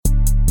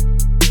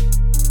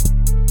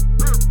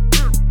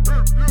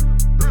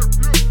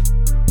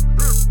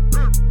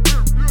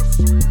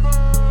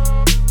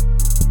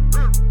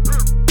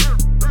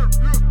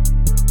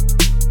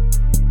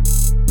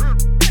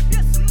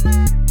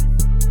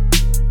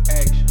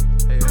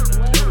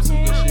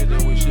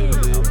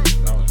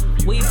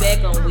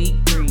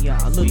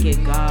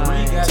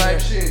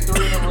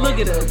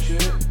at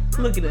us.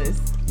 Look at us.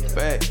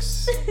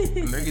 Facts.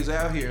 Niggas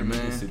out here,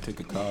 man. Take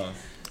a call.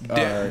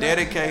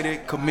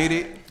 Dedicated,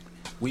 committed.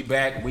 We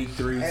back week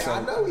 3. Hey, so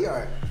I know we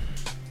are.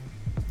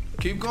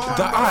 Keep going.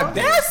 the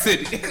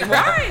audacity.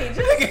 Right.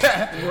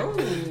 Just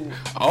rude.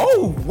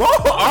 Oh, whoa.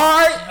 All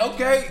right.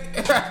 Okay.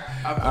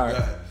 I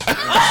forgot.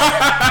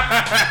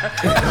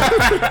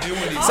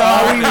 So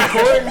are we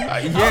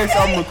recording? Yes,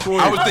 I'm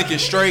recording. I was thinking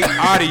straight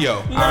audio.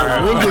 All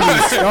right. When do we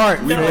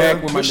start? We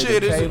back with my What nigga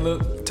shit is it?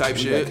 Caleb. Type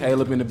we shit. got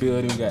Caleb in the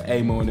building. We got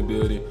Amo in the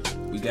building.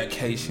 We got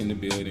Keish in the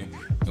building.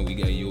 And we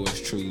got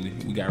yours truly.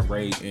 We got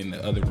Ray in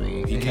the other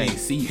room. He can't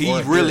see. He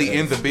or really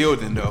hear in us. the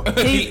building though.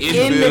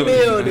 He in the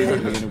building. He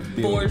in the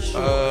building. For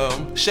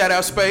sure. Shout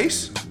out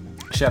Space.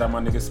 Shout out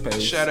my nigga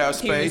Space. Shout out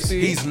Space. Here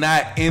you see. He's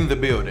not in the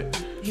building.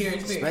 Here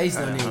in Space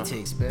don't even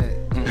text back.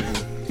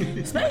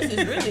 Space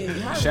is really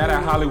Hollywood. Shout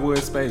out Hollywood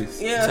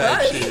Space. Yeah,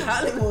 Type shit.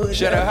 Hollywood.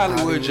 Shout out Hollywood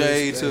Hollywood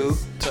J Space. too.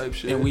 Type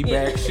shit. And we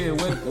back. Shit,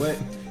 what?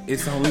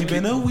 It's only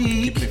been a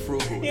week. Keep it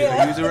frugal. Did Yeah.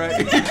 I use it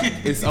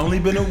right? It's only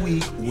been a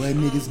week. What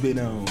niggas been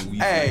on?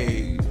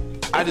 Hey,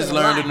 I just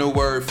learned a new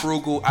word,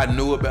 frugal. I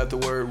knew about the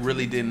word,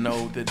 really didn't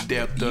know the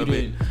depth of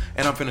it,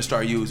 and I'm finna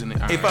start using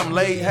it. If I'm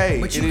late, hey,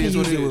 But it you can is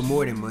what use it it with is.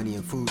 more than money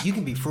and food. You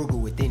can be frugal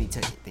with any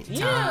type of thing.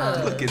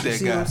 Yeah. Look at that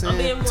See what I'm guy. saying? I'm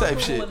being more Type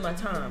frugal shit. with my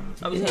time.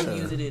 I was having to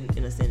use it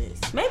in a sentence.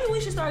 Maybe we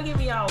should start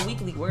giving y'all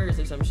weekly words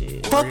or some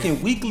shit.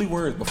 Fucking weekly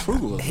words, but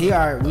frugal. He do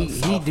that.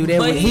 But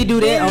When he do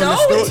he that on the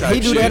knows story. type He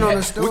do shit. that on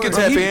the story. We can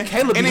tap in.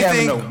 Caleb be having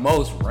Anything. the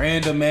most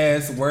random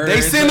ass words.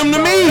 They send them to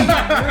me.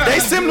 They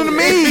send them to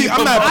me.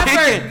 I'm not I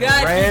picking.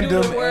 forgot Random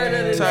to do the word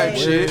of the Type day.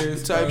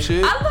 shit. Type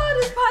shit. I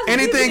love this positivity.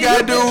 Anything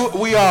I do,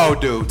 we all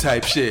do.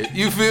 Type shit.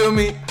 You feel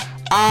me?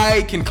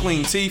 I can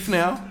clean teeth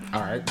now. All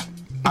right.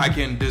 I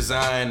can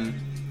design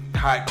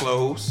hot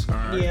clothes.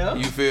 Yeah.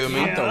 You feel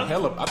me?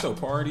 I throw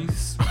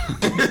parties.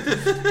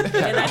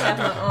 And I have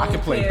my own I can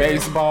play pair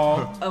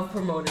baseball. of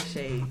promoter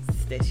shades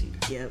that you.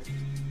 Yep.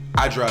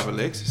 I drive a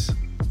Lexus.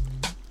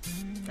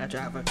 I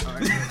drive a car.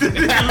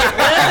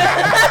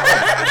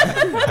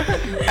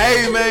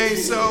 Hey man,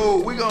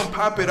 so we gonna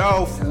pop it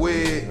off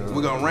with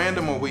we gonna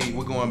random or we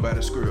going by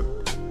the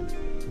script.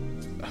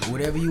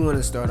 Whatever you want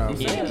to start off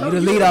with. Yeah. You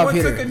the lead off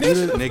hitter.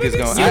 Niggas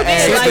gonna You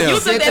I like you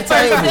asked them. took that Set the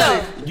first table.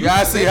 step.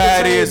 Y'all see how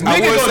it is. I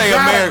Nigga would gonna say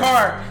drive America. a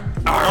car.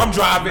 All right, I'm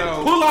driving.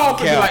 Pull off and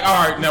be Cap. like,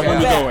 all right, now where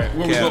we Cap. going?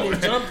 Where we Cap.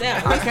 going? Jumped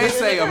out. I can't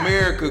say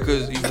America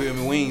because you feel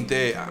me. We ain't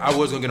that. I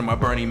was gonna get on my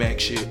Bernie Mac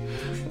shit.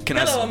 Can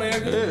I? Hello,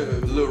 America.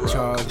 Yeah, Lil Rock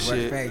Charles, what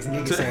shit. facts?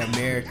 Niggas say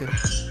America.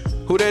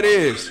 Who that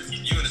is?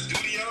 You in the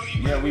studio?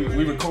 Yeah, we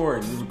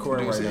recording. We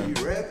recording right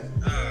now. rapping?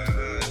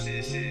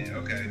 Shit.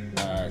 Okay.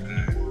 All right.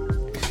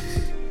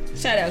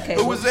 Shout out,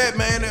 Caleb. Who was that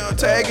man?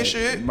 Tagging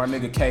shit. My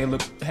nigga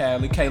Caleb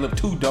Halley. Caleb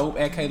Too Dope.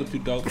 At Caleb Too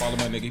Dope. Follow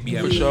my nigga. Be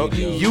For sure.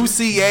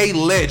 UCA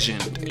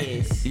legend.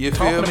 Yes. You feel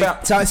Talking me?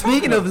 about So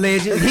speaking of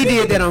legends, he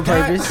did that on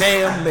purpose.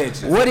 damn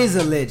legend. What is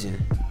a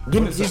legend?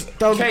 Give me just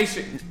throw. What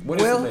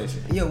is a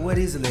legend? Yeah, what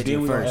is a Then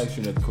legend we gonna first? ask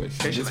you another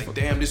question. She's like,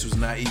 damn, this was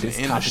not even This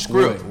in the topic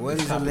script. one. What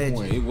This is a topic legend?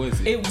 one. It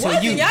wasn't. It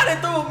wasn't. you-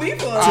 Y'all done threw me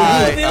for a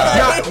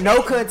Alright, loop.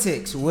 No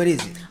context. What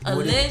is it? A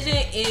What is it?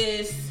 legend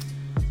is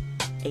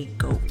a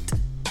goat.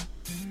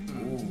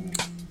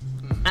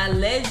 A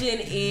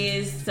legend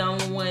is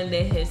someone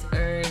that has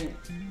earned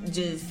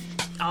just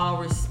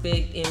all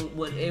respect in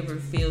whatever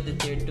field that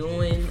they're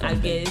doing. I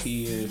guess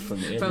Peers,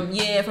 from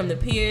the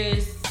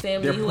peers,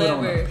 family, they're put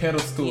on whoever. a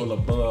pedestal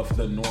above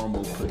the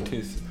normal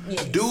participant.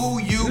 Yes. Do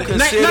you No,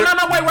 consider?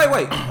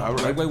 wait. All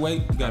right.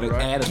 Wait. You gotta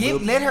add a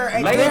Give, little. let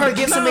her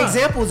give some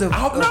examples of.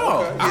 I was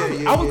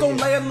Yeah, gonna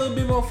yeah. lay a little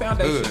bit more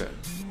foundation. Good.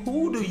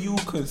 Who do you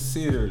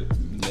consider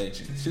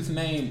legends? Just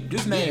name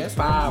that's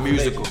 5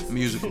 Musical. legends.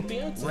 Musical.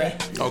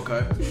 Beyonce.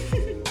 Okay.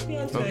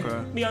 Beyonce. Okay.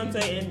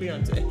 Beyonce and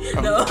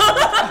Beyonce. No.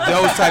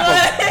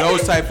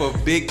 Those type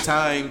of big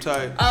time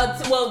type.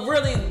 Well,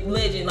 really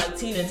legend like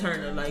Tina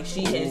Turner. Like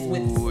she has Ooh,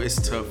 with,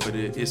 it's tough for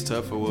this. It's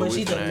tough for what but we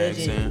she's a finna ask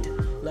legend.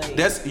 in. Like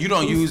That's you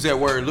don't use that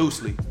word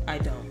loosely. I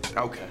don't.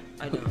 Okay.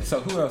 I don't. So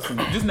who else?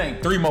 Just name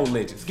 3 more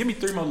legends. Give me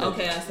 3 more legends.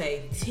 Okay, I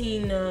say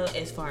Tina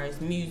as far as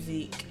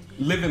music.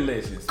 Living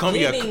legends. Come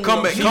Living back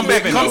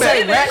legend.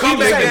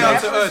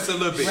 down to us a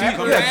little bit.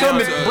 Come back Tell down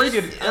me, to us. bring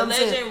it. A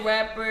legend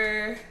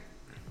rapper,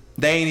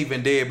 They ain't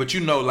even dead, but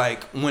you know,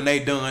 like when they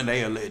done,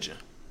 they a legend.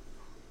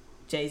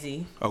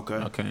 Jay-Z.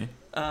 Okay.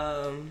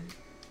 Um,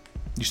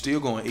 You still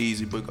going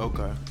easy, but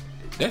okay.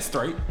 That's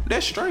straight.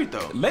 That's straight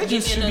though.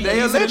 Legends Give me should be another-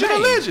 They a easy to legend, a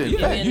name. legend.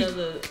 Yeah, give me you,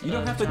 another, you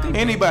don't have to genre. think.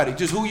 Anybody,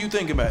 just who you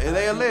think about? Are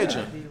they a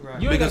legend?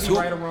 You ain't Because gotta be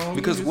right or wrong.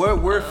 Because You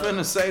what we're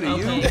finna say to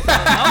Okay. you.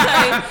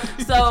 Okay.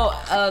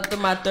 So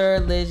my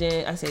third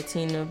legend, I said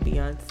Tina,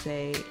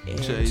 Beyonce,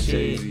 and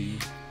Jay-Z.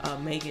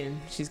 Megan.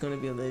 She's gonna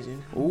be a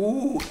legend.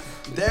 Ooh,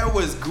 that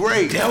was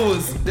great. That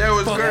was great. That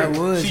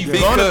was She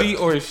great. gonna be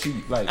or is she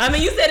like? I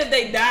mean, you said if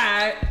they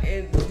died,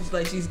 it's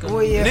like she's gonna.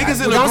 Well, yeah. Niggas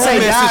in We the don't group say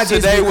die message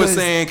just today was because-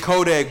 saying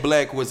Kodak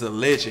Black was a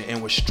legend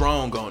and was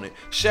strong on it.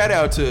 Shout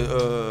out to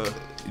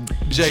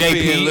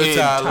JP and Lil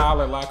Tyler.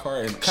 Tyler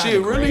Lockhart and Connie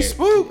Shit really Gregg.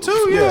 spooked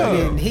too, yeah.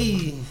 And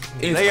he.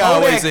 Is They Kodak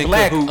always in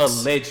Black cahoots.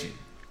 a legend?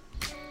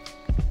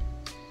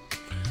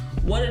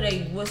 What are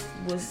they? What's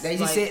They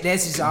just like, said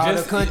that's just all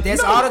the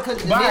that's no, all the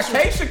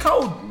Vication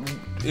code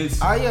is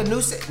oh yeah,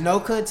 no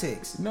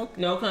context. no.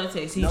 no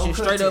context. He's No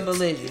just straight up a context.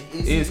 legend.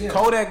 It's yeah.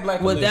 Kodak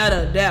Black. Without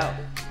legend. a doubt.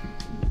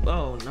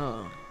 Oh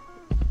no.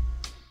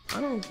 I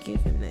don't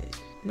give him that.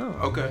 No.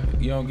 Okay.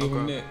 You don't give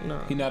him that. No.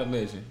 He not a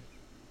legend.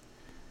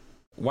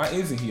 Why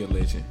isn't he a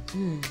legend?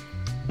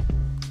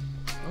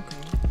 Okay.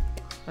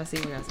 I see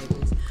what I said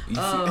this. You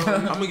see-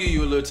 I'm gonna give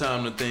you a little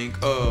time to think.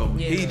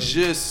 He Yeah.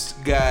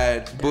 just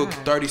got booked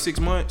God. 36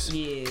 months.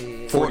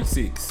 Yeah.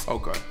 46.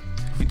 Okay.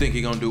 You think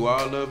he gonna do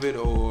all of it,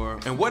 or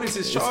and what is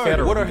his It's charge?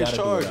 federal. What are You his gotta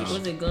do it charges? all.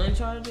 Was it gun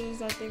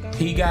charges? I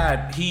think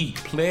I He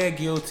pled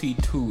guilty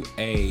to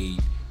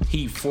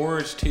he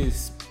forged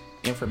his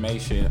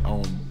information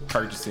on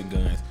purchasing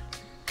guns.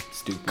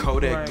 Stupid.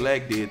 Kodak Right.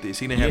 Black did this.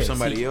 He didn't have Yes,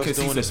 somebody else 'cause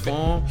doing he's this for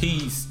him.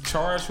 He's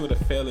charged with a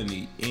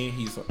felony and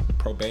he's on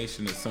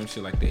probation or some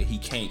shit like that. He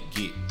can't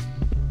get.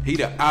 He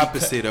the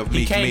opposite of He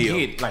Meek can't Mill.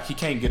 get like he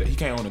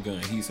can't own a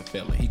gun. He's a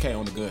felon. He can't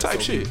own a gun.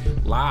 Type so he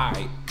shit.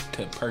 lied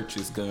to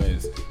purchase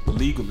guns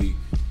legally,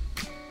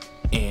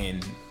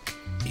 and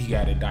he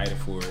got indicted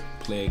for it.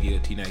 Pled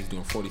guilty. Now he's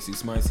doing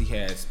 46 months. He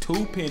has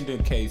 2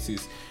 pending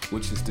cases,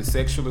 which is the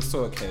sexual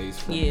assault case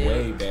from Yeah.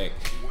 way back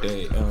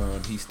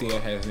that he still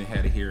hasn't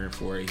had a hearing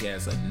for. He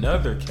has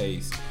another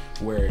case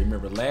where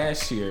remember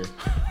last year.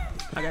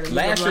 I gotta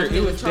Last year,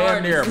 it was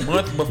down there a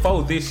month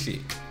before this shit.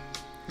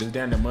 It was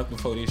down there a month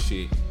before this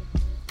shit.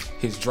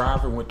 His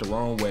driver went the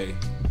wrong way.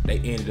 They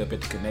ended up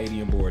at the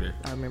Canadian border.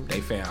 I remember.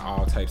 They found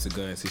all types of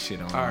guns and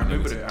shit on him. I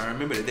remember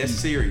that. That's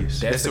serious.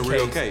 That's a the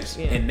real case.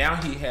 Yeah. And now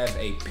he has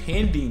a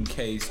pending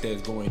case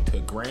that's going to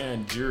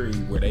grand jury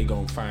where they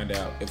gonna find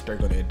out if they're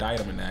gonna indict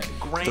him or not.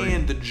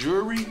 Grand the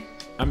jury.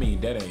 I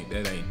mean,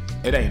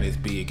 it ain't as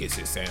big as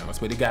it sounds,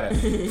 but it gotta.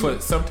 For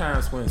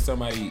sometimes when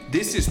somebody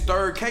This is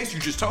third case you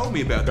just told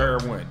me about.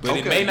 third one, but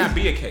it Okay. may not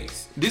be a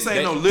case. This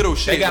ain't no little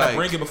shit, They gotta like-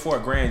 bring it before a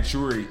grand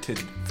jury to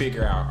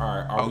figure out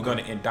are we Okay.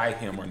 gonna indict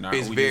him or not?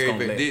 It's we very, just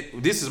gonna very.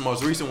 This is the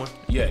most recent one.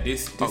 yeah,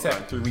 this Okay.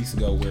 happened 3 weeks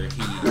ago where he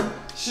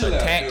Chill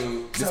out, attacked.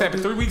 dude. This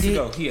happened 3 weeks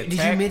ago. He Did you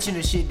attacked. mention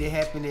the shit that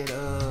happened at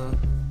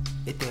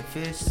that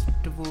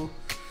festival?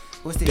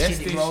 What's that That's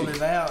shit this that rolling shit.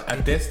 loud?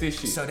 That's this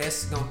shit. So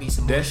that's gonna be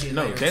some more That's shit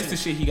no, later, that's too. the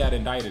shit he got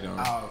indicted on.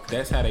 Oh, okay.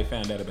 That's how they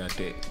found out about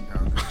that.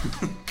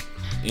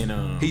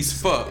 And He's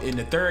fucked. in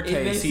the third It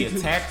case, he basically-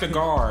 attacked the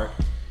guard,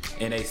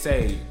 and they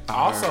say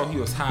also he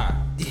was high,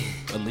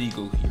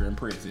 illegal. You're in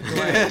prison.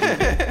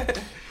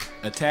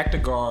 Attacked the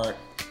guard,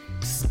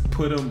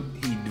 put him.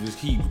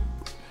 He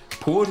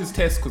pulled his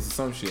testicles or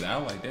some shit. I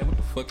was like that. What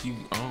the fuck you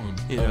on?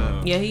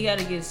 Yeah. Yeah, he got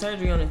to get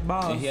surgery on his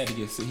balls. And he got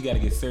to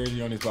get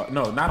surgery on his balls.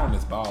 No, not on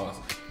his balls.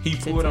 He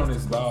pulled on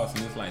his balls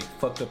and it's like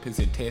fucked up his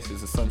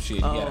intestines or some shit.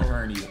 He had a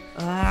hernia.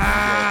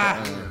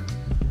 Ah,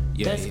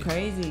 Yeah, that's yeah.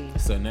 crazy.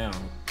 So now,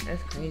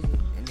 That's crazy.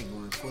 That nigga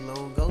went full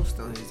on ghost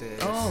on his ass.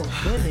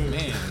 Oh goodness.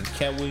 man,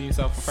 Cat Williams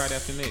off for Friday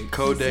After Next.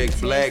 Kodak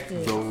Black,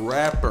 Tested. the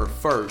rapper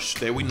first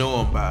that we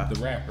know him by. The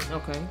rapper.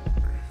 Okay.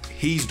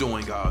 He's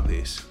doing all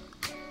this.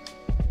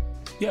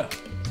 Yeah.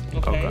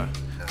 Okay.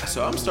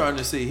 So I'm starting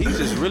to see he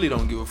just really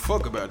don't give a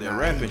fuck about that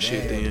rapping ain't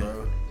shit. bad, Then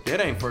bro.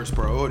 that ain't first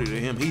priority to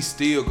him. He's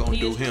still gonna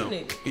He do is him.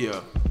 doing it. Yeah.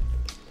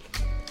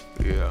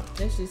 Yeah.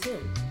 That's just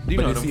him. You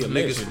But know is them he a niggas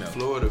legend, from though?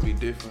 Florida be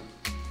different.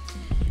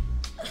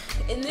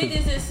 And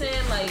niggas is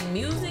saying like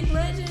music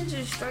legend,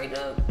 just straight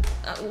up.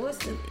 What's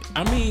the?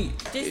 I mean,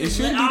 This it is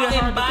shouldn't be that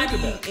hard to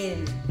think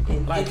about.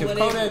 and Like if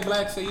whatever. Kodak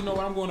Black say, you know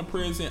what, I'm going to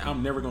prison,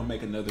 I'm never gonna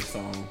make another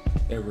song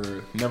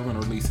ever, never gonna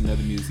release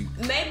another music.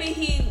 Maybe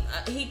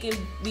he can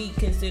be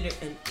considered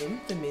an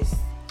infamous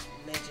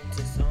legend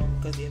to some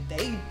because if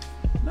they.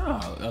 No,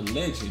 a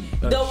legend.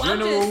 A No, I'm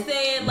general just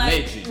saying like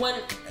legend. when.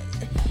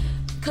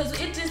 Cause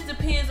it just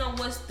depends on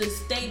what's the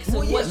stakes of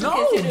Well, what yeah,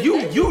 you consider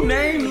you legendary.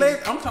 name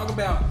legend. I'm talking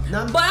about.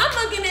 But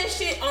I'm looking at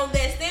shit on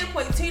that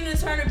standpoint. Tina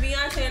Turner,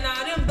 Beyonce, and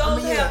all them.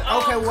 Those I mean, have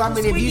all okay, well, I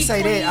mean, if you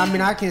say that, I mean,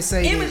 I can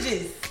say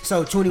images. that.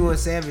 So 21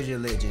 Savage a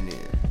legend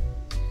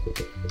then.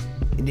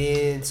 And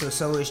then so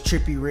is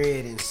Trippie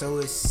Redd and so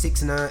is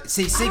 6ix9ine.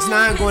 See,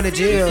 6ix9ine going to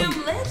jail.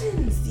 Them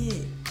legends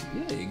yet.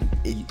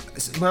 Yeah,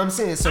 But I'm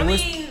saying, so I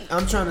what's, mean,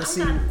 I'm trying to see.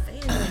 Not a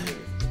fan of it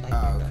like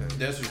Oh, that. okay.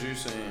 That's what you're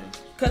saying.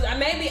 Cause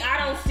maybe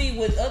I don't see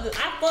what other.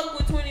 I fuck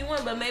with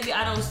 21, but maybe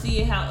I don't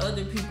see it how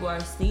other people are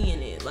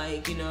seeing it.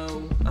 Like I do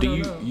don't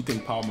you know. you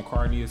think Paul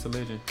McCartney is a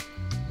legend?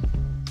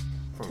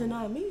 To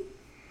not me.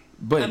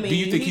 But I do mean,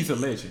 you think he- he's a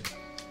legend?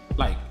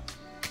 Like,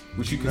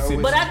 would you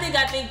consider? But I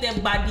think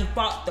that by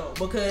default though,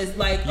 because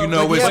like You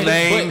know his yeah,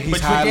 name. but- He's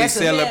but highly that's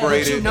a- yeah, but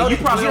celebrated. you know You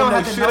that- probably you don't know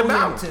have to shit know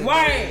about him him. to-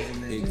 Right.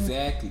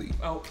 Exactly.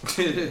 Oh,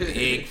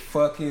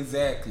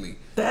 Exactly.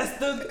 that's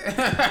the.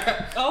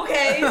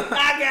 Okay,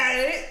 I got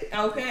it.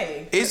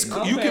 Okay. It's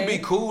you can be Okay.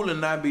 cool and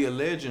not be a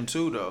legend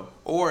too, though.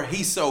 Or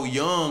he's so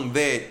young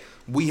that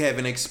we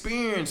haven't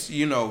experienced,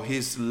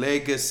 his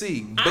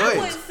legacy. I would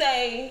But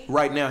say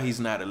right now, he's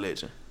not a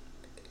legend.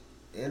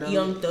 And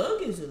Young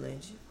Thug is a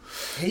legend.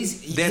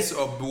 That's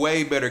a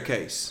way better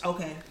case.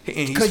 Okay. And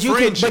he's Because you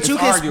can, friendship. but you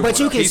can, but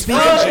you can He's speak.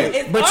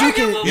 friendship. But you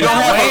can. You don't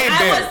have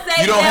I would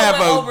say you don't that have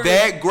went over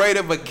that great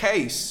of a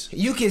case.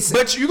 You can.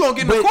 But you gonna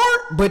get in the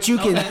court? But you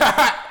can.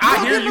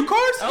 I hear you, of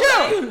course.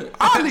 Okay. Yeah,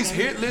 I at least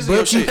hear listen to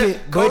your But you shit.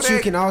 can. But you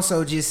Kodak, can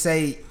also just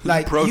say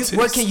like, protest.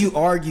 what can you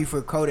argue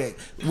for Kodak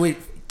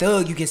with?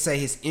 Thug, you can say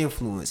his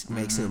influence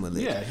makes him a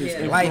legend. Yeah, his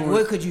Yeah. Like, influence-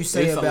 what could you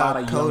say it's a lot about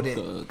of young Kodak?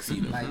 thugs,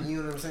 you know? Like, you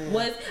know what I'm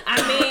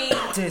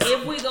saying?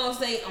 If we gonna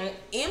say on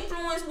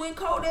influence with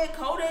Kodak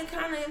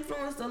kind of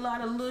influenced a lot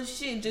of little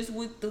shit just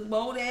with the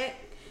Bodak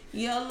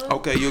Yellow.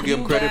 Okay, you'll give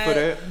him credit for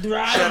that.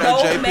 Drive Shout the out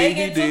boat, JP, Megan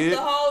he took did. the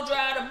whole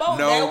drive the boat.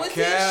 that No was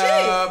his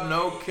cap, shit.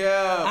 no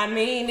cap. I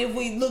mean, if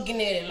we looking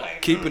at it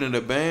like Keep it in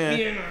the band.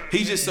 Yeah.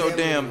 He's just so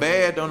damn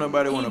bad. Don't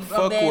nobody want to He a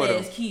fuck with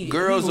badass him. kid.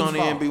 Girls Whose on the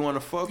end fault? be want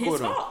to fuck his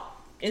with him. fault.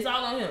 It's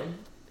all on him.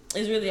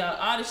 It's really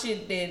all the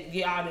shit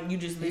that all that you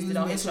just listed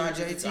on his messing with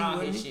charges. It's JT all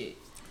with his him? shit.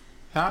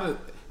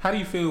 How do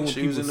you feel when She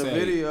people was in the say,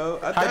 video.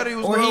 I How- thought he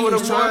was Or he going with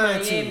was a trying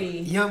woman. to. Miami.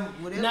 Young,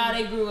 whatever. Nah,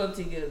 they grew up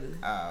together.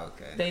 Oh,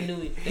 okay. They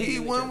knew it. They He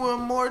knew each went other. with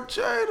more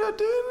Jada,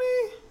 didn't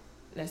he?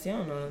 That's I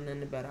don't know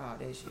nothing about all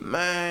that shit.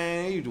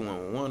 Man, he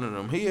went with one of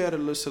them. He had a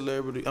little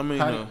celebrity. I mean,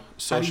 how do you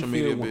social feel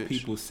media when bitch.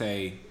 people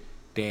say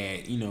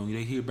that, you know,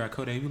 they hear about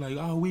Kodak, be like,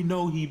 oh, we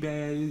know he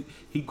bad.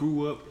 He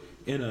grew up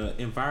in an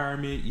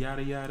environment,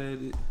 yada yada.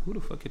 Who the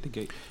fuck at the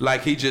gate?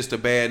 Like he just a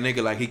bad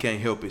nigga. Like he can't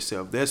help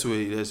himself. That's what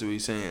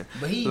he's saying.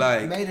 But he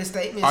like, made a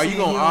statement. are you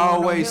saying gonna he don't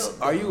want no always?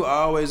 help, Are though. you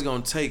always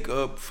gonna take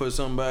up for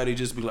somebody?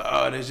 Just be like,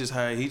 oh, that's just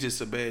how he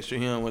just a bad shit.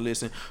 He don't want to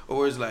listen.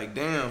 Or it's like,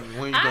 damn,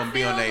 when you gonna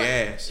be on feel their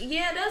like- ass?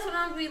 Yeah, that's what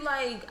I'm be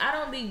like. I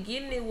don't be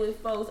getting it with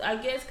folks. I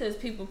guess because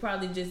people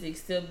probably just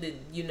accept that,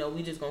 you know,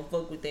 we just gonna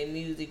fuck with their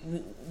music.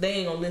 They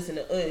ain't gonna listen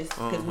to us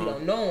because we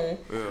don't know them.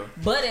 Yeah.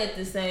 But at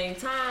the same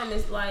time,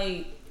 it's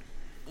like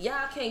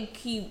y'all can't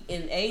keep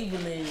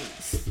enabling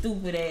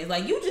stupid ass.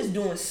 Like you just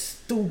doing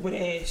stupid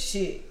ass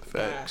shit.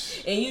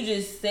 Facts. guy. And you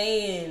just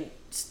saying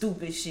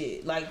stupid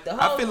shit. Like the whole.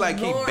 I feel like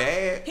he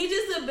bad. He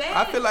just a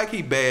bad. I feel like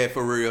he bad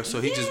for real.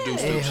 So he just do Yeah.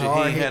 stupid Ain't shit. He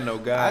hard ain't hit. had no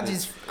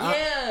guidance.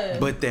 Yeah.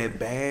 But that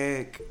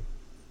bag,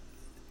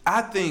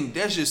 I think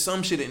that's just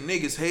some shit in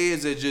niggas'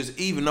 heads that just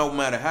even no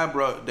matter how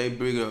brought they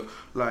bring up,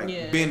 like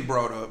Yeah. been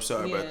brought up.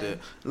 Sorry about Yeah. that.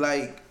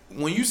 Like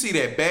when you see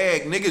that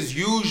bag, niggas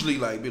usually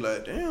like be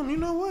like, damn, you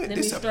know what? Let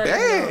This me a straighten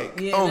bag. up.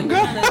 Yeah, Oh let me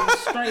God. kinda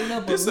straighten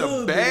up This a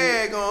little bit.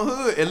 bag on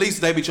hood. At least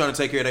they be trying to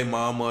take care of their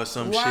mama or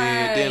some Right. shit.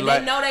 Then They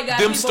like know they got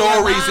them people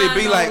stories, it relying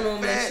be on like, them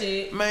and man,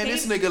 shit. man,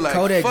 this He- nigga like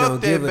Kodak fuck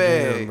don't that give a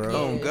damn, bag. bro.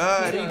 Oh Yeah.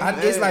 God,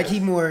 Yeah. he It's like bad. he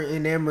more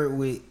enamored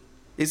with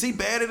Is he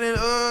better than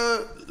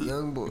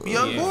young boy.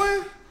 young Yeah.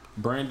 boy?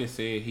 Brandon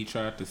said he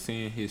tried to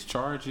send his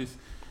charges,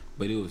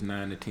 but it was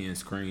 9 to 10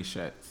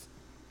 screenshots.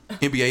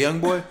 NBA young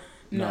boy.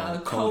 Nah, No,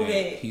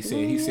 Kodak. He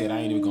said I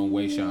ain't even gonna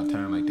waste y'all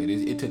time like that.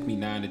 It took me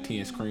 9 to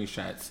 10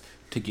 screenshots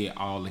to get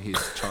all of his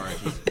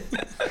charges.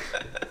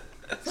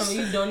 Some of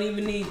you don't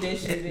even need that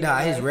shit. in Nah,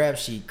 your his life. rap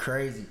sheet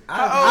crazy.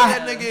 How old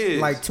that nigga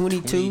is? Like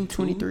 22,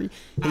 23.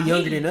 He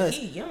younger than us.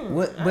 He young.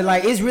 What? But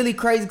like, it's really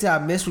crazy because I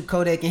mess with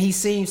Kodak and he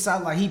seems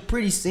like he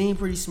pretty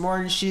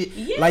smart and shit.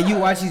 Yeah. Like you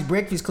watch his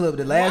Breakfast Club,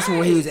 the last one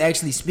where he Right. was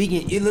actually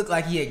speaking, it looked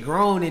like he had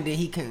grown and then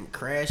he came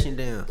crashing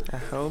down. I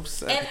hope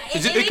so. And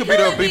It could be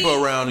the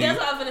people around you. That's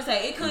what I was gonna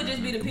say. It could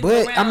just be the people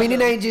But around I mean, it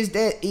them. ain't just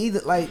that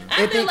either. Like,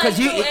 I feel because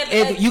like you too,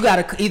 if you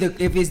gotta either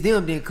if it's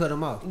them, then cut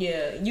them off.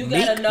 Yeah, you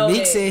gotta know Meek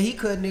that. said he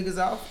cut niggas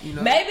off. You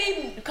know,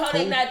 Maybe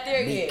Kodak Who? not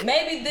there Meek. yet.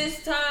 Maybe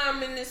this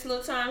time in this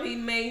little time he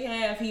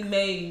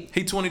made.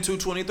 He 22,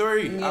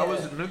 23. Yeah.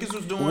 Niggas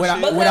was doing What I-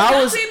 shit. Because What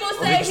some was- people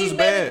say niggas he was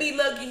better bad. be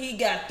lucky he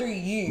got 3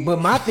 years.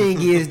 but my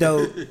thing is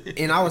though,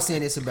 and I was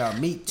saying this about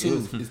Meek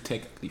too. It's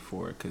technically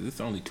 4 because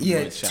it's only 2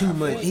 Yeah, months. shy 2 of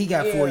months. He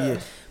got 4 Yeah.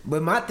 years.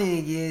 But my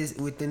thing is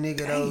with the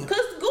nigga though. Cause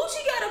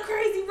Gucci got a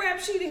crazy rap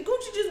sheet and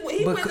Gucci just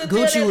he But went to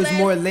jail Gucci that was last-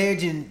 more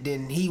legend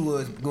than he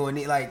was going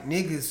in. Like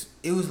niggas,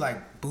 it was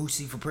like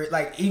Boosie for president.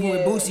 Like even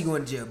Yeah. with Boosie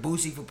going to jail,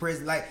 Boosie for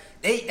president. Like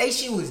they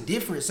shit was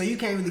different. So you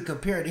can't really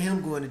compare to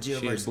him going to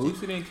jail Shit, versus.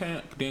 Boosie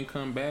didn't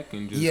come back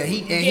and just Yeah, he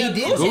Yeah, did.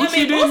 Gucci, Gucci I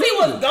mean, didn't Boosie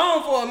was either.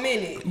 gone for a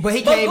minute, But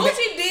he came Gucci back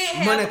did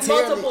have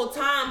monetarily. multiple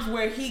times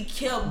where he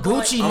kept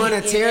going Gucci in and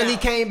monetarily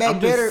out. came back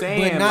I'm just better,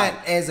 saying, but not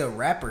like, as a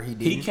rapper. He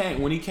didn't.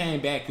 when he came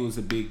back, it was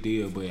a big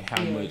deal. But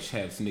how Yeah. much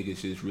has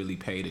niggas just really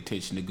paid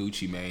attention to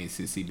Gucci Mane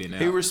since he been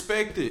out? He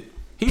respected.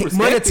 He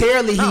respected.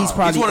 Monetarily, No, he's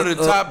probably He's one of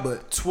the up, top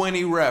but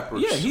 20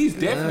 rappers. Yeah, he's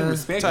definitely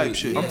respected. type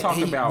shit. I'm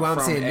talking about Well, I'm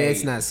from saying a,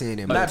 that's not saying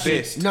that Not much.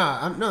 best.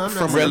 Nah, I'm not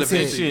From saying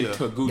relevance, saying- yeah.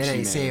 to Gucci That ain't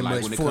Mane. saying Like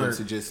much when it for- comes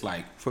to just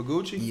like For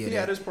Gucci, Yeah, he that-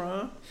 had his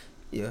prime.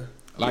 Yeah.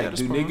 Like,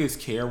 that's do fine. niggas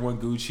care when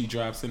Gucci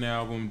drops an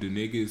album? Do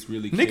niggas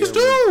really care? Niggas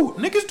do.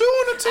 Niggas do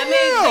on the I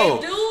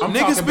mean, they do. I'm Niggas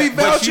talking be about-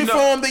 but vouching you know- for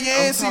him, the I'm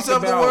Yanceys talking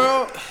of the about-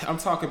 world. I'm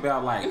talking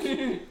about like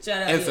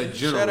Shout out as a yeah.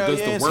 general. Shout out Does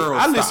Yancey. the world?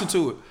 I stop? listen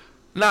to it.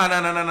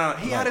 Nah.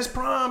 He had his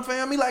prime,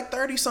 fam. He like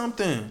 30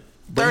 something.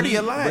 30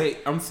 a lot. But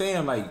I'm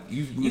saying like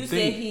you You would said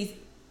think he's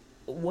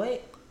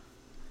what?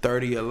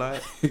 30 a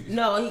lot.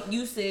 No,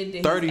 you said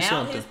that 30 he's out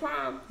something. his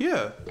prime.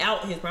 Yeah.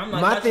 Out his prime.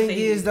 Like, My I thing should say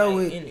he is was, though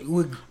like, in it.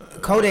 with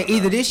Kodak,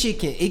 either this shit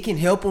can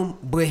help him,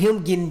 but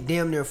him getting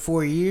damn near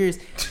 4 years,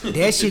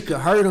 that shit could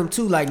hurt him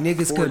too. Like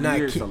niggas 4 could not.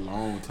 years a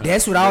long time.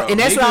 That's what Bro, and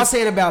that's what I was niggas-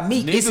 saying about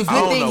Meek. It's a niggas- I good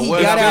don't thing know he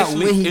what- got out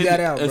Especially- when he got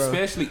out, bro.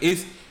 Especially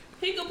it's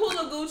He could pull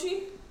a Gucci.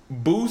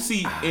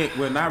 Boosie.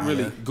 Well, not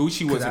really. Yeah.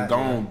 Gucci wasn't I-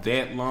 gone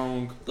that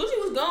long. Gucci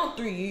was gone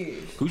 3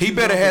 years. Gucci He was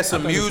better gone have for-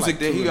 some I think it was music like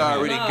that he 2.5.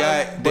 already No,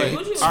 got but that Gucci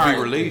was to be alright.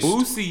 released.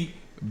 Boosie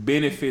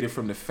benefited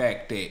from the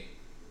fact that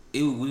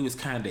we was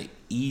kind of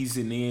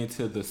easing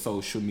into the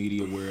social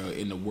media world,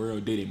 and the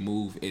world didn't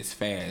move as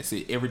fast.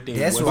 Everything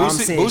That's was what I'm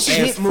Boosie- saying. Boosie-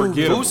 Shit moved.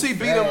 forgettable. Boosie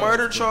beat a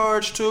murder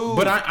charge too.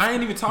 But I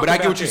ain't even talking. But I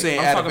get about what you're that. saying,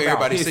 I'm out of talking about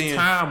everybody his seeing-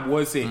 time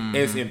wasn't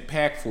as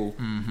impactful.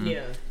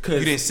 Yeah. you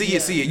didn't see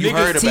it, see it. You Niggas-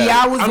 heard about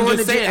T.I. it. was I'm going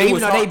just to jail, saying, it even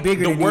was though they hard.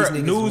 bigger The than these word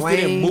niggas. news Wayne,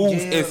 didn't move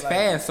jail, as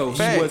fast, so he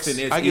Facts. wasn't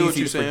as I get what easy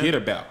you're to saying. forget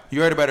about.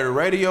 You heard about it on the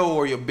radio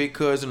or your big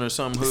cousin or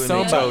some hood and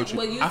Somebody- they told you.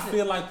 Well, you I said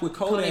feel like with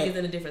Kodak is Kodak,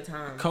 in a different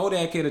time.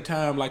 Kodak at a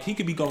time, like he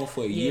could be gone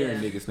for a year Yeah.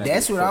 and niggas. Not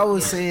That's give what a I fuck.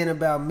 was saying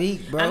about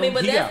Meek, bro. I mean,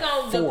 but He that's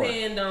got gonna 4.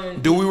 depend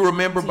on. Do we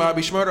remember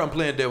Bobby Schmurder? I'm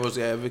playing devil's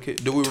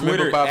advocate. Do we remember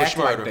Twitter Bobby act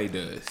like Schmurder? they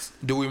does.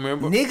 Do we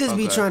remember? niggas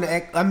be Okay. trying to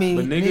act. I mean,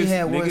 But niggas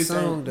had one niggas song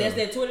ain't- though. That's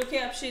that Twitter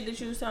cap shit that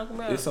you was talking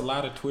about. It's a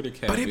lot of Twitter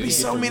caps. But it be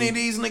so many of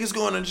these niggas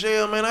going to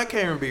jail, man. I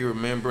can't be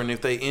remembering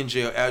if they in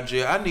jail, out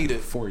jail. I need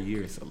it. 4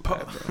 years a lot,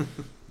 bro.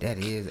 That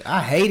is.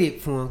 I hate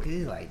it for him because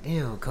he's like,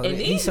 damn, Kodak. and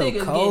He's these so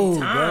niggas cold,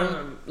 get bro.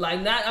 time.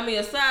 Like not. I mean,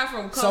 aside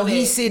from Kodak, So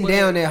he's sitting with-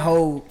 down that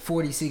whole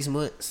 46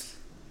 months.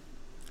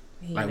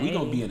 he Like we made-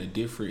 gonna be in a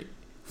different.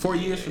 4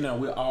 years from now,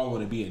 we're all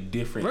gonna be in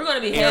different. We're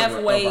gonna be era of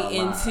halfway our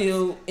lives.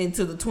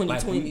 into the Like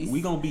 2020s.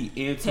 we gonna be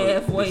into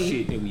Halfway. the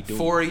shit that we do.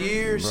 4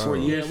 years. Bro. 4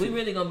 yeah, years. we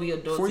really gonna be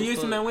adults. 4 as years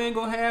fuck. from now, we ain't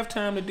gonna have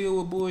time to deal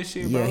with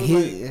bullshit, Yeah, bro.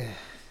 he. Like,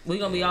 we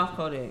gonna be off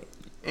Kodak.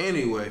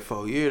 Anyway,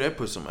 4 years, that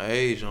put some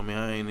age on me.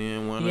 I ain't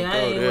even want to Yeah, I go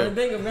ain't there. want to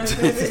think about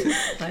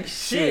that. Like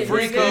shit,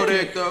 Free nigga.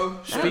 Kodak though.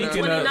 speaking of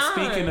 29.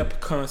 speaking of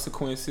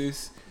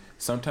consequences,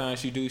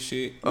 sometimes you do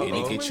shit and it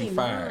Uh-oh. get you 29.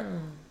 fired.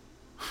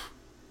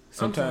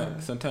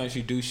 Sometimes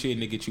you do shit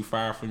and it get you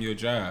fired from your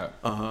job.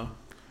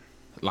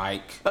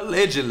 Like,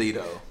 Allegedly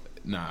though.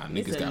 nah,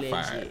 It's niggas got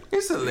alleged. fired.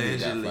 It's Niggas got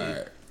allegedly.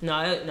 fired.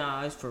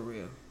 No, it's for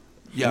real.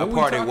 Y'all What we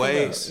parted talking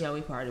ways. Yeah,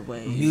 we parted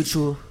ways.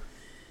 Mutual.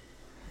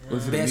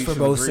 Was it a Best for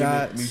mutual both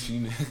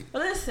agreement? But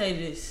let's say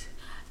this.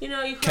 You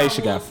know, you call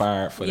Keisha got Wolf-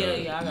 fired for Yeah,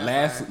 that. yeah, I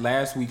got fired.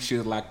 Last week she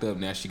was locked up.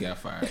 Now she got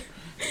fired.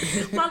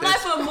 My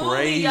life a movie,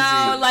 crazy.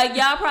 y'all. Like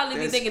y'all probably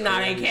be That's thinking, nah,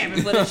 they ain't crazy.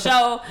 capping for the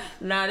show.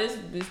 Nah, this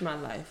my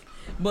life.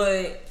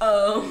 But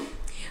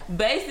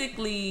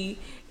basically,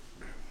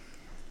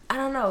 I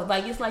don't know.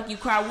 Like it's like you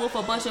cry wolf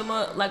a bunch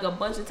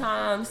of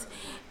times,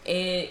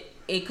 and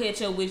it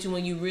catch up with you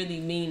when you really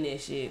mean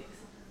that shit.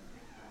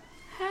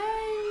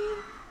 Hey,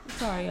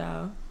 sorry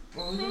y'all.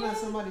 Oh, you got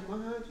somebody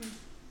behind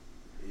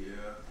you? Yeah.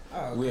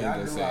 Oh, We ain't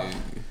gonna say.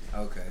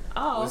 Okay.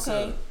 Oh, What's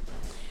okay. up?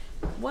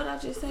 What I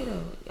just say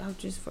though? I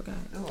just forgot.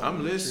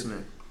 I'm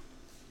listening.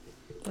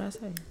 What I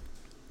say?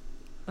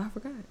 I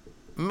forgot.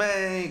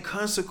 Man,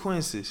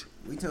 consequences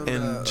We talking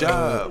and about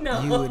job.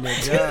 No, You and that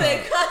You job.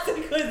 said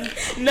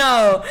consequences.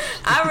 No,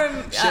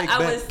 I Shake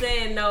was back.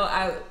 saying no.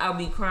 I'll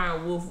be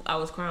crying wolf. I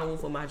was crying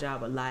wolf for my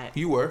job a lot.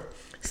 You were.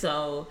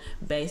 So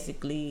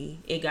basically,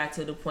 it got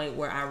to the point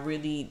where I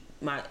really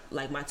my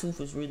tooth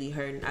was really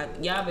hurting.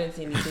 Y'all been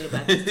seeing me tweet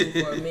about this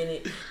tooth for a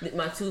minute.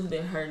 My tooth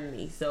been hurting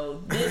me.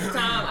 So this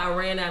time I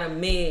ran out of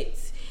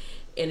meds,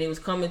 and it was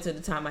coming to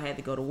the time I had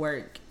to go to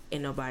work.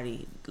 And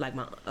nobody, like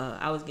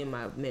I was getting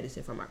my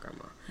medicine from my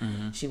grandma.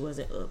 She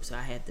wasn't up, so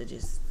I had to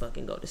just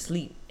fucking go to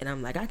sleep. And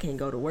I'm like, I can't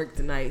go to work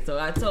tonight. So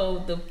I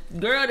told the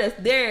girl that's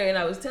there, and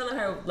I was telling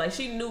her, like,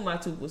 she knew my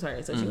tooth was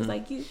hurting. So she was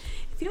like,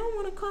 if you don't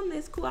want to come,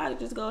 that's cool. I'll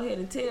just go ahead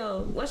and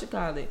tell,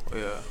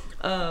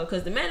 Yeah.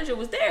 because the manager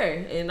was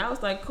there. And I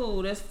was like,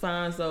 cool, that's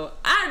fine. So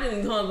I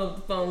didn't hung up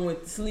the phone,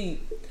 went to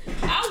sleep.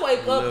 I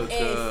wake up Look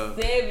at up.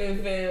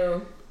 7,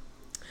 fam.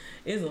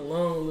 It's a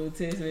long little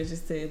text message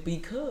said,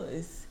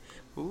 because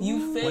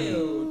you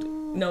failed.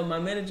 No, my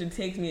manager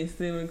texted me at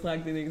 7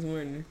 o'clock the next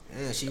morning.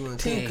 Yeah, she wouldn't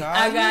call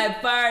I you?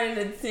 got fired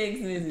in the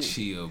text message.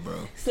 Chill,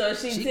 bro. So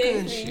she She texted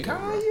couldn't me.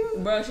 call you?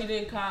 Bro, she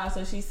didn't call.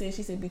 So she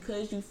said,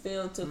 because you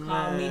failed to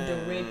call me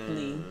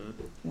directly.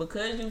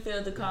 Because you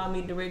failed to call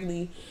me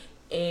directly,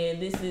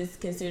 and this is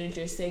considered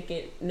your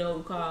second no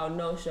call,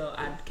 no show.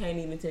 I can't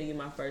even tell you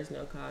my first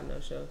no call, no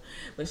show.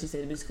 But she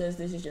said, because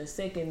this is your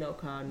second no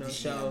call, no Did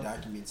she have show.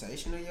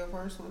 documentation of your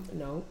first one?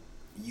 No.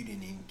 You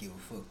didn't even give a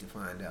fuck to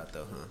find out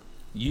though, huh?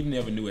 You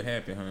never knew it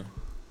happened, huh?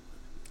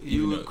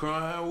 You know- were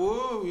crying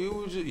wolf. You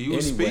was Anyway,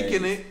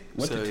 speaking it.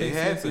 What so the it text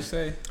happened. message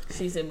say?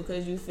 She said,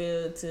 because you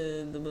failed to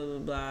the blah,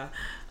 blah,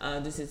 blah,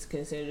 this is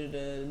considered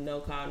a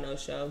no call, no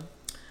show.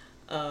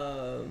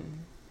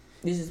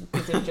 This is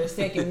considered your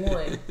second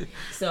one.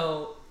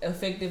 So,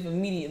 effective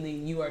immediately,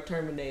 you are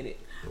terminated.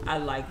 I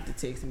liked the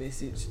text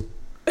message.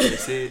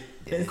 That's it.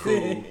 That's Cool.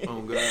 it.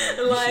 Oh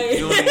God. Like- you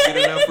don't even get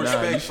enough Nah,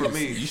 respect you for should-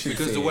 me you should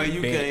because say the way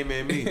you bet. came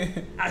at me.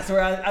 I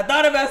swear, I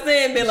thought about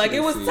saying that. Like,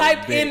 it was Should've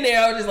typed said in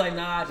there. I was just like,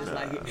 nah, I just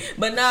like it.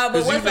 But nah,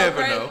 but 'Cause you what's so never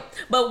crazy? know.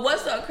 But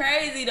what's so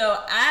crazy though?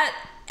 I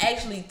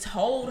actually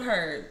told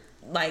her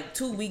like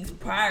 2 weeks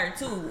prior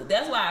to.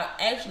 That's why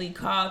I actually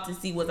called to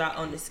see was I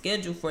on the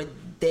schedule for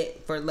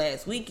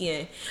last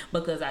weekend,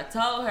 because I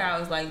told her I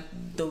was like,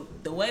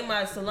 the way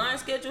my salon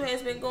schedule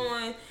has been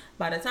going,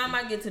 by the time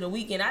I get to the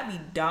weekend, I be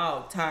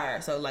dog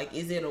tired. So like,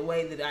 is it a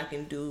way that I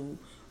can do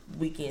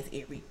weekends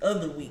every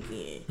other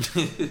weekend?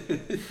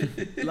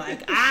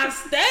 Like, I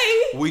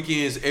stay.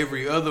 Weekends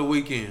every other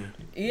weekend.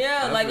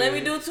 Yeah, I like let feel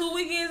me do 2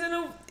 weekends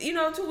in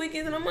a 2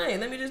 weekends in a month.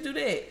 Let me just do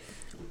that.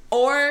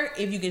 Or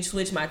if you can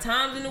switch my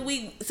times in the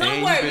week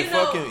somewhere,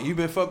 And you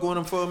been fucking with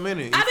them for a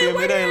minute. You I've feel been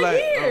me? It working ain't like,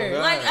 here. oh,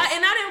 God. Like,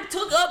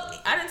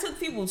 I didn't took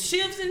people's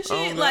shifts and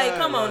shit. Oh, like, God,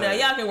 come on now, like,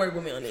 y'all can work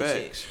with me on this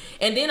facts. shit.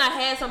 And then I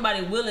had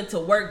somebody willing to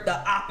work the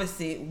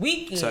opposite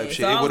weekend. type So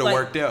shit. I It was would have like,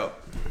 worked out.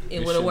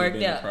 It would have worked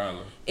been a out.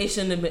 problem. It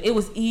shouldn't have been. It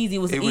was easy. It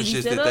was It was easy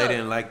just set that they up.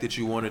 didn't like that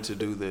you wanted to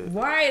do that.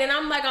 Right, and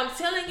I'm like, I'm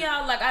telling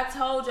y'all, like I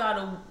told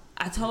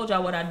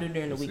y'all what I do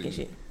during the week and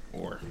shit.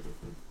 Or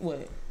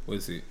What?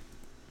 what's it?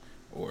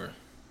 Or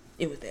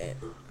It was that.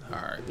 all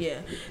right.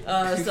 Yeah.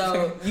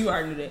 So you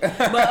already knew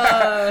that.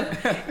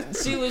 But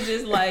she was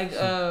just like,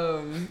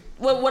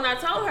 well, when I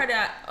told her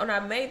that, when I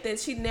made that,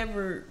 she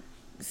never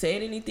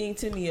said anything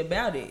to me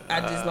about it.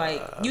 I just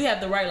like, you have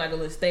to write like a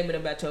little statement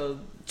about your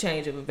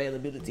change of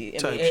availability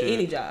Type at shit.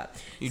 any job.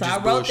 You So just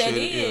I wrote that bullshit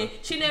it, in. yeah.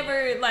 She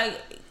never like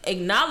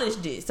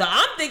acknowledged it. So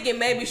I'm thinking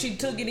maybe she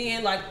took it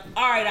in like,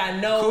 all right, I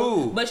know.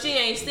 Cool. But she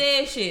ain't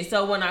said shit.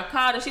 So when I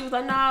called her, she was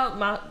like,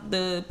 no,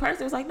 the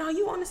person was like, no,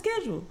 you on the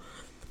schedule.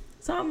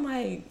 So I'm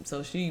like,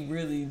 so she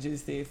really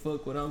just said,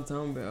 fuck what I'm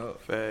talking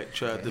about. Fact.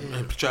 Tried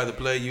to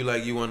play you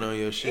like you weren't on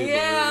your shit. but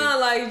Yeah,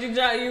 really- like you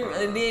try,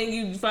 and then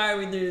you fired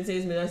me through the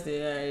text message. I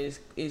said, hey,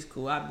 it's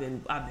cool. I've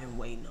been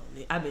waiting on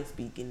it. I've been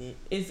speaking it.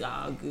 It's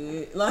all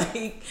good.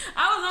 Like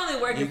I was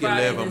only working You can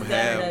Fridays let them and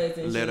Saturdays have,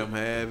 and let shit. them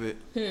have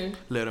it.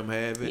 Let them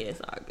have it. Yeah,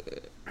 it's all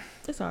good.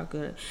 It's all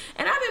good.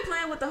 And I've been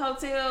playing with the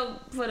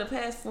hotel for the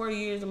past 4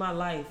 years of my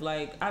life.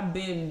 Like I've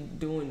been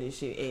doing this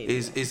shit.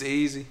 It's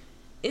easy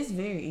It's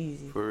very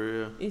easy. for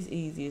real. It's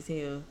easy as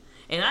hell.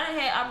 And I done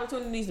had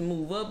opportunities to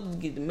move up, to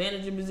get the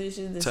manager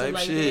positions and Type shit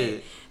like shit.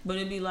 that. But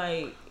it'd be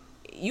like,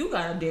 you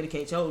gotta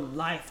dedicate your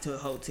life to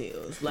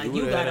hotels. Like you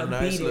would've gotta had a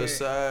nice be little there.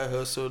 side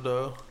hustle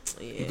though.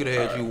 Yeah. You could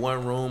have had you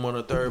one room on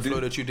the third floor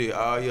that you did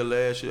all your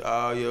lashes,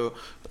 all your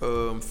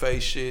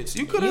face shits.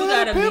 You could You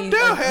have gotta pimped be.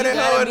 out. Had you that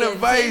hoe gotta in be the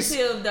vice.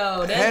 attentive, though.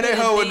 That's Had that been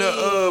a hoe in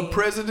the thing.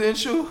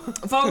 presidential.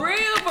 For real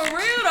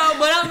though.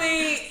 But I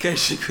mean, Cause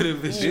she could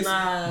have been just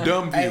Nah.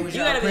 dumb Hey, view. was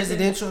You y'all gotta be-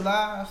 presidential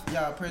live?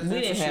 Y'all presidential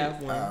we didn't shit?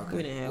 have one. Oh, okay.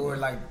 We didn't have or one.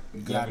 like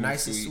y'all Governor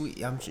nice and suite.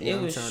 sweet. I'm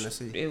it was trying to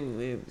see.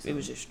 It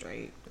was just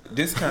straight.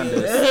 This kind of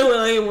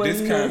Well, it this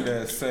wasn't. kind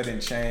of sudden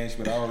change,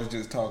 but I was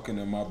just talking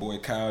to my boy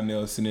Kyle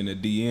Nelson in the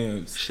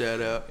DMs, Shout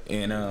out.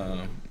 and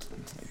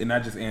I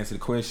just answered the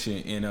question,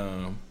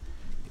 and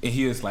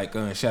he was like,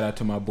 shout out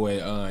to my boy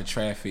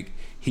Traffic.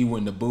 He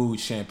wouldn't have booed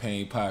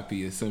Champagne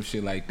Poppy or some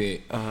shit like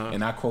that.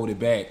 And I quoted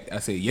back. I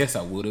said, yes,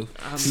 I would have.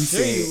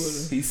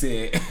 He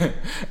said,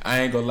 I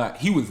ain't gonna lie.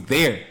 He was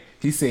there.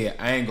 He said,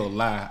 I ain't gonna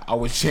lie. I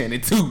was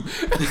chanting too.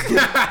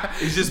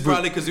 It's just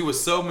probably because there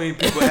was so many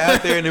people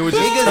out there and it was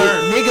just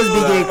Niggas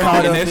be getting caught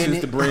And up that's in just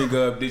it. to bring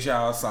up that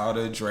y'all saw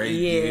the Drake.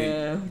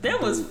 Yeah,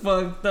 that was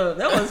fucked up.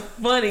 That was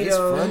funny It's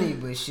though. funny,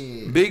 but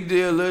shit. big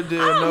deal, little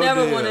deal, I don't no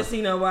never deal. want to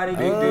see nobody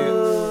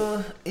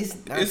do It's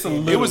not It's a that.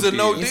 little It was a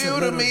no deal. It's a deal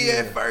to little me deal.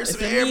 at first.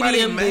 It's a Everybody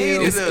medium made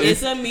deal. it up.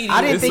 It's a medium.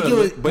 I didn't It's think a- it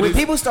was. but When it's-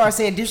 people started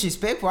saying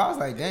disrespectful, I was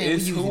like, dang, we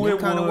It's using who them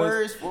it kind of was.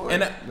 words for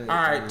And it. But, all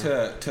right,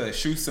 to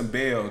shoot some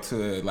bail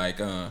to like Let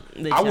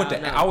I went y'all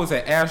to know. I was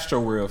at Astro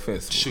World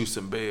Festival. Shoot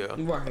some bell.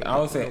 Right. I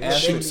was at Shoot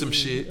Astro. some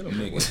shit.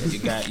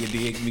 Nigga, you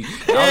dig me?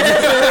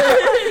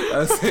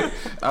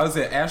 I was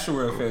at Astro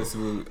World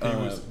Festival.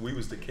 We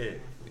was the cat.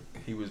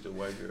 He was the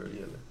white girl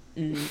yelling.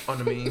 Mm. On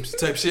the memes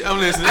type shit. I'm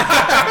listening. Shout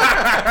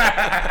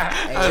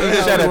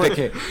out to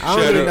Cat. I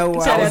don't even know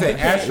why. I was out at to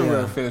Astro Yeah.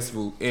 World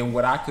Festival, and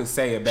what I could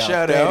say about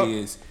Shout that out.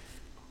 is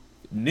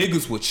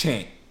niggas will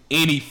chant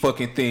any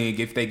fucking thing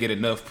if they get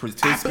enough I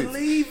participants.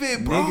 believe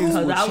it, bro. Niggas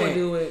Cause will I would chant.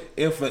 do it.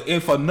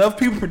 If enough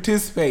people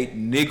participate,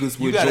 niggas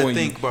will You gotta join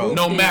think, you. bro.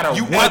 No matter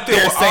You what out there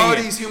they're with all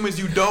saying. these humans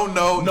you don't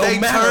know. No they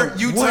matter turn,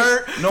 you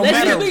what, turn. no Let's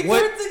matter just be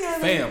what, good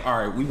together. fam.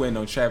 All right, we waiting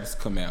on Travis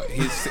to come out.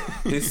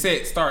 His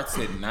set starts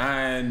at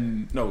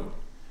 9. No,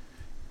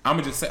 I'm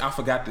gonna just say I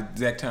forgot the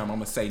exact time. I'm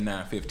gonna say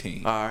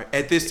 9:15. All right.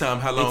 At this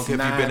time, how long It's have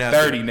you been out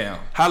 9:30 there? now.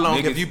 How long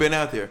Niggas- have you been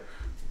out there?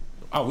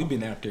 Oh, we've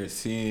been out there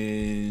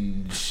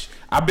since.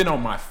 I've been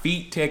on my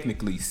feet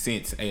technically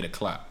since 8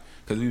 o'clock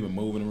because we've been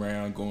moving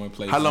around, going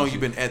places. How long and you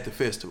shit. been at the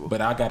festival?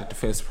 But I got at the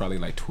festival probably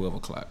like 12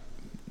 o'clock.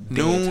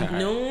 Noon? Dead tired.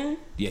 Noon.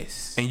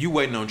 Yes. And you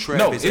waiting on No,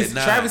 Travis it's at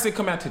 9. Travis had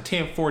come out to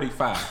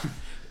 10:45.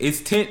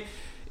 It's 10.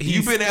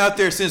 You been out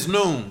there since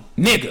noon.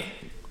 Nigga.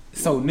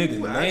 So nigga,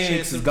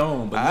 legs is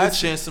gone. But I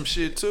chance some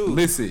shit too.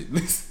 Listen,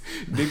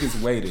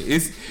 niggas waited.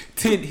 It's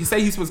 10. He say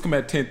he's supposed to come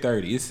at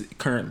 10:30. It's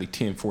currently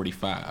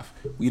 10:45.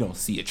 We don't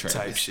see a Travis.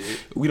 Type shit.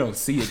 We don't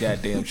see a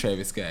goddamn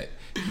Travis Scott.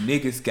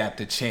 Niggas got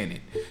to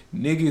chanting.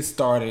 Niggas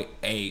started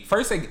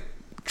first they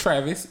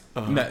Travis,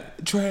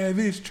 not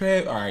Travis.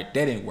 All right,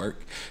 that didn't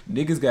work.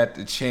 Niggas got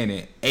to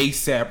chanting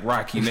ASAP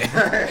Rocky now.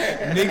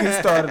 Niggas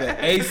started an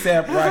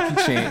ASAP Rocky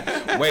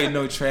chant. Wait,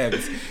 no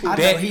Travis. I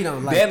know he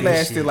don't like that. this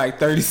Lasted shit. like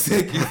 30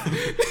 seconds.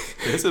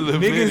 That's a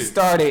little Niggas minute.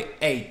 started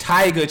a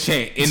Tiger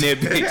chant in that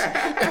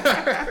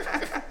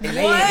bitch.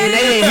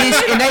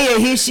 And they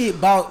in his shit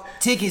bought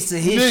tickets to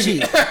his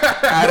shit.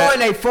 Knowing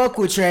they fuck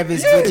with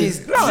Travis, but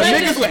just No,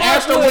 niggas with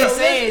Astro with World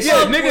saying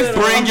Yeah, shit. niggas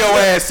Bring your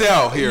ass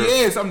out here.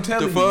 Yes, I'm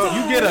telling The you. fuck?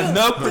 You get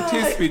enough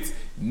participants,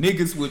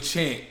 niggas will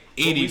chant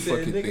any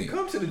fucking thing.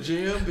 Come to the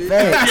gym,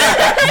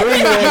 bitch. Bring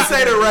your You ass.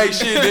 say the right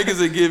shit, niggas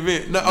will give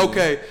in. No,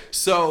 okay.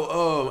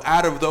 So,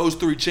 out of those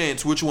 3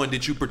 chants, which one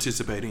did you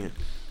participate in?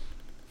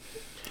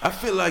 I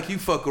feel like you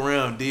fuck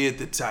around did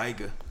the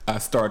Tiger. I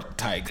started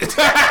Tiger.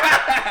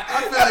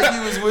 I feel like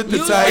you was with the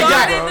You Tiger,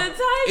 started bro. the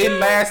Tiger? It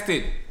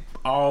lasted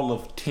all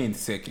of 10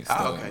 seconds.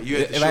 Though. Okay, you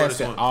had the it shortest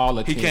lasted one. all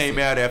of He 10 came seconds.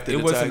 out after it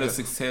the wasn't Tiger. a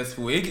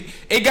successful.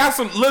 It got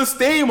some little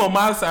steam on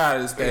my side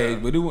of the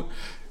stage, but it was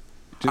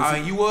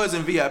just You was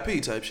in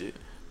VIP type shit.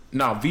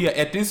 no.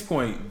 At this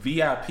point,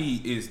 VIP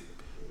is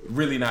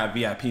really not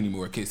VIP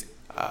anymore because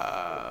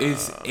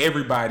it's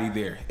everybody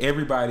there.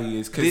 Everybody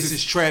is. Cause This it's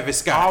is Travis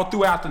Scott. all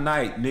throughout the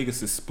night.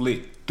 Niggas is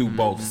split through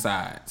both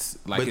sides.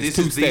 Like But it's this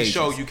two is the stages.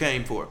 show you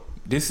came for.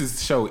 This is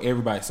the show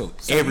everybody. So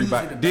So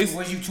everybody. you was in the This back-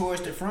 was you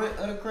towards the front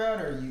of the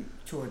crowd or you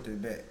toward the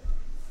back?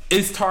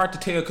 it's hard to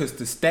tell because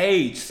the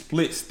stage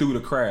splits through the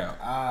crowd.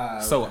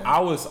 So Okay. I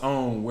was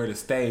on where the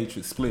stage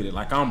was split.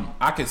 Like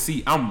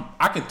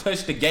I can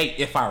touch the gate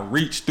if I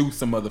reach through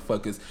some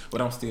motherfuckers,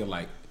 but I'm still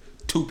like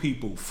 2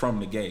 people from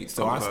the gate.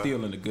 So I'm Okay.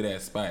 still in a good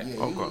ass spot. Yeah,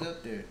 you Okay. was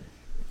up there.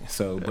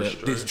 So, but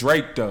straight. this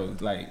Drake though,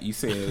 like you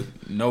said,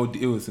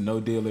 it was a no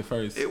deal at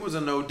first. It was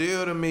a no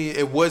deal to me.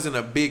 It wasn't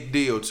a big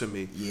deal to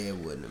me. Yeah, it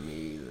wasn't to me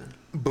either.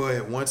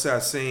 But once I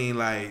seen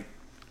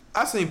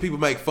people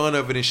make fun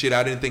of it and shit,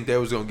 I didn't think that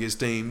was gonna get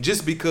steam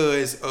just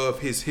because of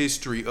his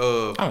history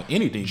of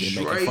Anything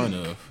they're making fun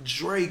of.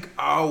 Drake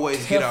always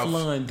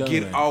Teflon done.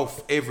 get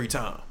off every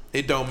time.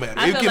 It don't matter.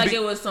 I It feel can like be-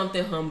 it was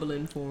something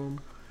humbling for him.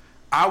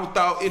 I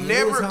thought it Yeah, it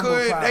never was humble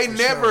could. pie They for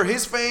never sure.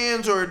 his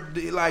fans or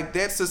like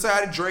that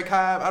society Drake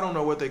Hive. I don't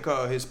know what they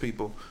call his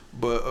people,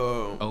 but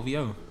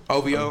OVO.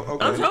 OVO.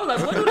 I'm Okay. so like,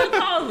 what do they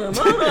call him? I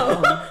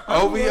don't know.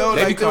 OVO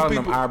They be like those calling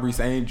them people. Aubrey's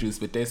Angels,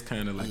 but that's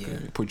kind of like Yeah.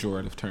 a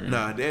pejorative term.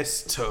 Nah,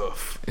 that's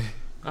tough.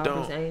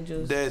 Aubrey's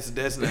Angels. That's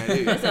not That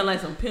it. sound like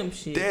some pimp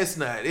shit. That's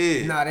not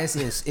it. Nah, it's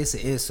an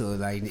insult.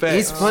 Like Facts.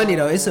 it's funny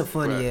though. It's a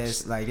funny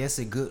Facts. ass. Like that's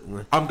a good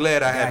one. I'm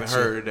glad I haven't Gotcha.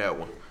 heard of that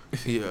one.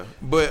 Yeah,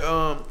 but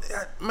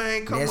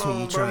man, come That's when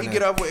you on, bro. He tryna-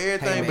 get up with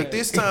everything, Hey, but man.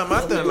 this time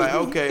I thought like,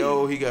 okay,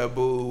 he got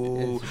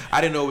boo.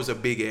 I didn't know it was a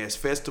big ass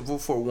festival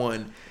for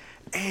one,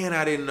 and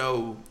I didn't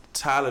know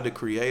Tyler the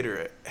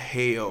Creator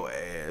hell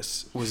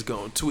ass was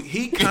gonna tweet.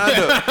 He kind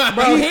of,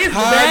 Bro, his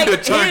back-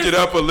 turned his- it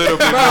up a little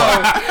bit.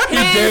 Bro, He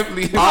his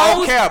definitely all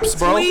post caps,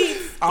 bro. tweets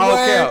All were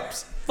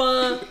caps.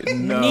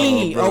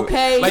 funny, bro.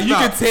 okay? Like you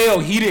Nah. could tell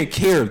he didn't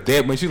care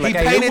that much. He was He like,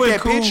 hey, painted it wasn't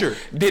that cool. picture.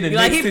 Then the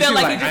Like, next he thing felt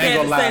was like he just I ain't had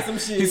gonna to lie. say some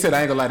shit. He said, I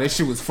ain't gonna lie, that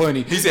shit was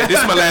funny. He said, "This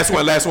is my last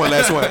one, last one,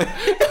 last one."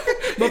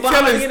 Before I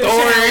telling get in the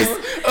shower.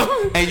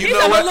 stories. And you He know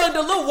said, what?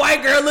 the little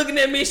white girl looking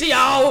at me, she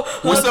all.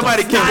 When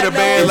somebody kicking a snot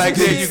band nose like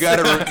and that,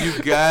 shit.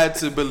 you got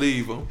to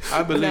believe him.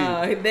 I believe him.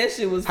 Nah, that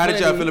shit was How funny.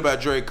 did y'all feel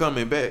about Drake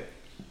coming back?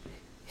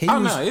 He Oh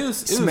no, it was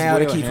smile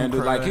to well keep him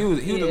handled. Like he would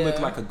have Yeah.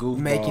 looked like a goofball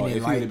Making it if he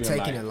light, would have been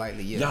taking like, it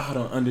lightly, yeah. Y'all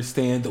don't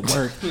understand the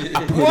work I put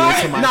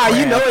into my Nah,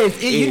 you craft.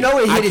 know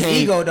it I hit his can't-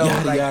 ego though.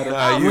 yada, Like yada.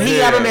 Nah, you when he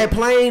had got on it. that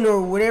plane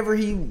or whatever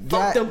he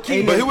got. them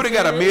kids. But he would have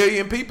got a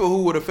million people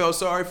who would have felt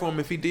sorry for him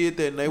if he did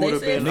that, and they would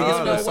have said been. niggas niggas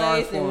feel no sorry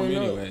ways for and him went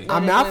up. anyway. Then I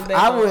mean, they went back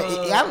I on, would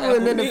none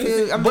Apple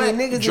feel. I mean, But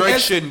niggas. Drake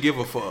that's- shouldn't give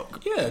a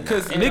fuck. Yeah,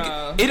 because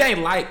it ain't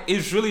like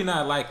it's really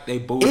not like they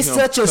booed It's him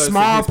such a because of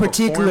small his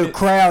particular performance.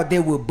 crowd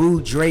that would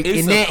boo Drake, It's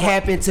and a that cr-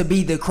 happened to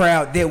be the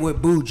crowd that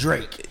would boo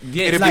Drake.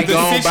 Yeah, It'll like be the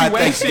gone by situation-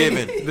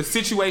 Thanksgiving. The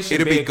situation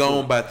It'll be bad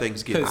gone too. by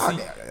Thanksgiving. 'Cause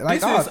see, Like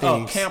this all is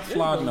things. Camp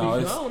Flog. No,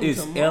 It's gonna be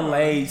it's gone tomorrow.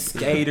 L.A.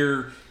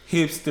 skater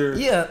hipster.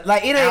 Yeah,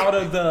 like it out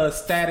ain't. of the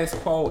status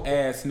quo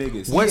ass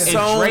niggas. What And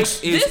songs-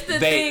 Drake is This the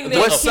thing that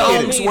What killed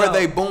songs me, were though.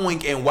 they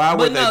booing, and why were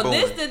But they no,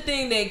 booing? this the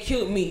thing that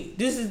killed me.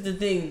 This is the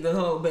thing, the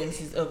whole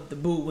basis of the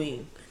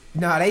booing.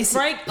 Nah, they.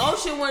 Frank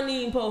Ocean wasn't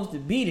even supposed to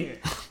be there.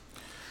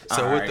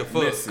 So All what right, the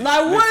fuck? listen,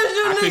 Like, what is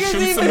you I can niggas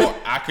shoot some even- more.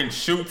 I can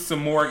shoot some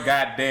more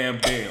goddamn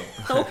bail.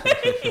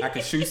 I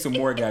can shoot some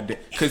more goddamn.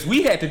 Because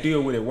we had to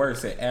deal with it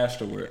worse at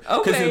Astroworld.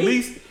 Because Okay. at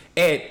least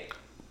at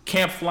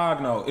Camp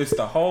Flogno, it's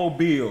the whole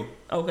bill.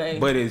 Okay.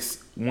 But it's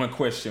one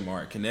question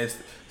mark, and that's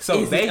so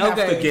Is they it? have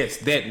to Okay. guess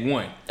that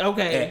one.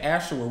 Okay.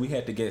 At Astroworld, we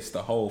had to guess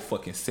the whole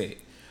fucking set.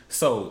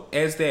 So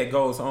as that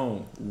goes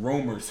on,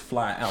 rumors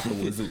fly out the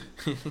wazoo.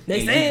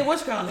 They saying what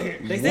you call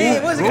it? They Yeah,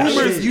 saying what you call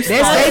rumors, it? you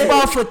That's their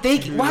fault for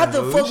thinking. Why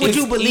the fuck would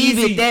you It's believe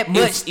easy- it that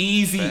much? It's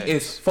easy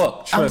as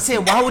fuck. I'm trust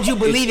saying, me. why would you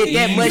believe it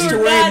that It's much to easy.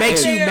 where it You're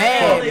makes you not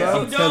mad, there,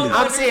 bro? I'm telling you.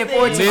 I'm saying for it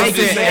to Listen, make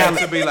you it mad. have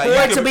to be like, For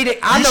you it to could- be the,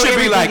 I you know should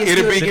be like, everything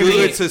it'd is be good.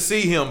 good to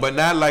see him, but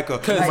not like a,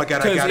 oh my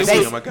God, I gotta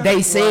see him. I gotta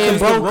They saying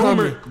Because bro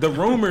coming. the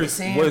rumors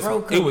saying was bro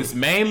it coming. was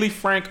mainly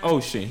Frank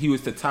Ocean. He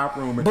was the top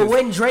rumor. But 'Cause-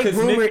 wasn't Drake 'cause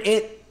rumored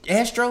at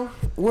Astro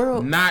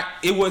World? Not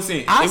it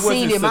wasn't. I it wasn't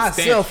seen it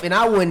myself, substantial. and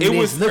I wasn't It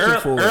was just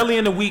looking for it. early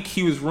in the week.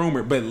 He was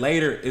rumored, but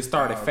later it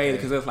started Oh, fading okay.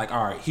 because it was like,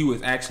 all right, he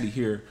was actually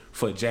here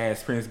for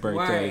Jazz Prince's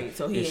birthday Right,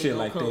 so he and ain't shit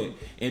gonna like come. that.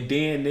 And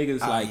then niggas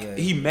like yeah.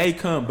 he may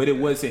come, but it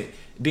wasn't.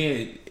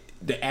 Then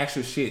the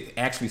actual shit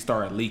actually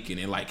started leaking,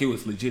 and like it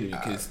was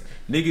legitimate because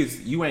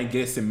niggas, you ain't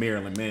guessing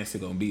Marilyn Manson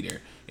gonna be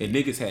there, and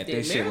niggas had Did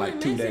that shit Marilyn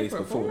like 2 Manson days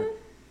before. perform?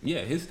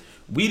 Yeah,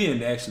 we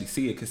didn't actually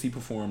see it because he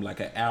performed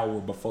like an hour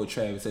before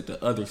Travis at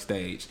the other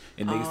stage,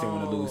 and niggas didn't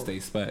want to lose their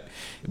spot.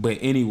 But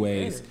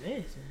anyways,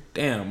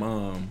 damn,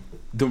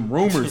 them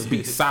rumors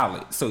be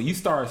solid. So you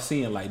start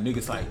seeing like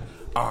niggas like,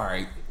 all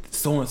right,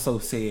 so and so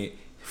said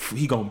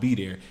he gonna be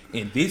there,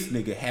 and this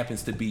nigga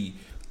happens to be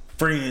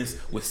friends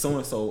with so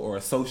and so or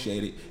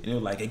associated, and they're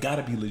like, it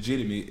gotta be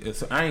legitimate.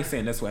 So I ain't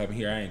saying that's what happened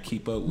here. I ain't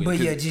keep up with. But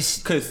Cause, yeah,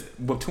 just because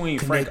between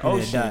Frank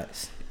connecting the Ocean,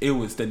 dots. it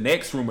was the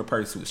next rumor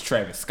person was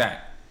Travis Scott.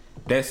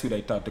 That's who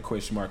they thought the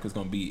question mark was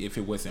gonna be if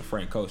it wasn't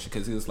Frank Ocean,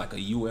 because it was like a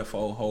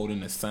UFO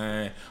holding a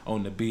sign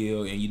on the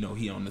bill, and you know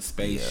he on the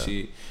space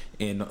shit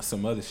and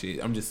some other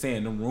shit. I'm just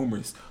saying them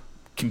rumors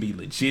can be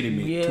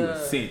legitimate to a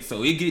Yeah. sense,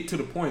 so it get to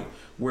the point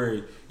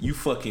where you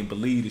fucking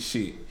believe the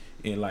shit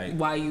and like.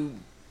 Why you?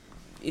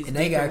 And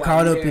they got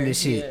caught up in the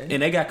shit. And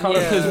they got caught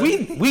up because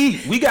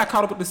we got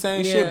caught up with the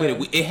same shit,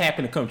 but it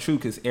happened to come true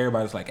because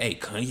everybody's like, "Hey,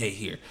 Kanye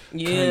here,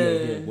 Kanye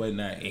here,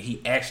 whatnot," and he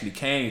actually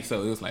came.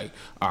 So it was like,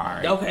 "All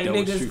right, Okay, that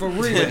was niggas true." for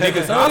real. But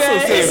niggas Okay.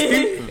 also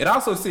said it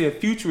also said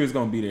Future is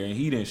gonna be there, and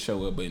he didn't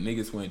show up. But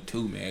niggas went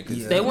too mad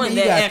because They wasn't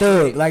you that got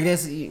accurate. thug. Like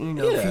that's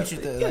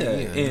future thug.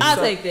 Like, And I'll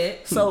take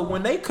that. So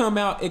when they come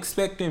out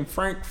expecting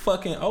Frank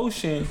fucking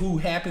Ocean, who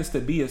happens to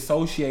be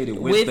associated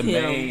with the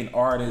him. main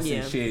artist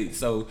Yeah. and shit,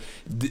 so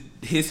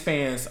his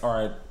fans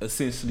are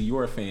essentially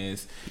your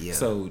fans. Yeah.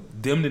 So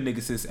them the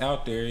niggas is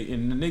out there,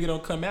 and the nigga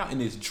don't come out,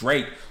 and it's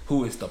Drake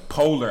who is the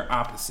polar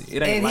opposite.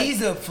 It ain't And like, he's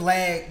the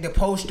flag, the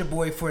poster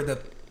boy for the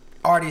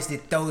artists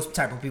that those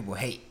type of people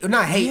hate. Or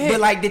not hate,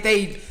 but like that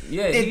they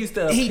he's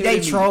the they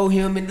epitome. troll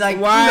him and like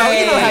you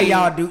know how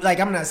y'all do. Like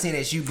I'm not saying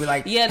that's you, but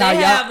like Yeah, how they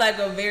y'all- have like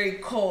a very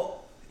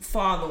cult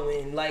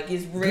following. Like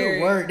it's very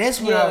good word.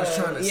 That's what I was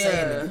trying to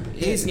say.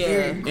 It's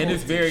very and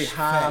it's very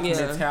high Yeah.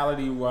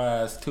 mentality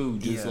wise too.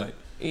 Just Yeah. like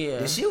Yeah.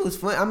 The shit was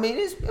fun. I mean,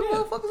 this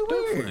motherfuckers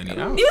weird.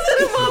 funny.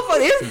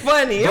 It's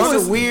funny. It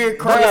was a weird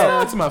Bro,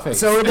 crowd. to my face.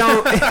 So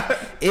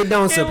it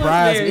don't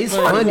surprise me. very It's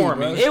funny. funny,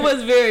 bro. It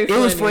was very funny.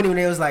 It was funny when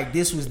it was like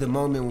this was the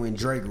moment when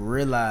Drake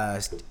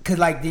realized, cause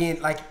like then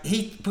like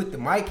he put the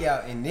mic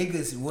out and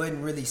niggas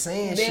wasn't really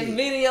saying That shit.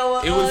 video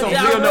of it was on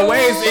Ja Real No Rule.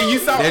 Ways, and you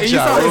saw That and you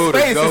Ja saw Rule his to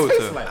face. go His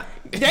face to. like,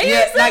 They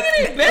ain't like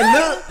singing it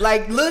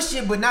back. little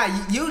shit, but not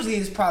usually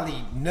it's probably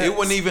nuts. It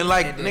wasn't even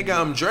like, nigga,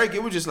 I'm Drake.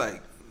 It was just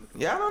like,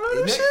 y'all don't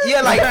know this shit?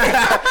 Yeah, like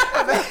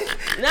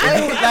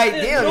Like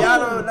damn, y'all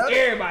don't know.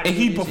 Everybody. and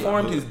he knew this shit.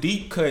 performed his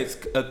deep cuts,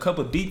 a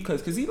couple deep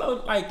cuts, because he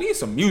like these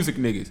some music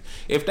niggas.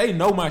 If they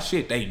know my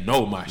shit, they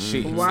know my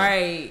shit.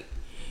 Right.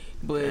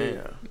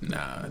 But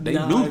Nah, they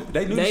nah, knew the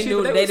shit.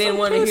 knew but they was didn't so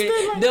want to pissed. hear They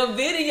it. like- The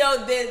video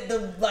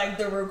that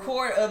the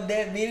record of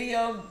that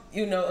video,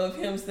 you know, of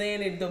him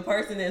saying it, the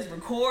person that's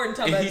recording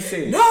talking And about he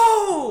said-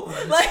 no,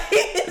 like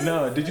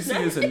No, did you see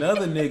this?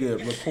 Another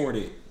nigga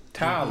recorded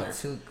Tyler,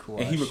 took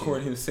and he shit.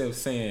 recorded himself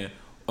saying,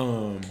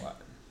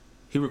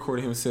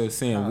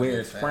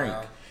 "Where's Frank?"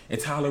 foul. And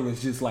Tyler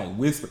was just like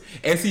whispering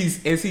as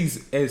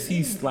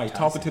he's like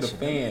talking to the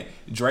fan.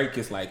 Drake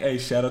is like, "Hey,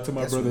 shout out to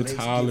my That's brother what makes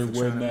Tyler, it for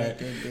trying to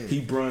whatnot."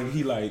 make that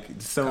He like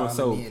so and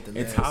so, Calling me at the and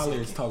last Tyler is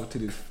second. talking to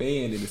this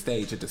fan in the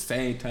stage at the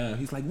same time.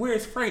 He's like,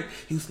 "Where's Frank?"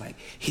 He was like,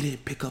 "He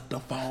didn't pick up the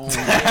phone." No,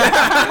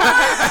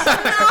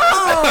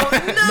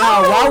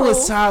 why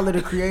was Tyler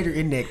the Creator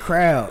in that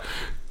crowd?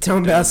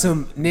 Talking about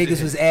some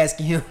niggas was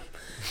asking him.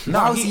 Why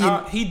No, was he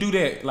in- he do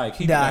that like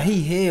he Nah, like,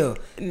 he hell.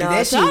 Nah,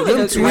 That shit, Tyler, them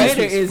the tweets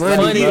Creator was is He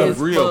funny a as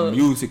real fuck.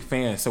 music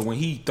fan, so when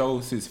he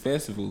throws his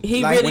festival,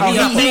 He Like, really how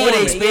be he a would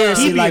fan. experience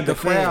he it be like in the a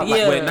fan. crowd, like,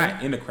 Yeah. well,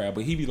 not in the crowd,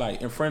 but he be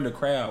like in front of the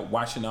crowd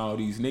watching all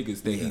these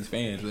niggas that he's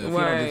fans of. He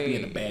don't just be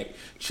in the back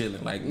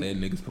chilling, like letting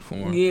niggas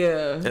perform.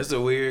 Yeah. That's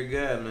a weird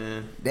guy,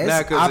 man. That's- Not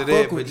I because of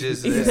fuck that, with but you.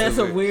 just That's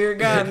a weird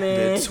guy,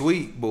 man. The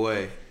tweet,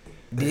 boy.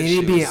 Then That it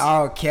shit be in was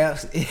all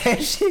caps.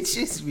 That shit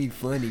just be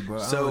funny, bro.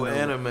 I so don't know.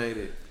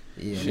 animated.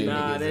 Yeah,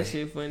 Nah, niggas, that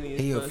shit funny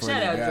he a as fuck. funny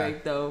Shout out guy.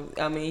 Drake though.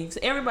 I mean,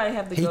 everybody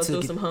have to He go took through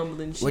it- some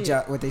humbling shit.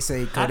 What they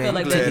say? I feel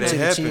like Kodak took that it to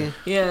the happened. chin.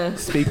 Yeah.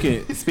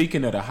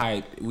 Speaking of the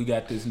hype, we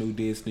got this new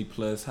Disney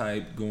Plus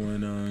hype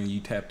going on. You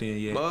tapped in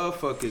yet?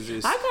 Motherfuckers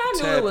is I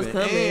kinda knew it was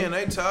tapping coming. in.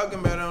 They talking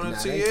about it on the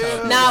Nah, they TL.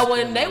 talking- Now,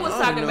 when they was I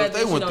don't talking know about if they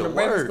this shit went on to the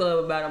Breakfast work.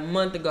 Club about a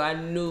month ago, I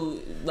knew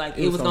like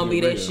it was gonna be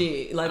that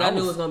shit. Like I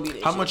knew it was gonna be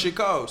that. How shit. much it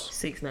cost?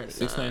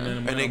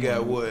 $6.99. And they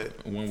got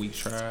what? 1 week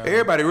trial.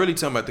 Everybody really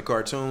talking about the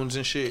cartoons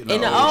and shit.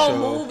 In the old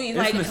movies,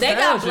 like It's they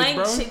got nostalgic, blank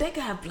bro. shit. They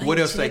got blank What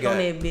else shit they got? on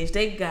that bitch.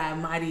 They got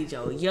Mighty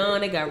Joe Young.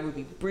 They got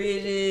Ruby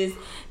Bridges.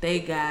 They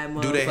got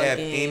motherfucking Do they have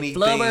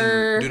anything?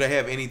 Flubber. Do they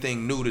have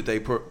anything new that they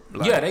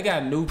They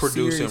got new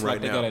producing series, right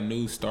like they now? got a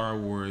new Star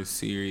Wars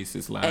series.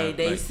 It's live. Hey,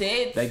 they like,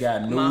 said they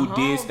got my new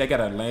home- They got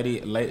a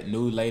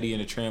new Lady in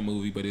the Tramp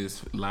movie, but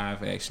it's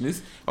live action.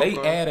 They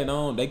Okay. added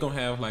on. They gonna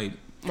have like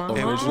My And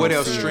home what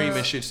else series.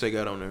 streaming shits they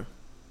got on there?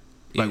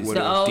 Like It's what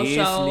The else? old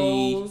Disney,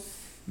 shows.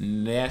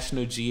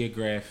 National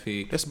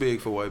Geographic. That's big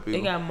for white They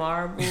people. got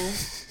Marvel.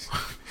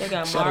 They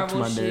got Shout out to Marvel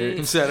my shit.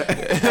 nerd. Shout out-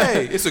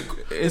 hey,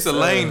 it's a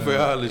lane for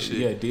all this shit.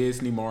 Yeah,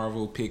 Disney,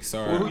 Marvel,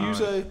 Pixar. What who you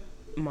say?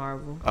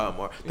 Marvel.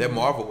 That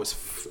Marvel was.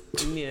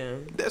 Yeah.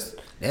 That's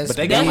That's But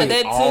they That's got what like,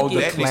 that all took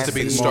the it. That needs to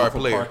be the classic star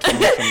Marvel player.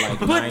 cartoons from, like,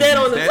 Put that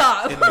on the 90s.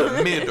 top. in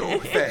the middle.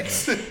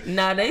 Facts.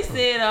 Now they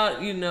said,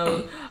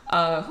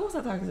 who was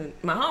I talking to?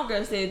 My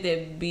homegirl said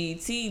that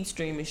BT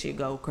streaming shit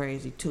go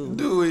crazy too.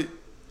 Do it.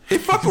 He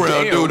fuck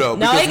around, do though.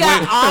 No, they because got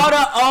when- all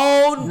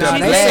the old. Nah,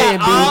 she they said say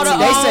all the old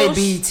BT. They say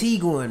BT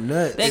going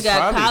nuts. They It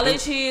got probably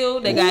College Hill.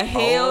 They got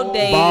Hell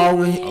Day.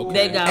 Baldwin.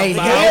 They got Hey,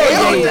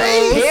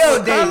 Baldwin.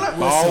 Hell Day was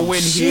Baldwin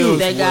some Hills. shit.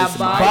 They got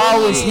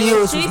Baldwin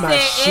Hills She was my said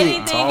shit. anything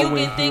you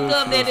Baldwin can think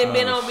Hills of that was had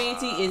been my on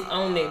BT is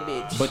on that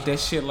bitch. But that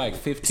shit like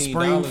 $15.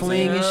 Spring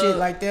Fling and Yeah. shit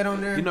like that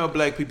on there. You know,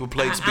 black people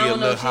plates be I a don't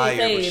know little if she higher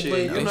said with it, shit. but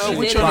You she know, said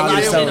we it trying was to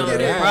like get that it on on there.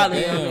 there.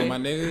 Probably Damn, on there. my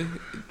nigga.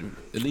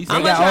 At least They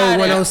I'ma got try old that.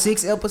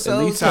 106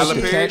 episodes. least Tyler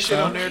Shit, Perry check shit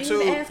on out. there You too.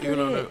 didn't ask You me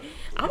know that.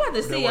 I'm about to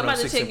that see. I'm about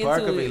to 106 check in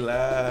Parker into be it.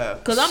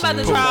 live. Cause I'm about to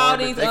Shit. try all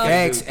these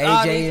Facts,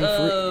 all AJ these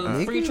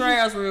and free niggas.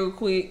 trials real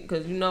quick.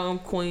 Cause you know I'm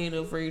queen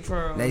of free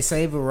trials. They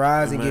say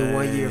Verizon get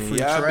 1 year free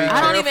y'all be trial.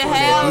 I don't even careful have-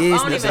 that I don't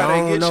business. even- How they I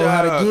don't get know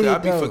how to y'all. get it, I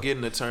be though.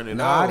 forgetting to turn it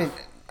No, off.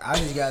 I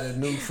just got a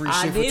new free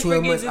I shit for did 12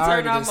 forget months. to I turn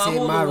already off just my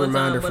set Hulu my one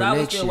reminder time, for but I was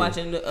next still year.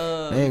 watching They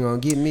the ain't gonna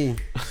get me.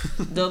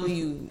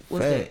 W.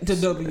 What's that? Facts. The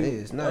W.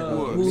 It's not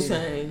gonna get me. Wu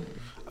Tang.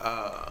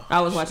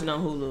 I was watching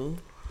on Hulu.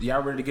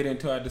 Y'all ready to get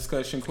into our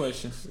discussion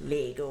questions?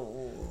 Lego.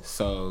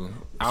 So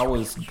I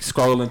was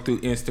scrolling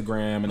through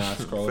Instagram and I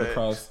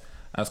Facts.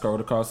 scrolled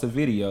across a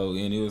video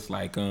and it was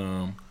like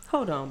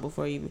Hold on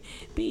before you.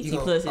 BT You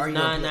gonna- Plus is are you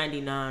gonna put-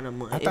 $9.99 a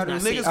month. I It's thought not it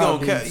was Niggas six. gonna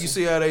Oh, cap. these- You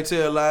see how they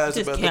tell lies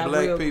Just about the cap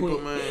black real people,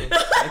 quick. man.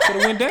 they could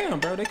have went down,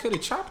 bro. They could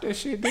have chopped that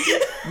shit.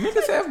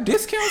 Niggas have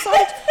discounts on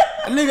it.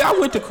 Nigga, I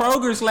went to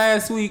Kroger's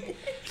last week.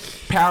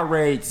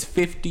 Powerades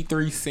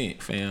 53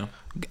 cents, fam.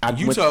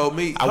 You told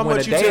me I how went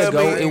much a you day tell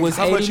ago. me. It was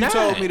how much you 89.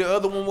 told me the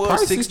other one was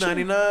Price is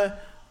 $6.99.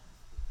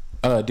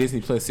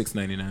 Disney Plus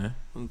 $6.99.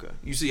 Okay.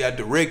 You see, I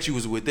direct you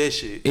was with that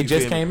shit. It You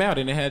just feel me? came out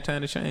and it had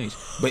time to change.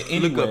 But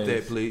anyway, Look up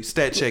that, please.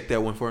 Stat check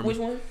that one for me. Which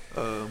one?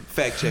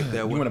 Fact check that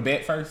You one. want to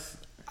bet first?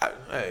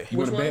 Hey, You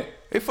want to one? bet?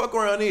 hey, fuck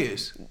around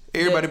is.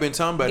 Everybody been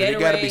talking about it. It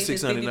gotta be Gatorade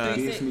is $6.99.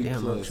 53 Disney Damn,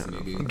 I'm Plus, trying to-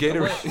 nigga.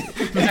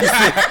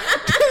 Gatorade.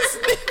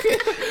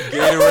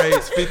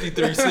 Gatorade's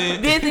 53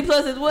 cents. Disney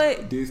Plus is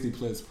what? Disney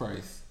Plus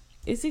price.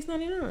 It's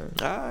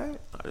 $6.99. Alright.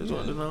 I just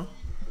wanted to know.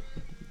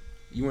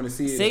 You want to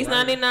see it?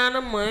 $6.99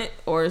 a month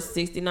or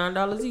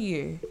 $69 a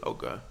year.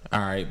 Okay. All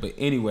right, but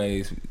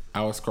anyways,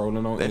 I was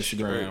scrolling on That's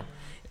Instagram straight.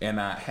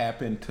 and I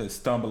happened to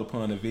stumble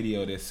upon a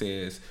video that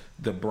says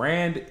the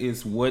brand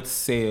is what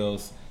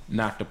sells,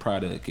 not the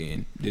product.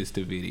 And this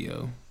the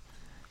video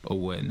or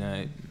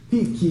whatnot.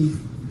 Hey Keith,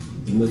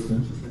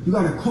 listen. You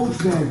got a Coach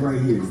bag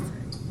right here.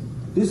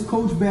 This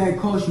Coach bag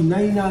costs you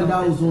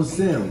 $99 on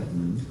sale.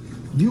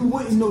 You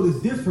wouldn't know the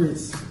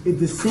difference if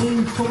the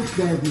same Coach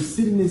bag was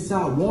sitting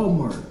inside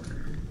Walmart.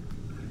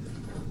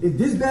 If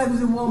this bag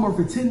was in Walmart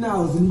for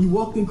 $10 and you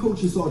walked in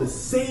Coach and saw the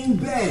same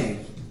bag,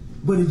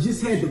 but it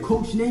just had the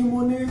Coach name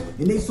on there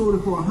and they sold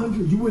it for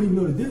 $100, you wouldn't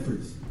even know the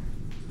difference.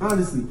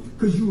 Honestly,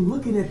 because you're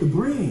looking at the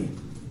brand.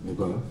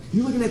 Okay.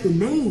 You're looking at the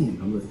name.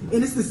 I'm listening.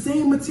 And it's the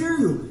same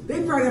material.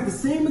 They probably got the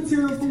same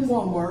material from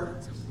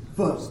Walmart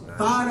for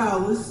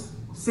 $5,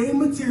 same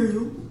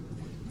material.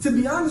 To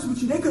be honest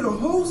with you, they could have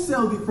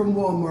wholesaled it from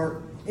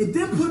Walmart and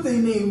then put their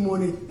name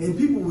on it and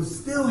people would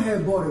still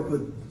have bought it for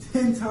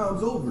 10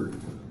 times over.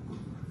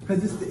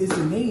 Because it's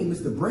the name,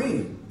 it's the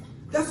brand.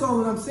 That's all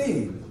that I'm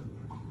saying.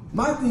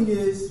 My thing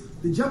is,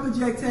 the Jumpin'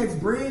 Jack Tax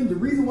brand, the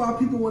reason why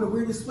people want to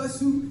wear this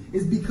sweatsuit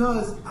is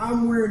because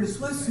I'm wearing the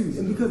sweatsuit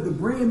and because the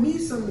brand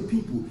means something to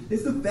people.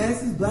 It's the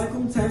fastest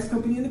black-owned tax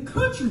company in the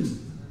country.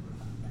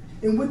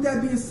 And with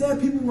that being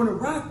said, people want to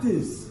rock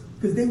this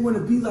because they want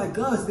to be like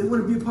us. They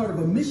want to be a part of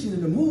a mission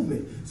in the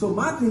movement. So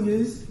my thing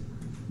is,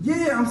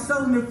 yeah, I'm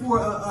selling it for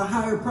a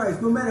higher price,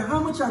 no matter how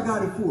much I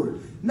got it for.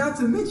 Not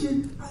to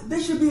mention,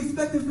 they should be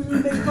expecting for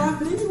me to make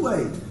profit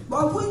anyway.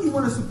 Why wouldn't you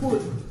want to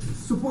support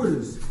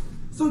supporters?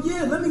 So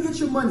yeah, let me get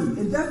your money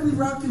and definitely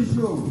rock this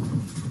joint.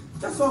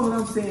 That's all that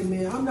I'm saying,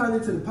 man. I'm not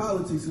into the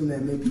politics on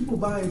that, man. People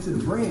buy into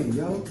the brand,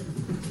 yo.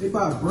 They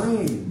buy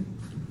brand.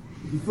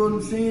 You feel what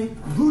I'm saying?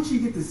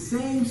 Gucci get the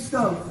same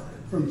stuff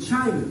from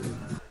China.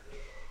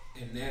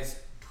 And that's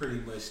pretty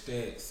much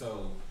that.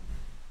 So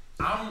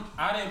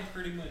I didn't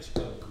pretty much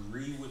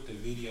agree with the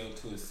video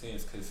to a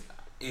sense because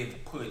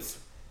it puts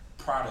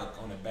product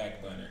on the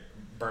back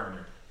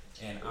burner,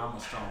 and I'm a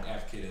strong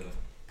advocate of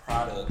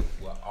product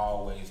will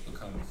always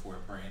become before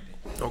branding.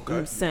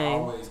 Okay. Same. You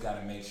always got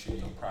to make sure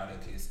your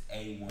product is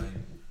A1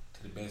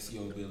 to the best of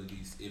your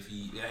abilities. If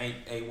it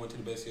ain't A1 to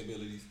the best of your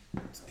abilities,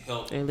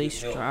 help. At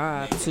least help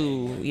strive make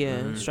to, it.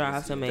 yeah,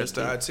 strive to make That's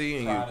the it. IT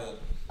in you.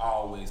 Product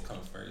always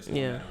comes first, no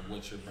Yeah. matter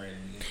what your branding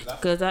is.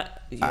 Cause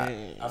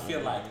I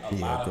feel like a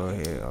Yeah, lot go of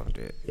ahead people off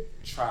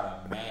that. try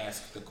to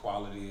mask the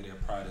quality of their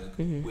product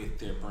with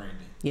their branding.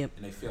 Yep.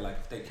 And they feel like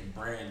if they can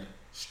brand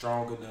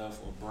strong enough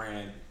or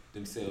brand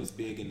themselves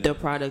big enough, the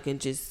product can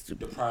just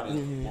the product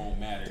won't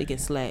matter. it can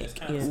slack. It's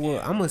kinda Yeah. scary.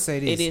 Well, I'm gonna say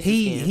It this. is a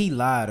He scam. he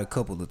lied a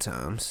couple of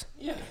times.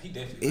 Yeah, he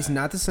definitely. It's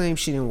not the same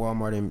shit in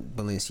Walmart and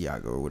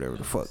Balenciaga or whatever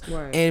the fuck.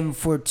 Right. And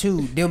for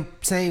two, them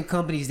same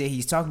companies that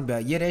he's talking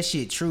about, yeah, that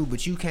shit true,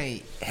 but you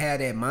can't have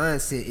that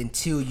mindset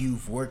until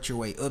you've worked your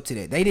way up to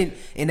that. They didn't,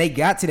 and they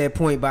got to that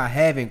point by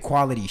having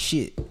quality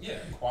shit. Yeah,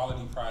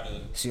 quality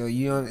product. So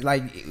you know,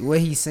 like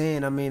what he's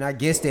saying. I mean, I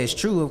guess that's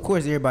true. Of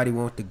course, everybody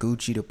wants the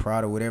Gucci, the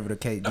Prada, whatever the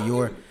case.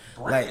 Dior,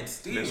 Brand like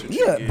still.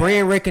 yeah,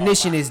 brand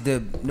recognition is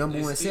the number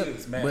It one still step.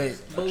 is But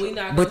matters. But we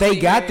not. but gonna they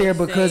sit got here there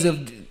and because say-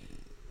 of.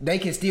 They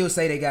can still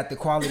say they got the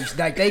quality.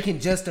 Like they can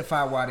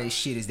justify why their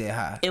shit is that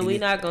high. And we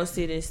not gonna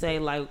sit and say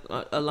like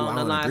along Well, I the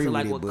don't lines agree of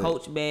like with with it, but-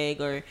 Coach bag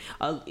or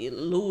a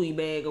Louis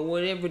bag or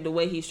whatever the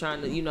way he's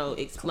trying to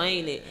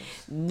explain it.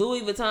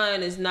 Louis Vuitton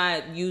is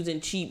not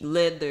using cheap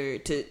leather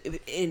to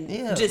and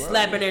Yeah, just bro.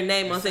 slapping their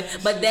name on it.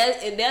 But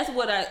that's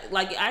what I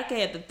like. I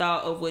had the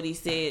thought of what he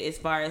said as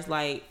far as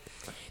like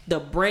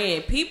the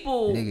brand.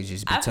 People, Niggas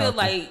just be I feel talking.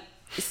 like.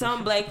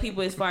 Some black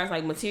people, as far as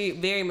like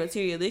very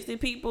materialistic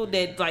people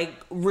that like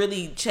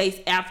really chase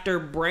after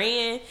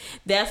brand,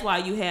 that's why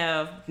you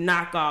have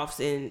knockoffs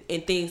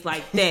and things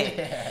like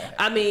that.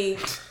 I mean,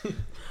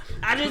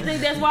 I just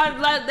think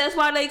that's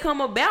why they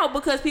come about,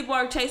 because people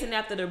are chasing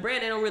after the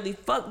brand. They don't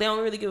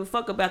really give a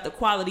fuck about the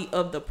quality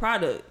of the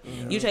product.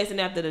 You chasing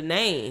after the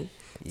name.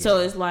 So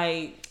it's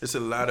like, It's a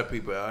lot of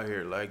people out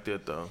here like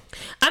that though.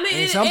 I mean,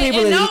 And some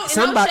people,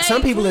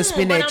 some people will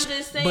spend that, I'm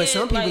just saying, but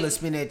some people like, will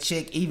spend that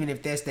check even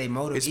if that's their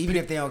motive, It's even pe-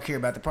 if they don't care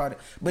about the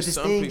product. But the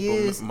Some thing people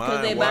is,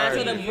 because they mind buy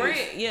into wired. the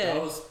brand. Yeah.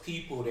 Those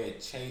people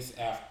that chase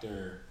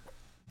after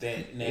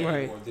that name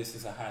Right. or this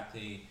is a hot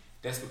thing,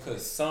 that's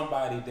because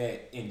somebody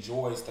that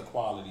enjoys the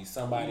quality,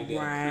 somebody that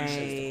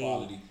appreciates the Right.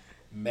 quality,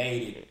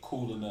 made it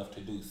cool enough to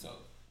do so.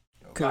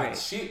 Like, Correct.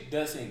 shit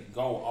doesn't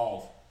go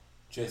off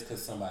just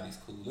because somebody's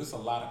cool. There's a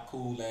lot of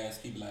cool ass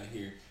people out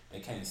here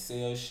that can't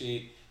sell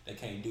shit, they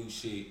can't do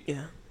shit.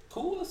 Yeah.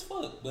 Cool as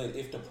fuck, but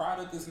if the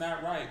product is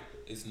not right,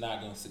 it's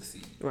not gonna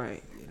succeed.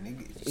 Right.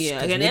 niggas-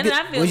 Yeah, 'cause and then niggas-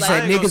 I feel what you like- say, I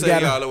ain't gonna niggas say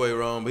got he all the way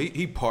wrong, but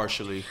he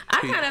partially. I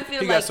kinda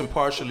feel he like- got some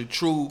partially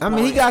true. I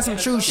mean, he got some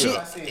And true that's shit what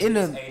I said, in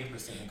it's the.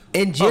 80% incorrect.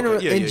 In general,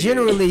 Okay, yeah, and yeah,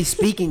 generally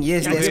speaking,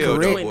 yes, You that's hell,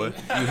 correct. though, boy. You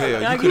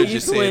hell. I'll You could give have you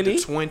just said the 20.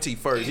 20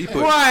 first. He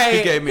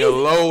Right. gave me a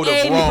load of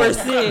wrong.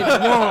 80%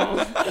 wrong.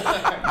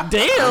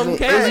 Damn, It's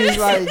Cass. just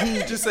like he.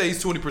 Just say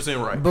he's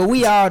 20% right. But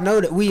we all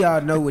know that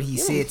what he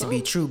said to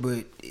be true.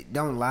 But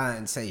don't lie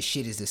and say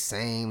shit is the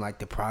same. Like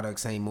the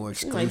products ain't more do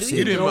exclusive.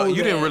 You didn't. know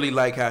You didn't that. really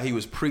like how he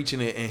was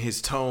preaching it and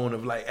his tone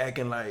of like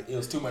acting like. It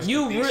was too much.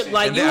 You conviction.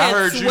 like And you then I had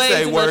heard you way say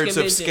too much words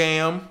of conviction.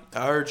 scam.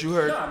 I heard you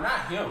heard. No,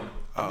 not him.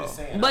 I'm just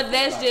saying. I But feel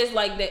that's like- just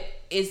like that.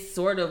 It's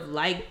sort of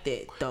like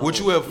that though. Would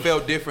you have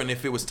felt different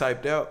if it was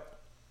typed out?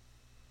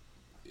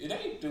 It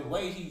ain't the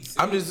way he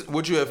said. I'm just.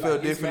 Would you have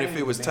felt Like, it's different if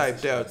mainly it was the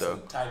typed message, out so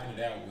though? Typing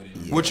it out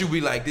with it. Would you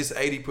be like this If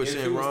 80%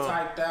 it was wrong?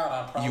 typed out,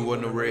 I probably You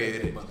wouldn't have read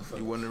that it. motherfucker.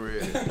 You wouldn't have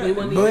read it. We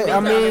wouldn't even But be I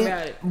talking mean,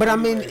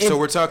 about it. if, So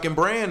we're talking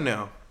brand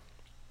now.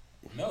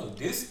 No,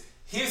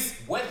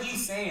 what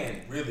he's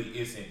saying really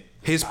isn't.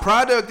 the His top.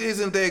 product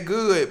isn't that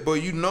good, but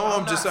you know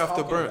I'm just not off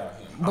the talking burn. about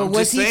him. But I'm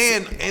what's just he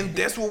saying, and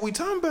that's what we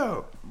talking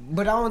about.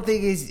 but I don't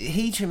think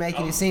he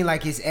making it seem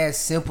like it's as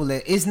simple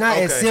as it's not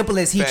as Okay. simple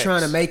as he Facts,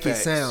 trying to make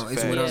facts, it sound.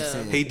 Is what I'm facts.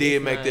 saying. He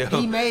did make that.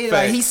 He made it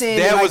facts. like he saying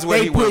that like was where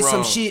they he put went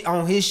some wrong. shit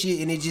on his shit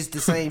and it's just the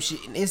same shit.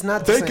 It's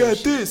not the They same got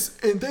shit. this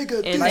and they got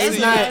And this. Like it's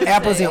that's not what I'm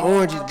apples and saying.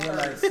 oranges. They're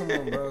like, come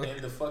on, bro.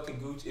 And the fucking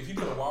Gucci. If you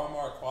put a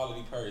Walmart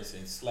quality purse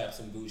and slap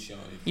some Gucci on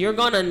it, You're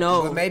gonna But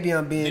know. maybe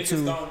I'm being niggas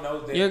too. don't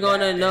know that. You're gonna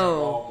goddamn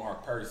know.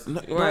 Walmart purse. No,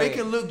 bro, Right. it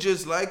can look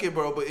just like it,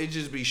 bro, but it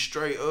just be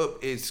straight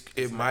up.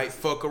 It might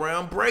fuck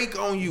around, break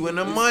on you in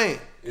a month.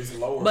 It's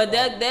lower. But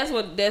quality. that's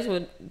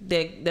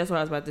what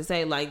I was about to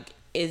say. Like,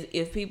 is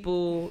if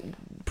people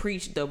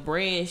preach the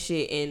brand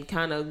shit and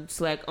kind of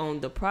slack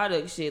on the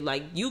product shit,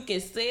 like you can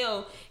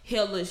sell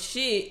hella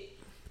shit,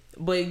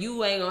 but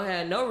you ain't gonna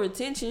have no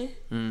retention.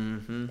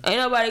 Mm-hmm. Ain't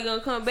nobody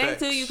gonna come back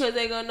to Facts. you because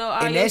they gonna know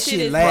all And your that shit shit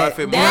is. lasts.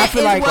 Profit And I That feel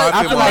is like what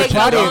I feel like make the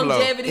product-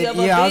 longevity of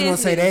a yeah, I was gonna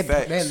say business.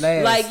 that Facts.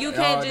 lasts. Like you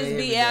can't all just day,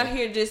 be every out day.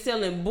 here just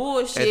selling At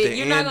bullshit. the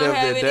You're not end gonna of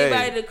have the day.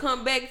 anybody to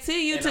come back to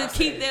you And to I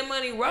keep said- that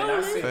money And rolling.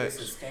 I said Facts.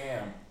 it's a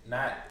scam.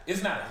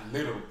 It's not a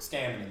literal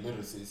scam in the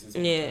literal sense. It's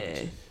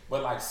Yeah.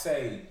 But like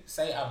say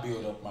I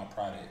build up my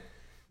product,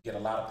 get a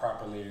lot of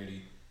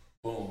popularity,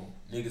 boom,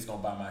 niggas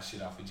gonna buy my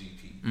shit off of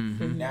GP.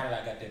 Mm-hmm. Now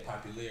that I got that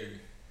popularity,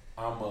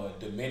 I'ma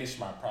diminish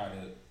my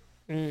product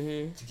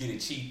to get it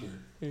cheaper.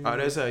 Oh,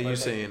 that's how you But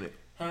saying it.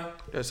 Huh?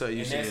 That's how you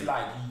And saying that's it.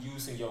 like you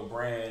using your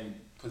brand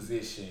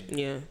position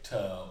to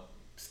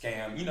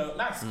scam,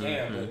 not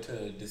scam, but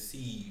to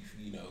deceive,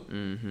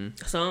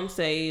 Some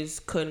say it's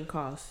cutting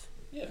costs.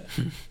 Yeah.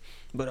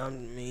 But I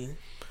mean,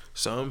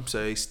 Some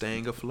say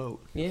staying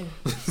afloat. yeah.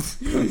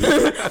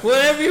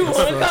 Whatever you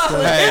want to call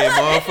it. Hey,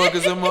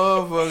 motherfuckers a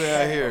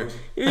motherfucker out here.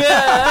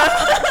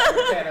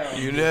 Yeah.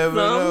 You never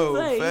Some know.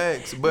 say.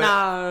 Facts. But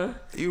Nah.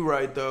 you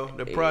right though.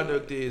 The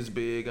product is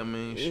big. I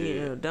mean, shit.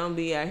 Yeah, don't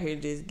be out here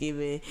just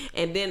giving.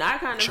 And then I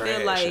kind of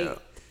feel Trash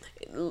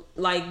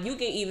like, out. you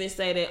can even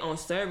say that on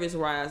service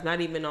wise,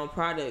 not even on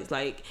products.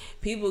 Like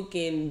people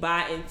can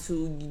buy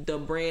into the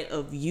brand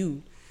of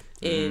you,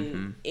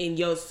 and in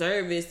your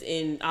service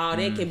and all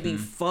that can be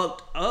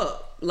fucked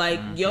up.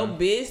 Like your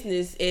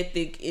business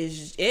etiquette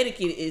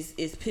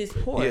is piss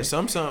poor. Yeah,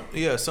 sometimes.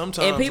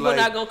 And people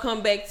not gonna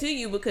come back to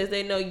you because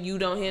they know you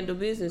don't handle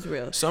business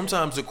real.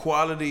 Sometimes the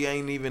quality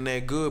ain't even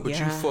that good, but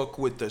you fuck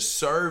with the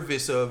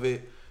service of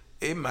it.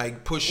 It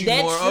might push you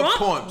That more trump- up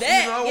points.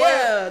 that- You know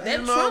yeah, what? that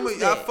You know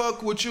trumps I that.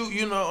 fuck with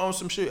you, on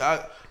some shit.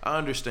 I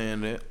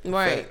understand that.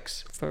 Right.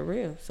 Facts. For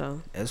real.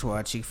 So That's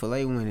why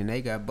Chick-fil-A went and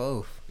they got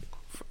both.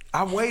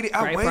 I waited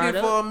Great for product,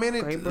 a great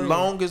minute, brand.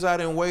 long as I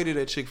didn't waited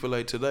at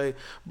Chick-fil-A today.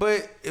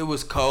 But it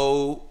was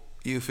cold,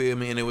 you feel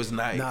me, and it was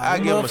nice. Nah, I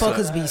them give them a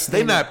motherfuckers slight. be They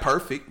standing- not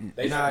perfect.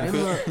 Nah, them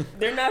look,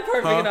 they're not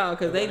perfect Huh? at all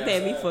because they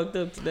had me fucked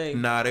up today.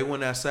 Nah, they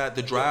went outside.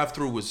 The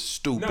drive-through was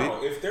stupid.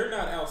 No, if they're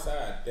not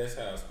outside, that's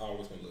how it's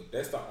always gonna look.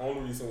 That's the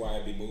only reason why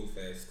it be moved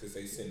fast, because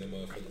they send the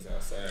motherfuckers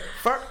outside.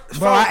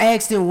 bro, I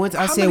asked them once.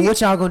 I How said, many-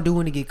 "What y'all gonna do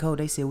when it get cold?"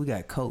 They said, "We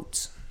got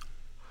coats."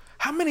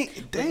 How many?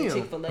 Damn.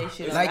 Chick-fil-A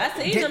shit. Like, I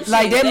seen them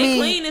like shit. that They mean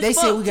clean as they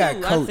fuck said we got too.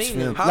 I coats, seen fam.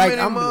 them. How Like,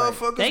 many I'm like,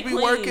 motherfuckers they be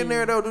clean. working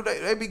there though? Do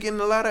they be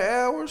getting a lot of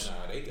hours?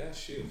 Nah, they got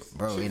shifts.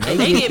 bro, and They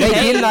they getting get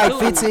paid like too.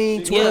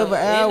 15, 12 an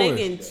And hour.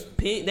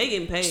 they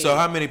getting paid. So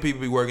how many people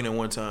be working at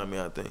one time?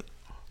 Y'all think?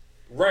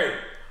 Right.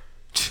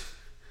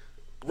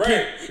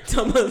 Right.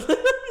 Thomas-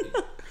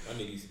 My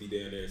nigga used to be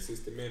down there,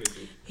 assistant manager.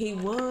 he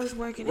was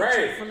working at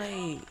Right.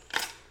 Chick-fil-A.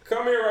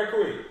 Come here right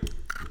quick.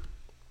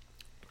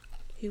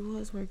 He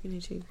was working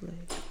at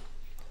Chick-fil-A.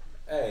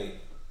 Hey,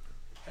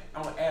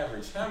 on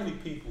average, how many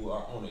people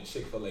are on a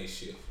Chick-fil-A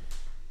shift?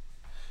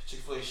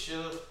 Chick-fil-A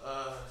shift.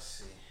 Let's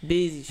see.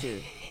 Busy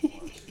shit.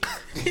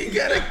 You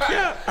gotta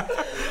count.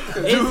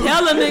 It's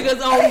hella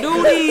niggas on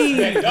duty.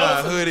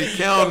 Hoodie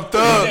count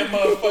That thug.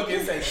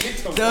 motherfucker say,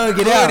 get your Thug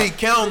it out. Hoodie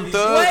count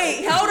thug.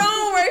 Wait, hold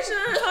on,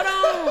 Rayshawn.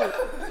 Hold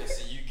on.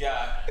 So you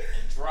got in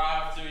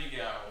drive-through, you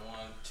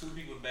got two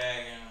people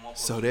bagging, one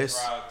person So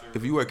that's drive-through.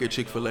 if you work at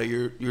Chick-fil-A,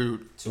 you're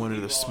one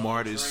of the people on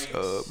smartest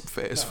drinks.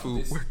 fast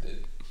food workers.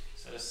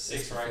 So that's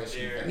 6 right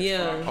there.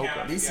 Yeah.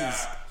 Count, This you is-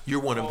 got You're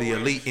one of the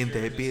elite in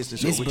that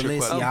business. Miss So with your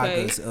quality,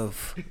 Balenciagas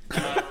of.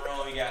 another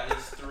row, you got at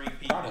least 3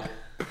 people.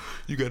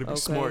 you gotta be Okay.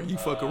 smart. You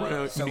fuck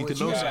around. So You need what to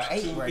you know got? something.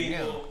 8 2 right now.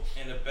 people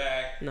in the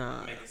back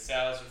Nah. making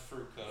salads and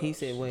fruit cups. He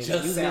said, wait, Just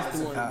you missed salads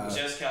and one.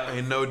 Just Cali.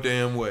 Ain't no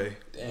damn way.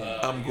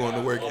 I'm going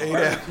to work 8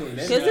 hours.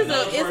 Because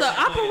it's an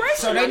operation.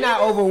 So they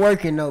not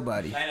overworking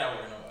nobody. They not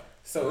working nobody.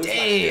 So it's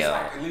Damn.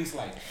 like at least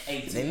like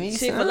 18 Let me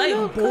Chick-fil-A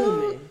sign up,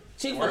 booming.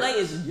 Chick-fil-A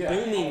is Yeah.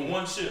 booming. On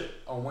one shift.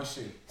 on one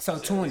shift. So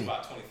It's 20.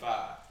 about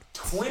 25.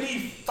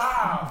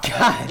 25.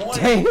 God One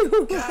damn.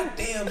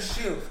 goddamn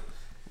shift.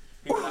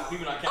 People not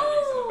counting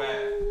niggas in the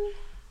back.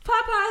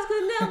 Popeyes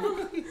could never.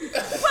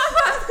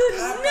 Popeyes could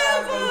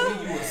Popeyes gonna never.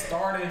 give you a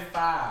starting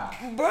 5.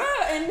 Bruh,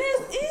 and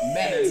that's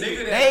it.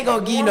 Nigga They ain't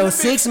gonna give you no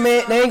 6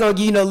 man. They ain't gonna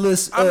give you no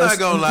little. I'm not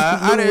gonna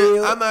lie.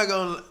 Blue I'm not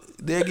gonna.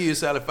 They'll give you a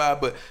solid 5,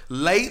 but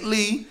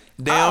lately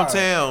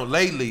downtown,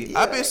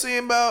 I've been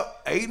seeing about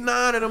 8,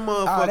 9 of them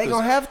motherfuckers. Oh, they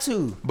gonna have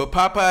to. But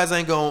Popeyes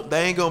ain't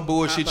gonna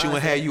bullshit you and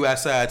have you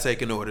outside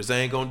taking orders.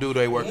 They ain't gonna do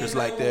their workers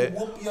like that.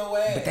 Whoop your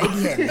ass. They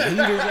be having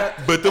heaters up.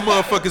 But the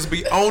motherfuckers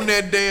be on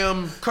that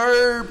damn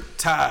curb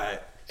tied.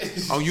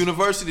 On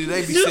University,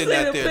 they be You sitting see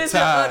out the there picture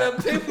tied.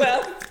 of the people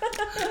out.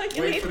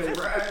 Wait for the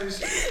ride and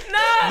shit.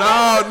 No.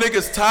 No,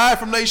 niggas tired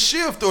from their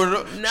shift or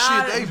shit.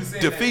 They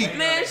defeat.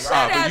 Man, Ah,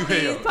 shout but out you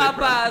these hell.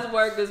 Popeyes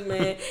workers,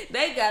 man.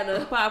 They got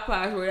a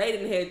Popeyes where they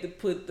didn't have to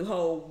put the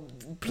whole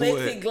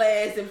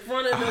plexiglass in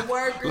front of the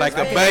workers. Like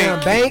a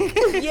man. bank. Bank.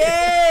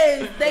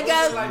 Yes, they Like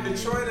got.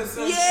 Detroit or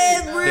something.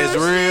 Yes, real That's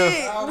real.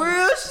 shit.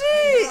 Real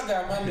I shit.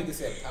 got my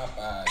niggas at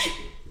Popeyes.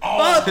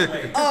 Fuck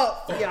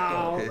up,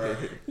 y'all.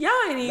 Y'all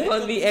ain't even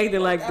supposed to be acting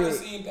like I done this.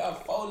 seen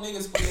about 4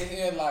 niggas put their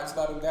headlocks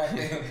by them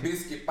goddamn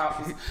biscuit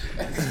poppers.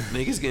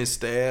 Niggas getting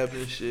stabbed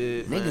and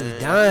shit. Niggas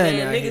man. dying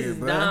Man, out niggas here, is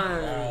bro.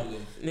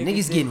 dying.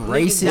 Niggas getting niggas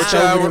racist.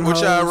 dying.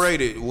 What y'all hoes.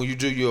 rated when you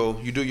do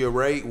your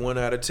rate 1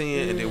 out of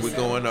 10 and then we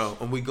going on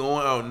and we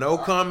going on no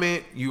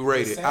comment you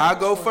rate it. I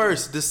go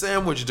first, the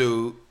sandwich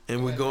dude,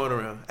 and we going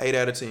around 8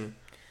 out of 10.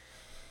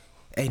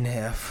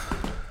 8.5.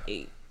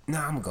 8.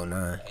 Nah, I'm gonna go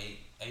 9.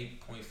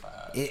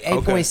 8.5.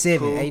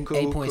 8.7. Cool,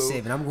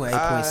 8.7. I'm going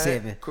 8.7.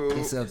 Alright, cool.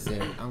 It's up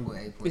there. I'm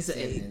going It's a 8.7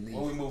 eight. at least.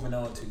 What we moving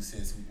on to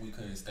since we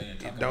couldn't stay and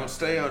talk Don't about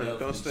stay on it.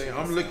 Don't stay.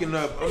 I'm looking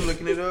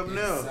it up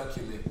now.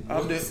 Succulent.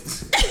 I'm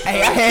just.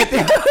 Hey, I had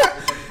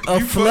that. A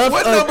fluff.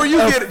 What number you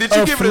get? Did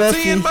you give it a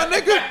 10, my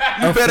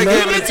nigga? You better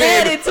give it a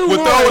 10 added two with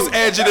more. those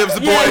adjectives,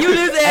 boy. Yeah, you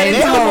just Hey,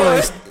 added two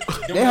more.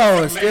 they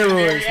hold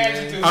steroids,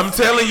 man. I'm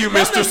telling you,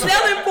 That's the Mr.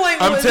 selling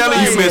point. I'm was telling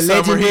you, like- Miss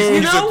Summer, he's legendary. a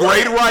You know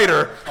great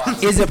writer.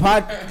 Is it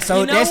so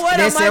You know that's what? I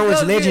that might sandwich go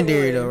get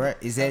legendary one. though, right?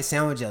 Is that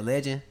sandwich a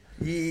legend?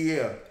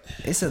 Yeah.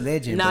 It's a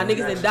legend. Nah, bro.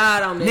 niggas that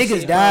died on that Niggas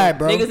shit. died,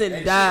 bro. Niggas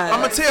that died.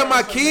 I'm gonna tell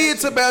my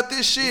kids about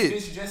this shit.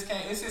 Bitch just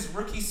can't. It's his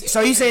rookie season.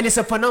 So you saying it's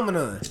a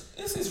phenomenon?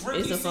 This is rookie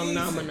It's a season.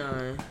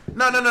 phenomenon.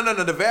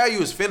 No. The value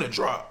is finna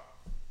drop.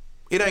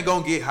 It ain't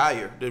gonna get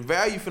higher. The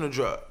value finna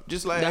drop.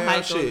 Just like The how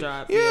hype gonna shit.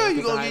 drop. Yeah, Yeah, you 'cause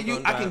the gonna hype get you.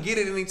 gonna I can drop. get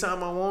it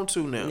anytime I want to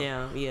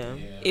now. Yeah.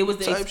 It was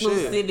the Type shit.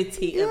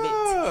 exclusivity of it.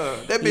 Yeah,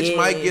 that bitch Yeah.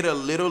 might get a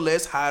little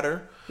less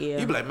hotter. Yeah.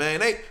 You be like,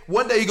 man,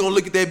 one day you gonna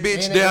look at that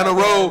bitch Man, they down the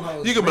got road. damn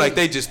hoes You gonna be like,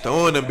 free. they just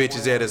throwing them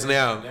bitches at us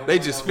now. They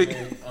just fit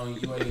figure. on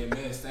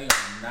UAMS.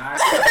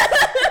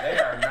 They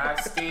are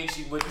not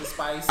stingy with the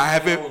spice. I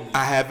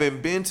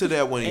haven't been to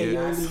that one They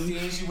yet. not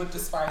stingy with the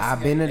spice.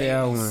 I've been to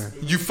that one.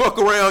 You fuck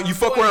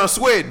around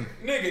sweating.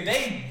 Nigga,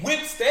 they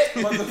whips that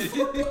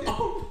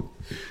motherfucker.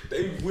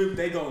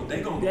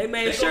 They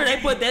made sure they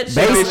put that shit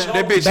That on bitch, there.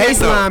 that bitch hitting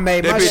though. Baseline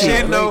made That my bitch shit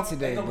hitting though. great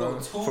today, They gonna bro. go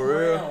 2 For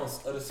real? rounds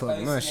of the Fuck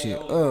spice. my shit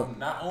scale, up.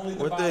 Not only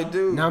the What they bottom,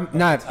 do?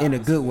 Not in a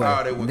good way.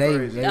 Oh, they went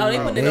crazy. Oh, they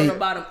put it on the they-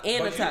 bottom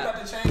and the But you about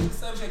top. to change the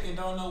subject and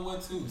don't know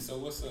what to. So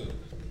what's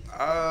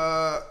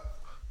up?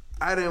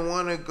 I didn't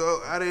want to go.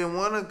 I didn't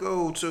want to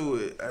go to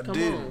it. I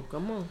didn't.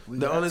 Come on.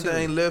 The only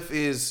thing left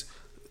is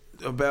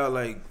about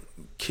like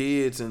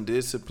kids and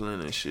discipline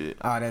and shit.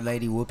 Oh, that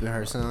lady whooping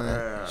her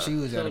son. She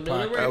was at a So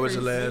park. That was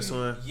the last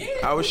one. Yeah,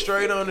 I was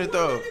straight on it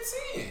though.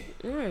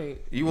 Right.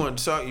 You want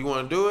to talk? You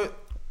want to do it?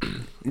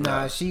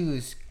 Nah, she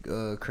was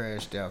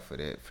crashed out for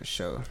that for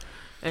sure.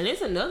 And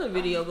there's another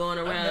video going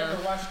I around.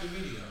 never watched the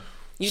video.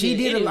 You She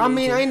did. anyway, I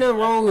mean, too. ain't nothing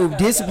wrong with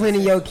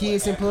disciplining your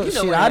kids in public. You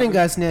know Shit, what I done happened.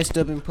 got snatched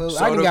up in public.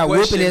 So I done the got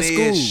question whooping at school.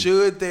 is,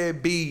 should there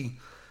be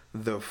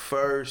the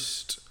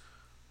first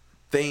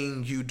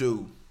thing you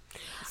do? I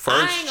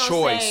First ain't gonna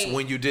choice say-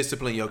 when you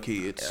discipline your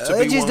kids. It To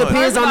be just 100.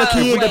 depends on the First of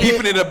all, kid. If we wait. keep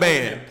it in a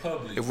band, In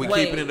public. if we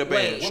Wait, keep it in a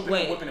band,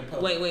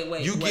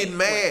 wait. you get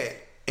mad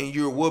and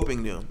you're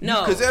whooping them.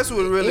 No. because that's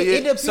what really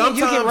It is. depends.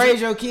 You can raise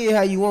your kid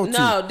how you want to.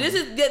 No, this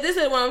is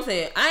what I'm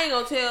saying. I ain't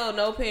gonna tell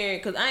no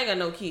parent because I ain't got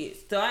no kids,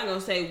 so I ain't gonna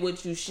say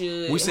what you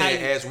should. We how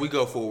saying you- as we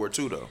go forward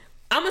too, though.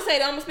 I'm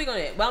gonna speak on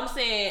that, but I'm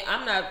saying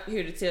I'm not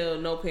here to tell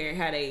no parent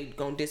how they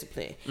gonna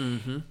discipline.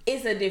 Mm-hmm.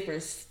 It's a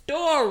different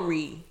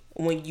story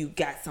when you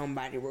got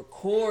somebody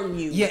recording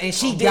you. Yeah, and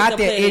she got that,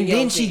 disciplining and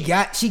then your she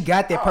kid.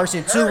 got that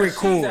person to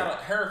record.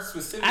 Her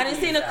specifically. I done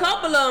seen a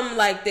couple of them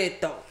like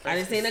that though. I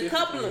done seen a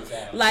couple of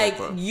them. Like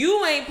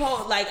you ain't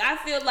like I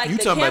feel like You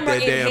the talking about camera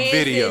that damn enhances-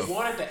 video?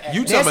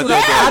 You That's talking what about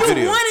that Yeah, damn you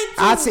video?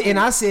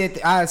 wanted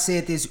to. I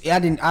said this.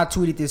 I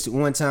tweeted this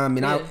one time,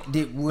 and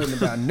Yeah.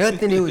 wasn't about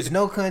nothing. It was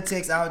no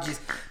context. I was just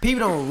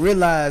people don't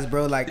realize,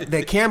 bro. Like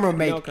the camera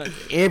make context.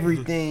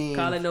 everything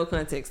Call it no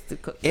context.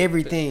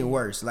 everything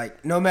worse.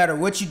 Like no matter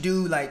what you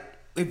do, like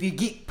if you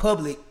get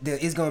public,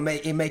 it's gonna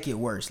make it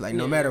worse. Like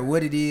no matter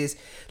what it is,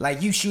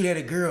 like you shoot at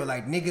a girl,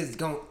 like niggas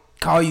gonna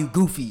call you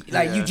goofy.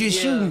 Like you just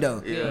Yeah. shooting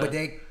though. Yeah. But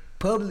that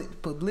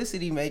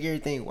publicity make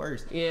everything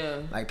worse. Yeah.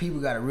 Like people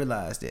gotta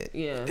realize that.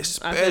 Yeah, I feel like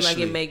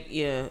Especially- it make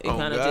it Oh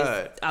kind of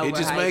God! just It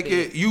just overhype make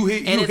it. You And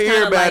hear it's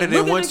kinda about like, it, look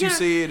and at once the you camera.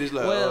 see it, it's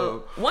like, well,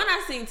 oh. one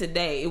I seen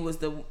today, it was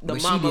the But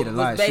she mama did a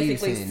lot. was She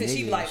was basically saying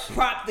she nigga like and shit.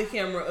 propped the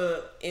camera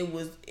up and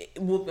was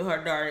whooping her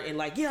daughter and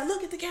like, yeah,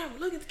 look at the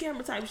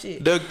camera type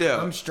shit. Ducked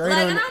out. I'm straight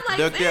Like, on. and I'm like,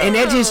 Ducked out. damn. And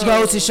that just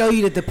goes to show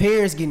you that the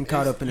parents getting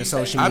caught up in the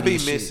social I media be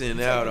shit.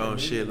 missing out on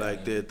shit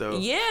like that though.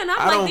 Yeah, and I'm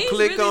I like, don't these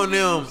click really on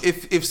them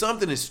if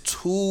something is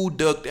too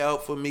ducked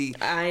out for me.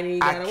 I ain't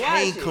even I gotta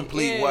can't watch it.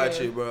 complete Yeah. watch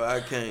it, bro. I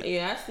can't.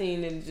 Yeah, I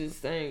seen it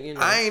just saying, you know.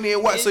 I ain't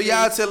even watch. It's So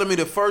y'all just- telling me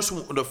the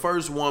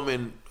first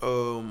woman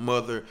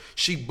mother,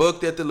 she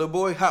bucked at the little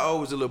boy. How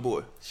old was the little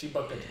boy? She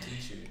bucked at the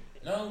teacher.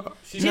 No,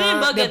 She didn't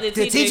bug at the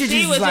teacher.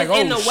 She was just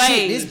in the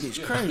way. "Oh, This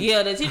bitch crazy.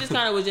 Yeah, the teacher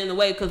kind of was in the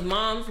way because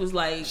moms was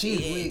like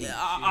She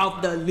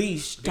off the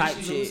leash type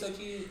Did she lose shit. her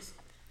kids?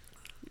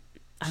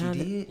 She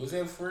did. Was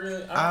that for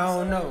real? I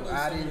don't know.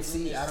 I didn't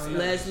see. I don't know.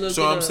 Let's look.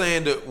 So it I'm up.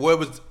 saying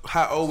that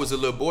how old was the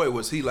little boy?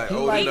 Was he like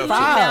old like enough?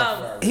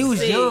 five. He was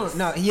Six. young.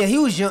 No, yeah, he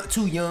was young.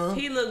 Too young.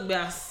 He looked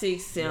about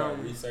 6,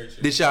 7. Research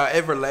it. Did y'all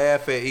ever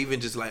laugh at even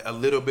just like a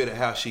little bit of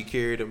how she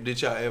carried him? Did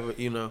y'all ever,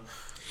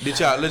 Did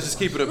y'all? Let's just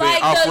keep it a bit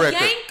Like off the record.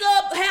 yank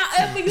up,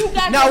 however you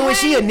got. No, the when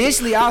she hang-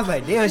 initially, I was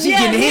like, damn, she Yeah,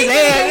 getting his he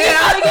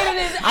ass. was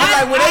getting his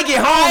I'm like, when they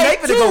get home,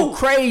 they finna go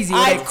crazy.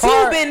 When I that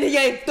car, too been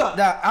yanked up.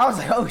 I was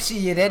like, oh shit,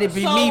 yeah, that'd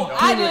be So me. I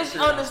putting just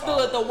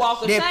understood the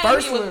walk of shame. that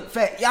first He was- one.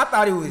 Fact, y'all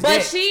thought it was But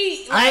that.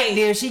 she, I ain't,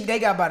 like, then they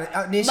got about it.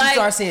 Then she like-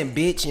 started saying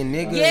bitch and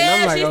nigga. Yeah,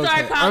 and I'm like, she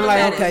started okay. calling I'm like,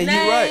 him okay, his you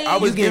right. name. I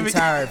was You getting giving-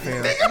 tired,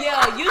 fam.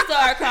 yeah, you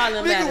started calling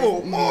him Nigga that.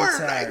 want more.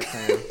 Tired,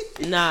 fam.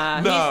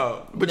 Nah.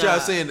 No, but nah. y'all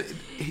saying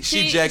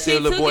she jacked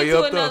that little took boy it to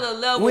up another though.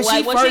 level. When like,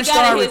 she when first she got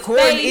started in his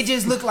recording, face, it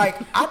just looked like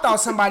I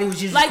thought somebody was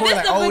just like recording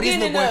this like, the oh, this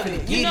beginning little boy of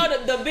finna it. get You know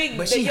it. the big.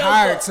 But the she yoke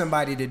hired up.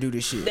 somebody to do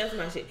the shit. That's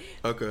my shit.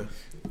 Okay.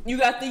 You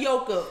got the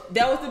yoke up.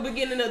 That was the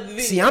beginning of the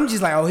video. See, I'm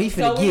just like, oh, he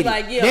finna So we get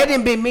like, it. yeah. That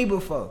didn't been me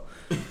before.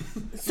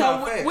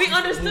 so we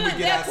understood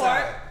that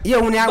part. Yeah,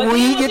 when But when then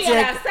he when gets she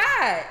got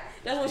that. outside,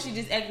 that's when she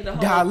just acted the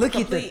whole. Dog, look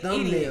at the complete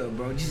thumbnail, idiot.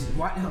 bro. Just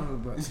watch on,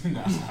 bro. Just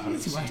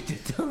watch the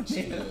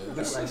thumbnail.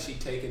 Looks like she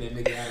taking that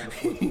nigga out of the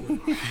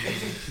fourth quarter.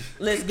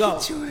 Let's go.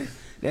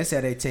 That's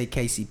how they take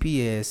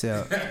KCP ass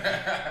out.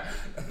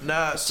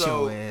 Nah,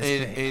 so Your ass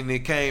back. and it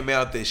came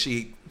out that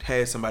she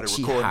had somebody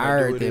She recording her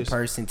hired doing that this.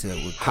 person to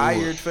record.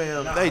 Hired,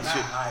 fam. They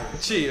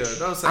chill.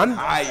 Don't say I'm-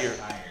 hired.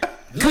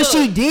 Cause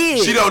she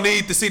did. She don't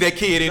need to see that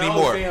kid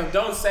anymore. No, fam,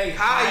 don't say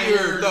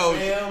Hired though.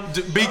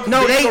 fam.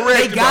 No, be they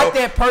correct, got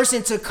bro. that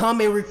person to come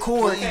and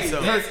record.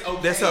 So, That's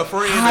okay. That's her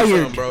friend or Hired.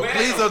 something, bro.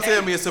 Please don't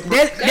tell me it's a.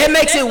 That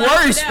makes it That's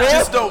not worse, that. fam.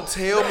 Just don't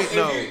tell me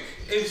no.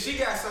 If she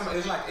got somebody,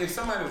 it's like if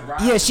somebody was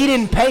riding. Yeah, she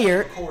didn't pay her.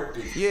 Record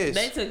this. Yes.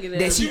 They took it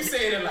That as she- You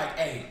said it like,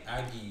 hey,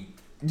 I give you.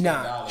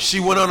 Nah. She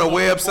went on a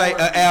website,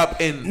 an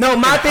app, and No,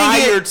 my and thing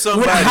hired is,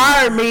 somebody. with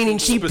hired meaning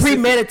she Specific.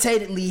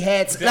 premeditatedly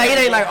had. Like it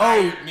ain't like,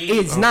 oh,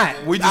 it's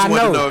not. We just I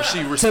want to know. know if she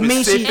To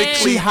me,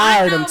 specifically. she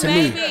hired I them. know, To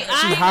me, baby, she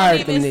I hired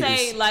ain't them gonna even niggas.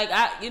 say like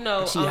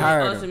She on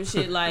hired some them.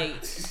 shit like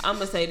I'm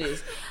gonna say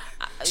this.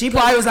 She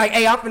probably was like,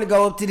 hey, I'm finna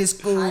go up to this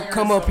school.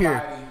 Come up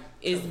here.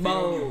 It's If you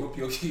bold. whoop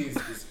your kids,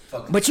 it's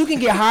fucking. But you can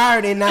get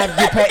hired and not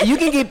get paid. You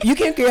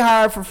can get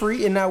hired for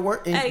free and not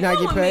work and Hey, not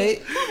come get with me.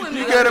 paid. Come with me.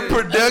 You got a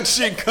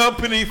production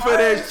company for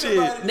that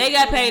shit. They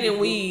got paid in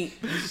weed.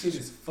 This shit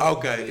is fucking.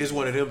 Okay, it's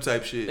one of them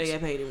type They shits.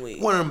 got paid in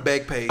weed. One of them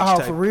back page Oh,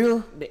 type. for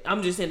real?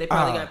 I'm just saying they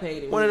probably Oh. got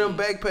paid in One weed. of them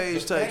back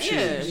page type That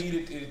shit. shit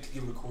needed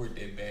to record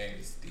that bag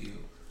is still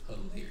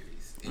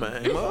hilarious.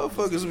 Man,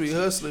 motherfuckers be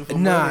hustling for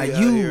Nah, money out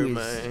you here, is-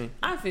 man.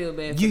 I feel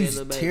bad for You that was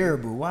little baby.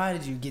 terrible. Why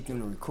did you get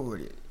them to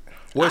record it?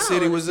 What I don't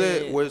city was that?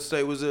 understand. What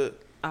state was it?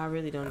 I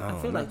really don't.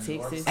 I feel like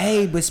Texas.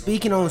 Hey, but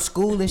speaking on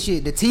school and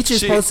shit, the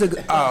teacher's Shit. supposed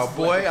to. Oh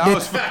boy, I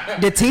was.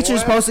 The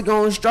teacher's supposed to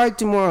go on strike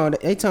tomorrow.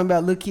 They talking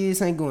about little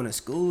kids ain't going to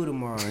school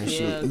tomorrow and Yeah,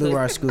 shit. Little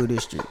Rock School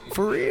District.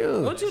 For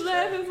real. What you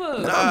laughing for? Nah,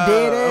 I'm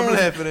dead ass. I'm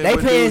laughing at they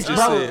what paying, dude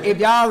just bro. said. If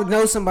y'all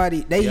know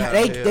somebody, they Yeah,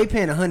 they yeah. they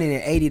paying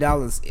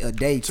 $180 a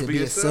day to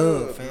be a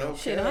sub, fam. no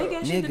Shit, I ain't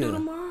got shit to do Nigga.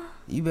 tomorrow.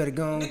 You better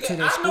go on to Nigga, that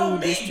I know school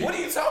me. district. What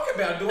are you talking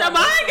about? Nah, but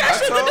I ain't got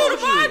shit to do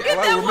tomorrow. Get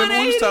I that remember we was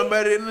 180. talking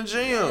about it in the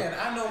gym. Man,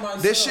 I know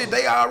myself. That shit,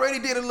 they already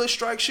did a little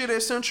strike shit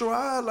at Central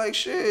High. Like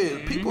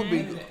shit, people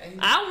be.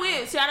 I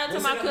went. Shout out to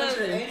Was my it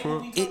cousin. 180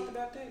 when we talked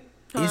about that?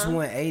 It's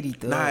 180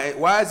 though. Nah,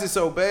 why is it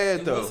so bad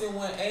It though? wasn't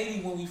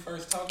 180 when we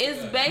first talked It's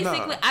about basically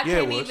Nah, I yeah, it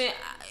can't was. even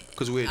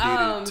Because we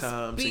had did it times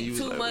and speak you was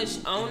too like, much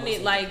ooh. on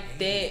it like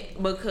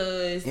that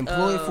because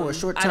Employed for a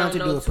short I time don't to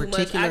know do a too much.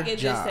 particular I can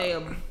just job.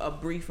 say a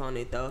brief on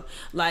it though.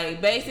 Like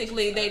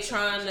basically they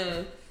trying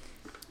to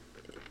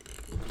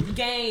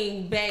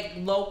gain back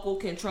local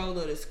control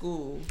of the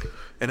school.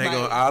 And they Like-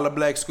 going all the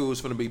black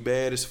schools finna be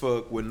bad as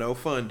fuck with no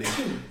funding,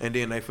 and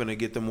then they finna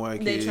get them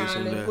white They kids.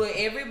 trying and to put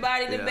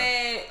everybody to yeah.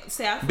 bed.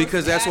 South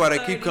because that's why they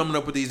keep 30. coming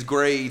up with these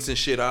grades and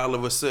shit. All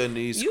of a sudden,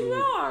 these You schools,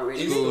 know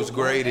already. schools it.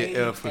 graded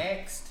 180 F.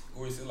 taxed,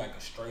 or is it like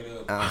a straight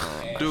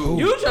up? Dude,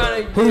 You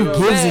trying to Who give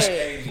gives a away.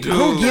 shit? Dude,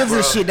 Who gives bro.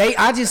 a shit?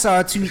 I just saw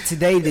a tweet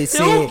today that Who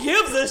said.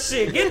 gives a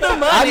shit? Get the I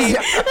money.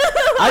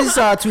 just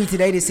saw a tweet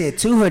today that said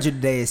 200 a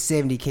day is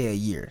 70K a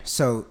year.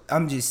 So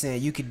I'm just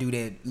saying you could do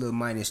that little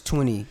minus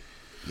 20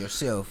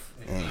 yourself.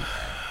 And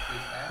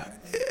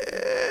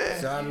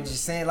so I'm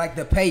just saying like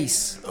the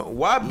pace.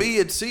 why be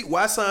a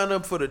why sign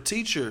up for the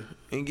teacher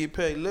and get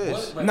paid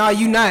less? No,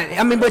 you not.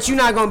 I mean, but you're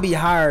not gonna be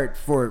hired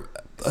for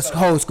a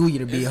whole school year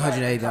to be It's like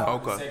they $180. call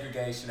it Okay.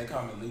 Segregation. They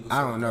call it legal.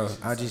 I don't know.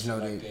 segregation, I just some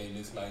know shit that- like And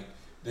it's like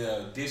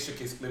the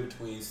district is split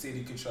between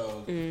city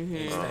control Mm-hmm.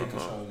 and state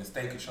control. And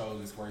state control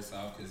is worse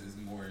off because it's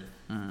more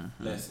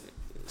less.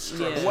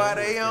 Yeah. Why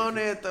they on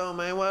that though,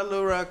 man? Why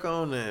Lil Rock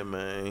on that,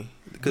 man?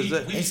 Because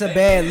It's a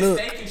bad look.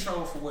 State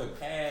control for what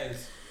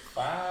past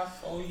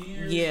 4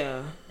 years.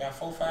 Yeah. About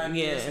 4-5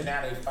 Yeah. years, and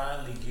now they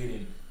finally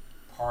getting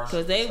partial.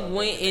 Cause they control.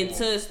 went They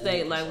into want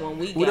state full like control. when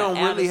we got we don't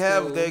out really of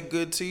have school. that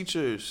good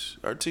teachers.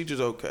 Our teachers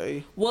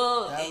okay.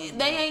 Well,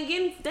 they ain't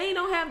getting. They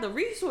don't have the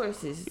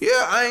resources. Yeah,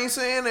 I ain't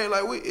saying that.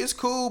 Like, it's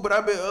cool, but I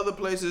bet other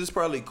places it's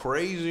probably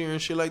crazier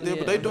and shit like that.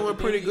 But they Yeah. doing But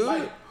pretty they- good.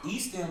 Like,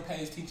 East End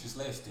pays teachers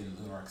less than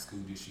Little Rock School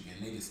District,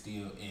 and niggas still,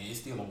 and it's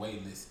still a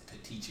wait list to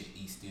teach at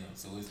East End.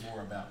 So it's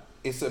more about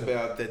It's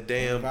about the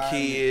damn Environment.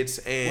 kids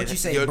and What you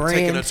say, you're brand?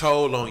 taking a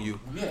toll on you.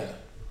 yeah.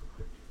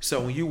 So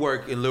when you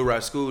work in Little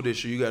Rock School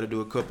District, you got to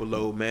do a couple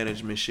load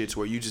management shits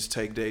where you just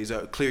take days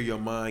out, clear your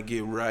mind,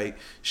 get right,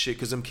 shit,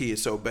 because them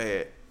kids so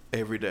bad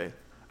every day.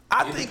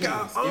 I It think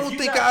depends. I If don't you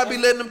think got- I'll be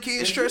letting them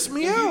kids if stress you-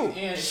 me if you- out.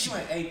 And if you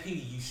in AP,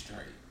 you straight.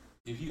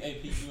 If you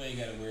AP, you ain't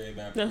gotta worry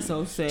about. That's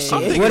so sad.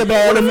 What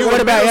about what if you what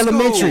in about middle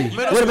school? elementary?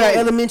 Middle What about school?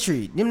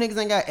 elementary? Them niggas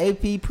ain't got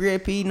AP,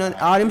 pre-AP, none.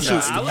 All them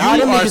shits. I All would-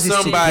 them You are niggas is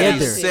somebody's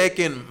together.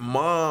 second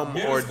mom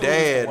Middle or school is the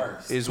dad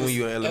worst. is when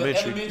you're an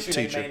elementary They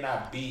teacher. may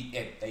not be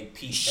at they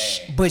peak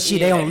bad. But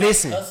shit, Yeah, they don't may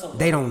listen. cuss a little.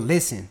 They don't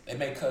listen. They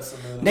may cuss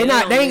a little. They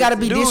not. They ain't gotta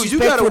be Dude, you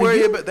disrespectful gotta to worry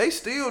you. about. They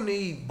still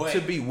need But-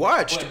 to be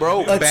watched, but bro.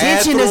 middle-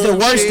 Attention is the Bathroom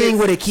worst shit, thing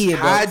with a kid,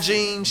 bro.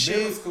 Hygiene Middle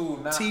shit, school,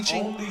 not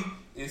teaching. only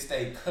is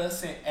they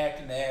cussing,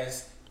 acting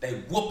ass, they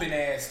whooping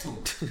ass too.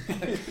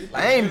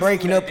 Like, I ain't middle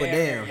breaking school, up they a damn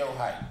near damn. your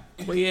height.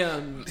 But yeah,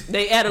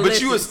 they adolescents.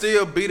 But you would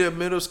still beat a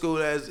middle school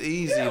as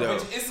easy Yeah, though.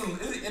 but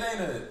it ain't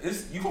a.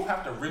 It's you gonna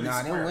have to really. Nah,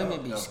 them square women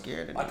up, be though.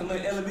 scared of Like a them.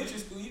 little elementary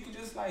school, you can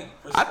just like.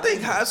 I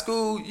think high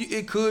school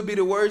it could be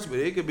the worst, but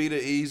it could be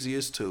the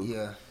easiest too.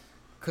 Yeah.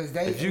 Cause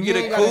they. If you get a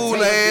ain't gotta cool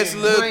take ass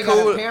them- little you ain't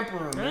gotta cool- pamper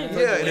 'em, man.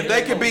 Yeah, and if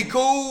they can be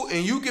cool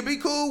and you can be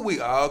cool, we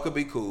all could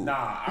be cool.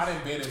 Nah, I done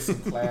been in some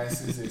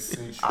classes at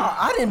Central.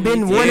 I done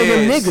been one of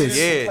them Yes, niggas.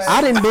 yes.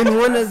 I done been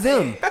one of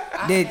them.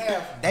 That they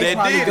That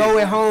probably did go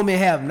it. at home and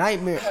have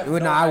nightmares. Well,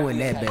 no, I wasn't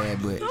that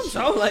bad, but I'm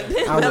so like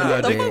that. I wasn't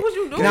What that the fuck was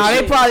you bad. doing? Nah,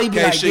 they probably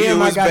be like, Keisha, you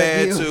damn, I was gotta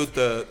bad deal. too,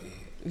 thug.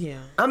 Yeah.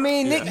 I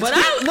mean, niggas, But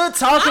I- little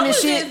talking I and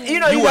was shit. just- You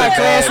know, You you got was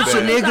class bad, with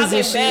your bad. niggas Talking and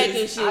back shit. and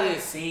I shit. done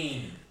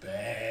seen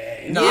bad.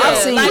 No, Yeah, I've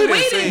seen. like, we done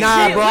didn't seen-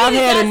 Nah, shit. bro, We I've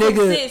had a got some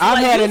nigga. sense. I've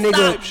Like, had a you stop,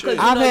 'cause nigga. you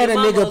I've know had a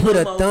your mama nigga put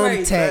a go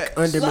crazy. thumbtack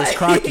under Miss Facts.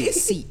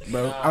 Crockett's seat,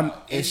 bro. And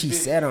It's she been-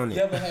 sat on You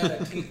it. ever had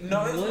a teacher?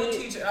 No, it's one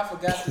teacher. I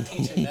forgot the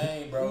teacher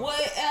name, bro. What,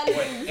 But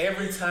Ellen?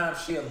 every time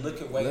she'll look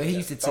away, Well, he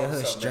used to tell her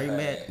throw something straight at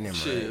mad. ass. Never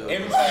Shit. mind.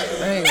 Every time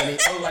she Hang on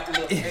it. throw like a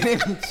little,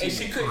 and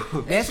she could.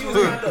 And That's she was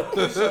cool. kind of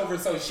pushover,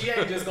 so she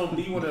ain't just gonna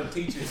be one of them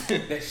teachers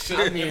that shook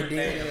I mean, everything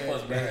dead the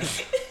fuck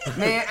down.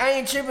 Man, I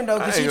ain't tripping though, I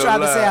cause ain't she gonna tried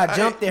to say lie. I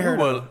jumped at her.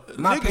 Well, though.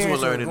 My niggas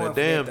parents were learning going a for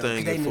that, damn though, thing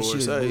 'cause they at knew she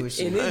was Forsyth.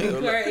 bullshit. And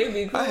it'd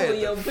be cool I had when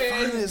your the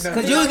parents. funnest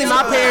Cause usually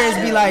my parents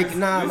be like,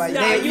 nah, like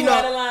Nah, they, you you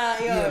out of know. line.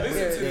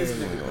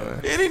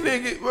 Yeah, Any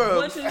nigga, bro.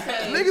 What you say?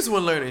 Niggas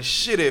wasn't learning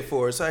shit at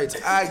Forsyth.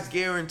 I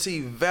guarantee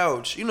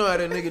vouch. You know how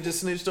that nigga just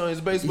snitched on his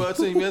baseball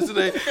team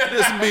yesterday?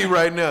 That's me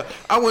right now.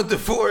 I went to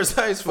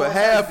Forsyth for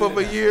half of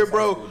a year,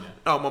 bro.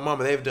 Oh, my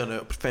mama, they've done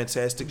a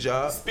fantastic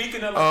job.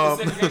 Speaking of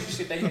like the segregation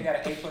shit, they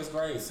got an A+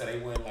 grade, so they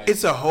went like.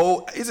 It's a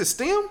whole. Is it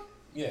STEM?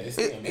 Yeah, it's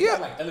it- they yeah.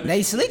 got, like, elementary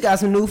They slick got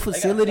some new They got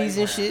facilities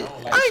and playground.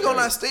 shit. I don't I ain't gonna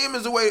lie. straight. STEM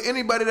is the way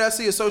anybody that I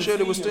see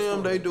associated with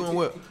STEM, they doing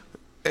well.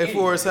 At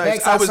Forsyth,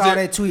 Bex, I saw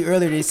that tweet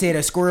earlier that said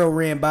a squirrel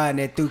ran by and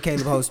that threw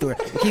Caleb whole story.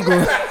 Keep going.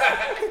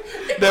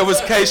 That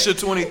was Keisha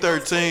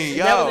 2013.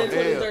 Y'all, That was in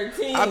damn.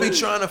 2013. I be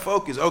trying to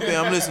focus. Okay,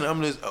 I'm listening.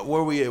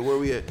 Where we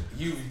at?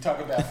 You talk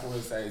about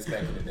Forsyth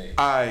back in the day.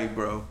 Alright,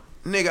 bro.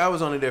 Nigga, I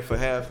was only there for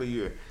half a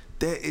year.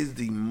 That is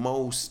the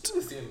most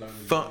Still learning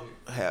fun.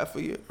 shit. Half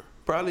a year.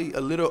 Probably a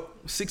little,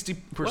 What's 60%.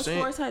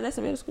 Forsyth? That's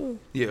a middle school.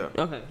 Yeah.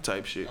 Okay.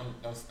 Type shit.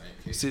 Don't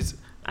stink. Since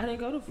I didn't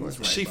go to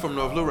Forsyth. she from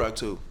North Little Rock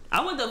too.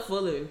 I went to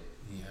Fuller.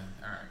 Yeah,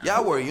 alright.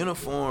 Y'all wear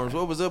uniforms.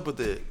 What was up with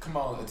that? Come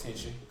on,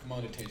 attention.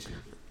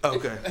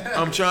 Okay.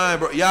 I'm trying,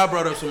 bro. Y'all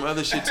brought up some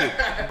other shit too.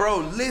 Bro,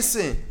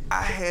 listen.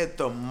 I had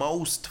the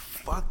most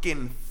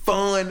fucking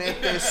fun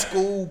at that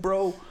school,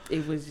 bro.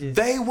 It was just.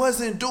 They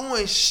wasn't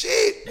doing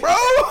shit, bro.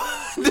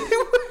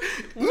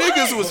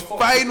 Niggas was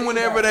fighting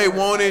whenever they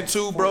wanted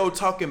to, bro.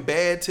 Talking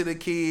bad to the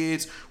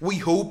kids. We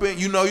hooping.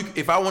 You know,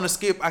 if I want to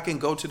skip, I can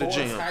go to the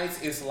gym. Forsyth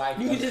Heights is like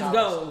You a can just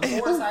college. go.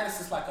 Forsyth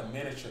Heights is like a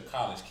miniature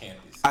college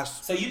campus.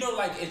 So you know,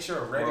 like at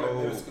your regular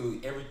Bro. middle school,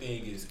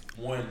 everything is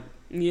one,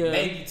 Yeah.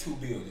 maybe two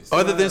buildings.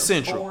 Other than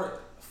Central.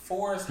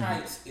 Forest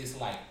Heights is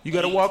like You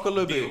gotta 8 walk a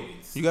little bit.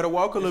 buildings. You gotta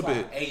walk a It's little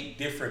like bit. 8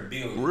 different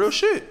buildings. Real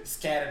shit.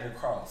 Scattered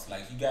across.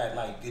 Like you got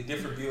like a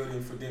different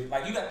building for different.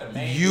 Like you got the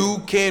main. You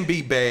building. can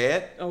be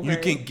bad. You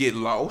Okay. can get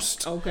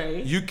lost.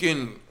 Okay. You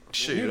can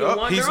shit You can up.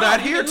 wander He's off. not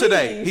You here can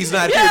today. leave. He's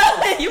not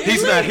Yeah, here. you can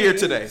He's not leave. here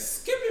today.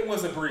 Skipping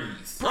was a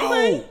breeze.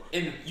 Bro.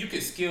 And you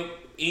could skip.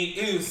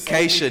 It was so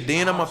Keisha, many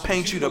then I'm gonna options.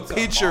 paint you the go to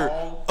picture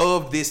mall.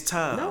 of this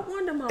time. No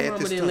wonder my At mama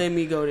this didn't time. let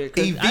me go there.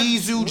 'cause If I-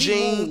 these we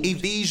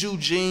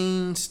moved.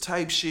 jeans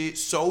type shit,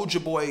 Soldier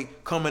Boy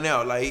coming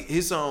out like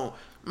his song.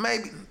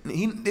 Maybe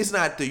it's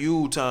not the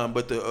you time,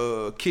 but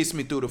the kiss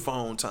me through the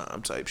phone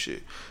time type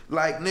shit.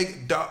 Like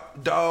nigga,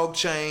 dog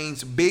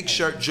chains, big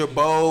shirt,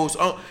 jabos.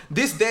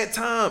 That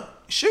time.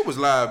 Shit was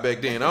live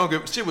back then. I don't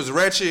give. Shit was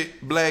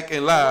ratchet, black,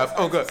 and live.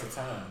 Oh god,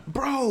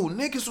 bro,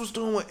 niggas was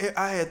doing what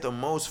I had the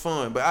most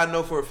fun. But I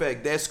know for a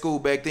fact that school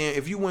back then,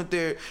 if you went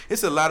there,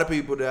 it's a lot of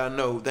people that I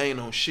know they ain't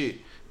on shit.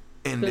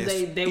 And Because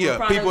this, they were yeah,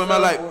 products people in my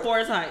of life.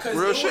 Forest Heights. Because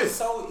Real it shit. was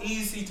so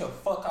easy to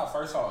fuck off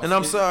first off. And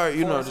I'm sorry,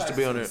 you know, just to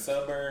be on the there.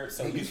 suburbs,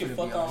 so you can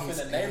fuck off in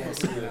the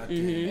neighborhood.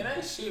 And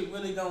that shit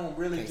really don't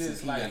really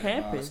just like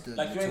Happen.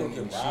 Like you ain't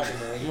gonna get robbed in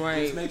there.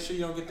 Right. Just make sure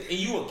you don't get the. And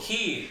you a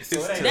kid,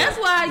 so it ain't. That's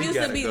why I You used to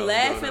gotta be go,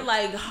 laughing go.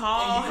 like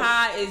Hall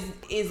High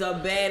is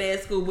a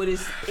badass school, but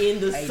it's in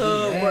the Hey,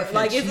 suburb. laugh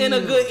Like and it's in a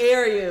chill. good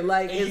area.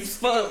 Like And you it's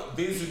still fuck.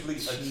 visibly a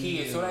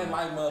kid, so it ain't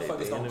like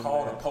motherfuckers gonna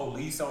call the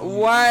police on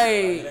you.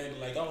 Right. Like, it ain't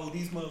like, oh,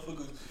 these motherfuckers.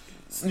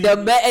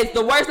 It's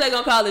the worst they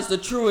gonna call is the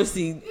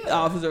truancy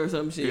officer or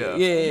some shit. Yeah.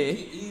 You Yeah.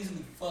 can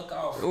easily fuck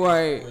off.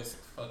 Right. West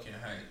fucking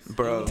Heights.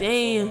 Bro.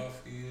 Damn.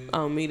 Off here.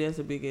 On me, that's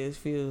a big ass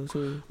field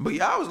too. But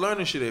y'all was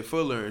learning shit at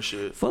Fuller and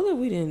shit. Fuller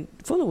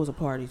was a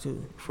party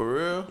too. For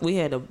real? We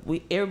had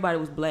everybody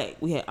was black.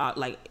 We had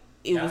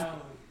we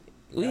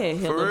had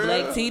For hella real?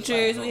 black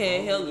teachers.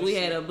 We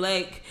had a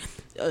black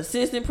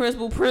assistant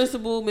principal,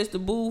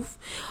 Mr. Booth.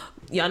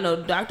 Y'all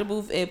know Dr.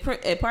 Booth at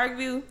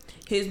Parkview.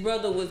 His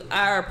brother was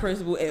our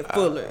principal at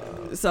Fuller.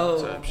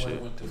 So Type shit.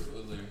 Went to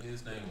Fuller.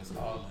 His name was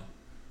Holland.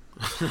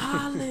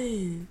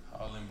 Holland.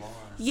 Holland Barnes.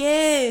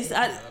 Yes,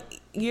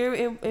 you're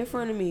in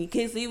front of me.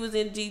 Cause he was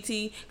in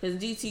GT. Cause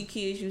GT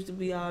kids used to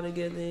be all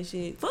together and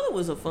shit. Fuller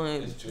was a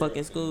fun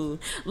fucking school.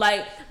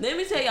 Like, let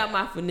me tell y'all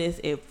my finesse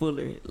at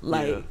Fuller.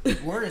 Like,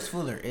 Where is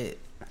Fuller at?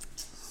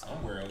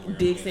 Somewhere over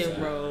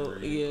Dixon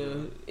Road. Yeah,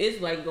 it's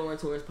like going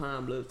towards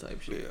Pine Bluff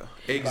type shit.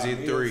 Yeah.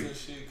 Exit 3. Yeah,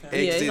 it's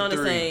Exit on the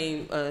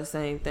 3.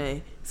 same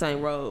thing,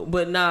 same road.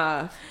 But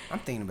nah, I'm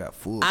thinking about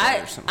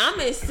Fulbright or something. I'm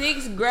in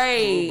 6th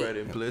grade. Right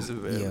in Pleasant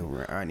Valley. Yeah,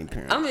 we're already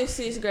parents. I'm in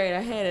 6th grade.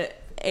 I had an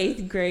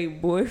 8th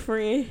grade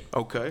boyfriend.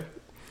 Okay.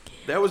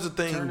 That was a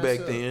thing back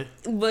then.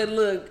 But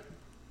look,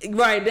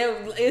 right,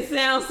 it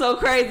sounds so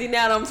crazy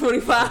now that I'm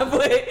 25,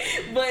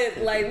 but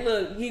like,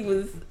 look, he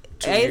was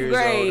 8th years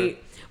grade. older.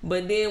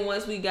 But then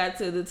once we got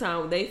to the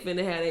time they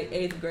finna have their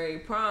 8th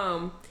grade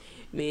prom,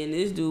 man,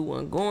 this dude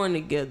wasn't going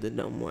together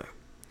no more.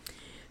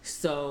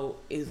 So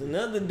it's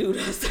another dude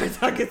I started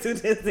talking to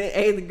this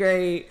in 8th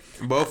grade.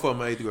 Both of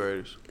them 8th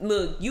graders.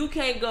 Look, you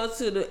can't go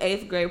to the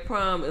 8th grade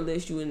prom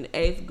unless you in the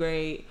 8th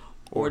grade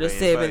or the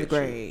they 7th invite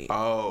grade. you.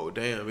 Oh,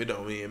 damn. It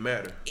don't even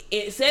matter.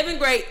 In 7th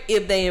grade,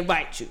 if they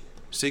invite you.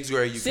 6th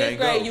grade, you 6th can't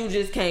grade, go. you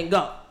just can't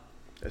go.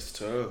 That's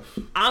tough.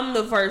 I'm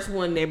the first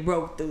one that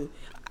broke through.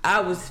 I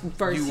was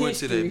first. You went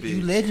to that history. bitch.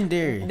 You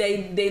legendary.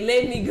 They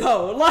let me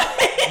go. Like,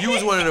 You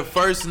was one of the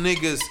first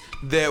niggas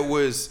that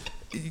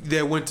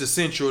went to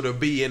Central to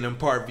be in them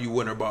Parkview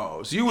winter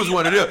balls. You was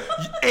one of them.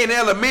 In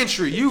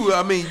elementary,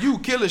 you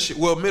killing shit.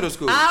 Well, middle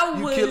school, I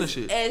you was killing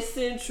shit. at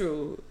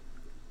Central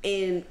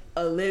in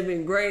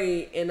 11th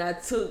grade, and I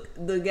took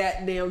the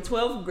goddamn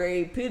 12th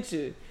grade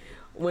picture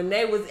when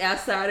they was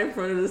outside in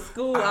front of the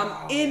school.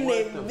 I'm in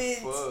that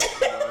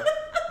bitch.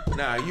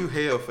 Nah, you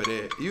hell for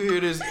that. You hear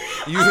this?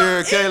 You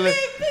hear Kayla?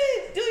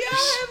 Do y'all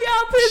have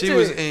y'all picture? She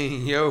was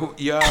in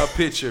y'all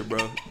picture,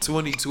 bro.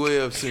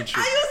 2012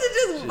 Central. I used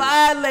to just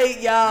violate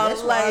y'all.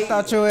 That's why I like,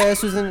 thought your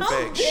ass was in.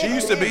 Fact. She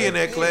used to be in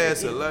that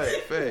class a lot.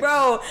 Fact.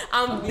 bro,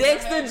 I'm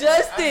next to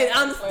Justin.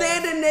 I'm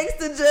standing next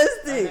to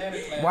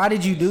Justin. Why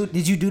did you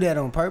do that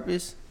on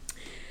purpose?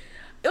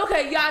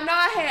 Okay, y'all know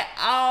I had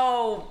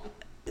all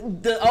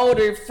the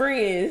older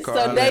friends, so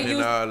Carlin they and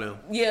used, all them.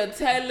 yeah,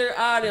 Taylor,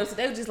 all them. So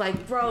they was just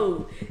like,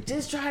 bro,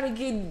 just try to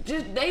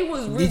get. They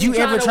was really Did you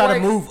ever try to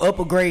work. move up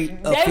a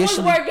grade They was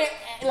officially? working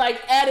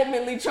like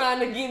adamantly trying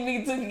to get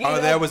me to get.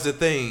 Oh, that was the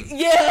thing.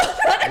 Yeah.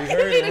 We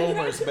heard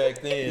rumors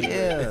back then.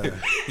 Yeah.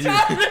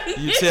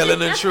 You telling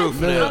the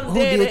truth now. Who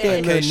did that?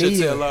 In case you Lil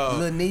tell all.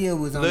 Nia. Lil Nia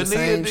was on Lil the Nia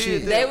same did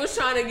shit. that. They was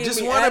trying to get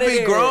Just me wanna out of be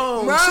there.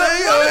 grown. Bro, Sit your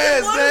I ass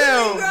just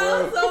wanna be down,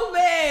 grown bro. so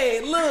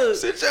bad. Look.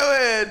 Sit your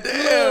ass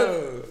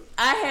down. Look,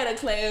 I had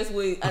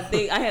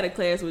a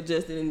class with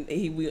Justin,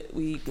 and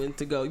we went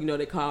to go. You know,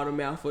 they called him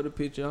out for the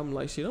picture. I'm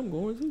like, shit, I'm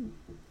going too.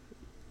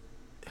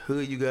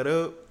 Hood, you got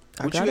up?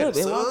 I What got you up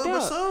and sub walked or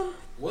out.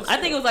 something? I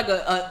think it was like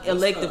a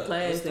elective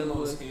class What's the that was.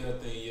 most hell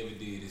thing you ever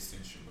did at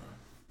Central,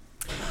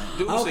 bro?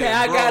 Dude Okay, said,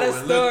 I got bro, a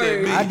and looked at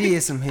story. me. I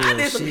did some hell I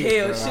did some shit,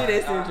 hell bro. shit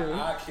at Central.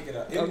 I'll kick it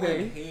up. It Okay.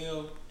 wasn't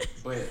hell,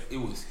 but it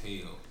was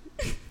hell.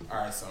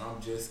 Alright, so I'm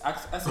just I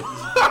said these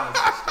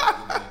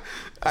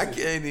I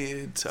can't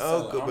even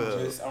talk about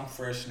it. I'm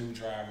fresh new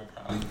driver,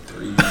 probably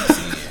 3 weeks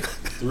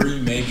in.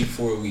 3, maybe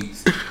 4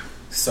 weeks.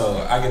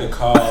 So I get a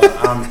call.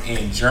 I'm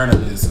in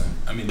journalism.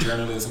 I'm in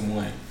journalism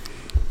 1.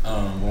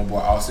 My boy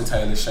Austin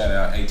Taylor, shout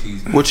out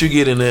AT's. What you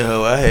get in that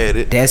hoe? I had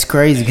it. That's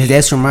crazy because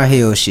that's where my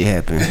hell shit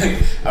happened.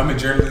 I'm in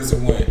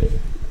journalism 1.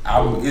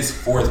 It's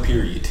 4th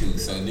period too,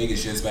 so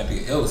niggas just about to.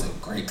 It was a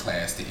great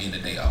class to end the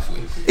day off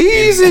with.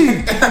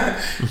 Easy.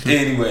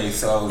 Anyway,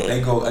 so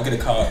I get a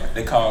call.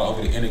 They call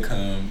over the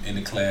intercom in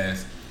the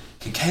class.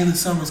 Can Kaylin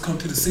Summers come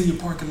to the senior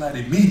parking lot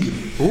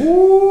immediately?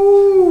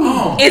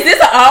 Ooh. Is this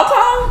an all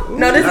call?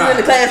 No, this is in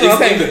the classroom.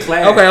 It's Okay. in the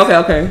class.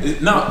 Okay.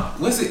 No,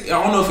 what's it?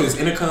 I don't know if it's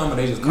intercom or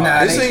they just call.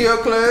 Nah, it. It's in your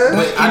class.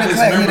 But I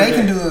just remember they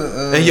can that. do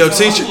a. And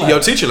your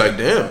teacher like,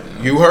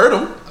 damn, you heard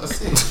him.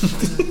 That's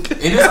it.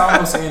 And it's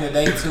almost the end of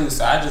the day too,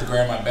 so I just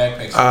grabbed my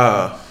backpack.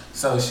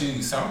 So I'm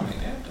like,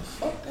 what the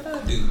fuck did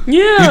I do?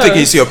 Yeah. You think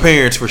it's your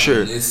parents for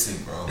sure?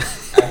 Listen, bro.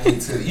 I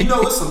get to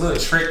it's a little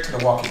trick to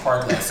the walking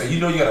parking lot. So you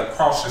gotta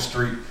cross the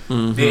street.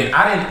 Then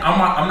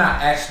I'm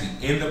not actually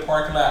in the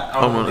parking lot.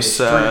 I'm on the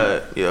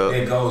side. Yeah.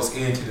 That goes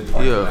into the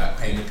parking lot.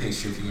 Paint a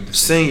picture if you want to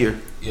see. Senior.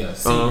 Yeah,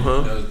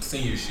 senior.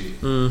 Senior shit.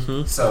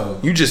 Mm-hmm. So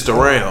you just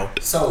around.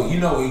 So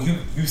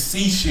you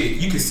see shit.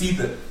 You can see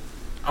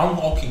I'm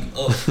walking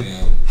up,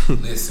 man.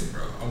 Listen,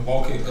 bro. I'm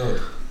walking up.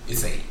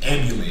 It's an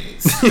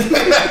ambulance.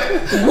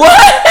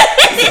 What?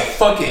 It's a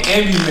fucking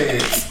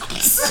ambulance.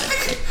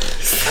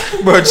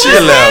 Bro,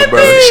 chill out,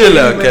 bro. Chill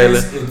out,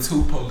 Ambulance Kayla. and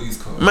 2 police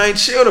cars. Man,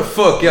 chill the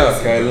fuck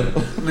out, Caleb.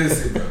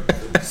 Listen, bro.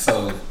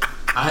 So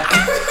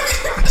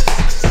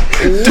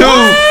Dude,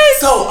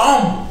 So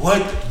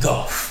what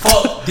the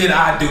fuck did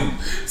I do?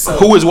 So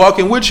who was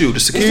walking with you? The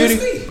it's security?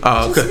 just me.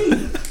 Oh, It's just okay.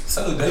 me.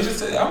 So they just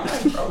said, I'm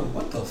like, bro,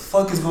 what the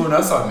fuck is going on?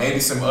 I thought maybe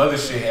some other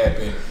shit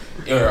happened,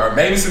 or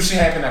maybe some shit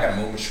happened. I gotta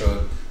move my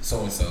truck,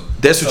 so and so.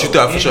 That's what you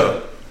thought for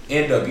sure.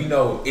 End up,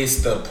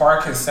 it's the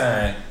parking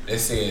sign that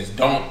says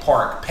 "Don't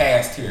park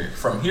past here."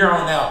 From here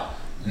on out,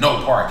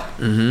 no parking.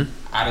 Mm-hmm.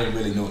 I didn't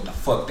really know what the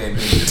fuck that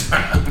meant at the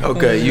time.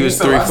 Okay, you was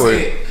 3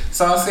 foot.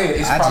 So I said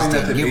it's I probably just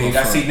nothing didn't give big. a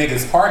I fuck. see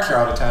niggas park here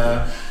all the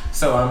time.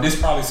 So this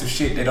probably some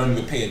shit they don't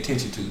even pay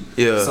attention to.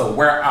 Yeah. So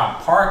where I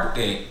parked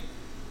at,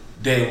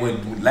 they would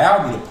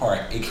allow me to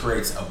park. It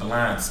creates a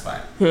blind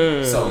spot.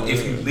 So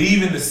if you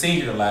leave in the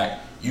senior lot,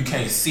 you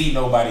can't see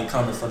nobody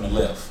coming from the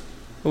left.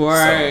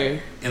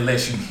 Right. So,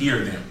 unless you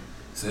hear them.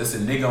 So it's a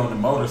nigga on the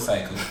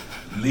motorcycle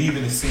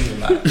leaving the senior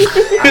lot. I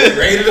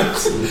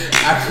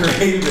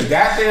created a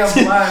goddamn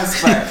blind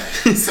spot.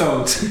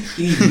 So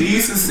he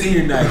leaves the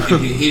senior lot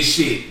and get his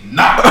shit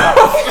knocked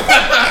off.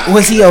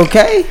 Was he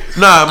okay?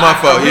 Nah, my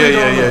fault. I really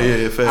don't know.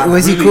 Yeah. Fact.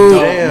 Was he really cool?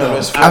 don't Damn, know.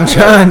 that's I'm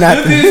trying not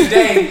To to. this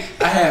day,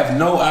 I have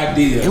no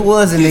idea. It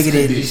was a his nigga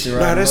that condition.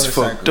 Nah, that's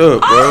fucked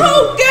up, bro.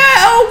 Oh,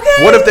 God,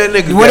 okay. What if that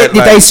nigga What got did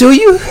like, they sue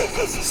you?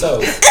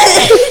 So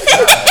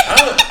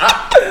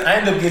I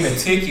ended up getting a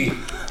ticket.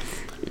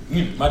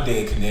 My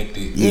dad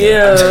connected. Yeah. I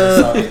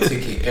never saw that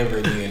ticket ever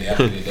again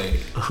after the day.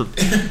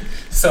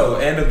 So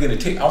I ended up getting a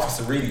ticket.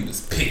 Officer Reedy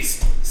was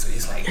pissed. So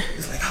he's like,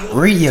 how long?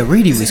 Reedy He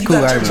said, was "You cool.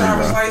 got I your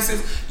remember. driver's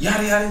license,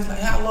 yada yada." He's like,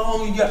 "How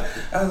long you got?"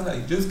 I was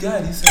like, "Just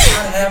got it." He said,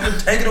 "Gotta have him.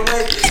 Take it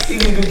away." He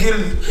didn't get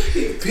it.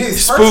 He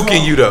pissed. First of Spooking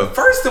all- you, though.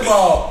 First of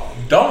all,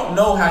 don't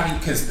know how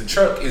because the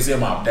truck is in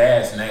my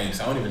dad's name,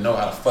 so I don't even know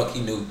how the fuck he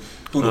knew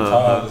who the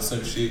called or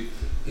some shit.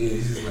 Yeah,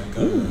 he's just like,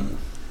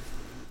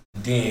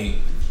 Then,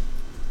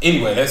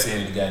 anyway, that's the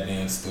end of the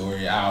goddamn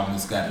story. I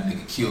almost got a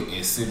nigga killed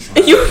at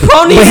Central. You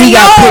don't even But he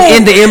got know. put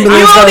in the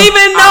ambulance. You don't though.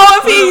 even know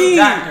if he.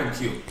 got him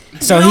killed.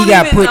 So You he don't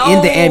got even put in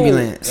the know.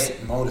 ambulance.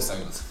 That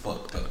motorcycle was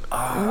fucked up.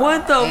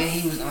 What the? And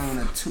he was on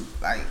a two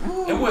like.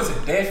 It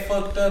wasn't that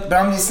fucked up. But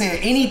I'm just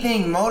saying,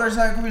 anything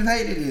motorcycle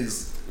related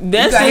is.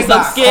 That's you got just hit by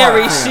some a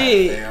scary car, fam.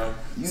 shit. Fam.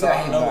 You So got I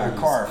hit know by a it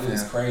car,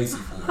 was fam. crazy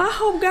for I him.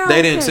 hope God.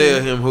 They didn't okay.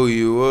 tell him who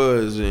you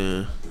was,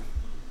 and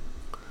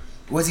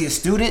Was he a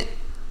student?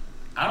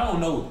 I don't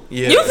know.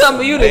 yeah, You tell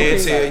me you they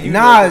didn't. tell you.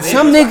 Nah, They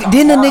some was nigga like a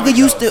didn't a Harley, nigga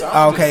used though, to. so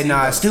I Okay, just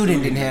nah, seen a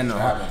student didn't have no.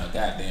 driving a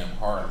goddamn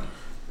Harley.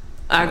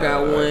 I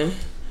got one.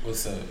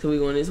 What's up? So we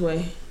going this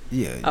way?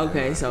 Yeah.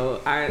 Okay,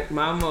 so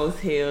my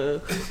most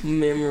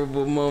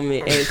memorable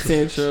moment at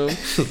Central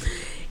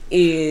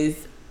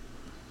is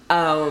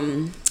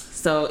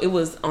so it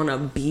was on a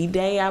B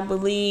day, I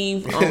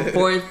believe, on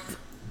fourth.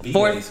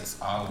 B-Days is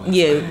always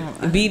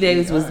Yeah, B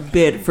days was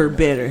better.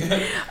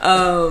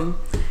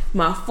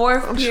 My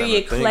fourth I'm trying to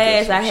period think of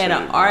class, some I had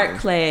an shit, art man.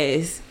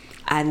 class.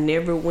 I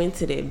never went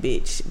to that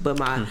bitch, but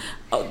my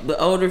the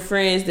older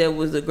friends that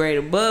was a grade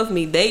above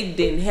me, they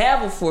didn't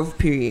have a fourth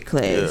period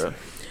class, Yeah.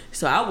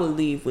 so I would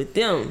leave with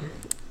them.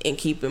 And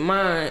keep in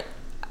mind,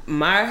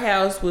 my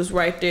house was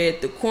right there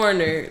at the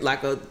corner,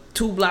 like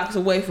 2 blocks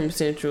away from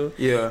Central.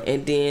 Yeah.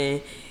 And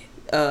then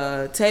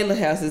Taylor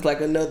house is like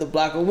another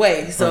block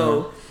away.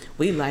 So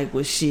we like,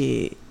 well,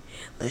 shit,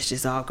 let's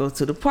just all go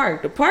to the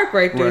park. The park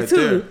right there Right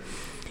too. there.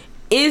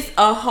 It's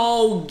a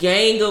whole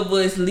gang of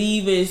us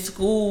leaving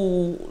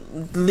school,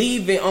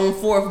 leaving on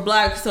 4th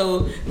block.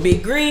 So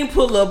Big Green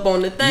pull up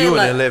on the thing. You in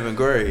like, 11th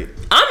grade.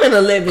 I'm in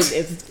 11th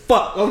as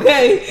fuck,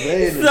 okay?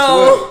 They in the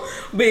So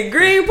Big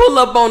Green pull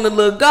up on the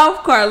little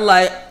golf cart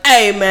like,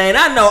 hey man,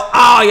 I know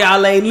all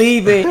y'all ain't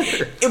leaving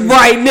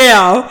right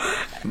now.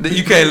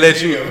 You can't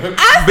let you.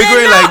 I Big said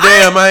Green no, like,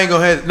 damn, I ain't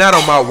gonna have not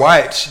on my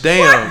watch.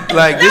 Damn,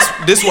 like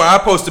this why I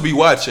supposed to be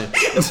watching.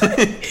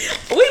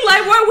 We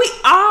like, where we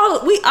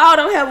all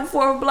don't have a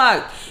 4th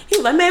block. He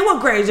was like, man,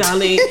 what grade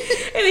y'all in?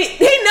 And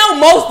he know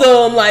most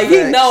of them. Like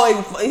he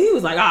know. He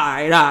was like, all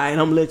right, I'm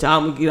gonna let y'all.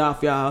 I'm gonna get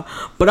off y'all.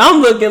 But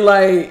I'm looking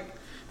like.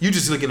 You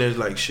just looking at it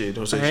like shit.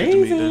 Don't say I shit to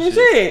ain't me. saying That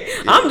shit.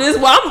 shit.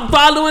 I'm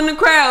following the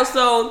crowd.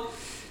 So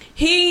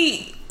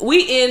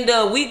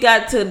we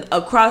got to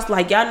across,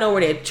 like, y'all know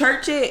where that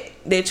church at?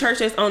 That church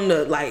that's on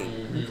the like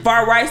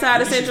far right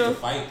side of We used to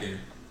Central. fight there.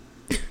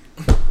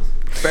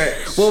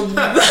 Facts. Well,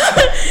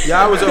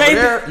 Y'all was over They-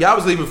 there. Y'all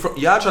was leaving.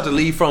 Y'all tried to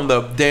leave from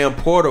the damn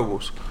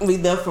portables. we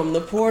left from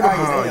the portal.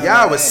 Oh,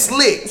 y'all was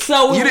slick.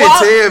 So we you didn't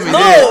walked- tell me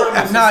look.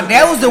 that. Nah,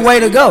 that was the way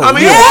to go. I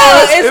mean,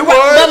 Yeah, it it's was.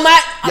 but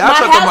my Y'all my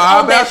tried to house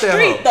mob on that out there,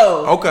 street huh?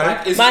 though. Okay.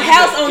 Like, it's My either-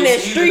 house on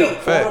it's that either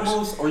street. the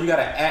portables, or you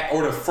gotta act,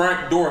 or the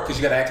front door, because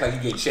you gotta act like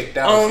you get checked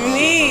out. On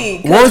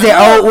me. What was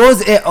that old? What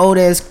was that old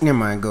ass? Never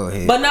mind. Go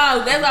ahead. But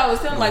no, that's what I was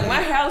saying. Like,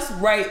 my house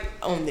right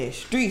on that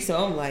street,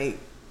 so I'm like,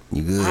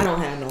 You good? I don't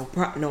have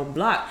no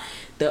block.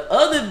 The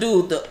other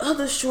dude, the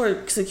other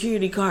short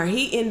security guard,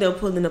 he ended up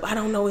pulling up. I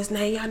don't know his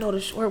name. I know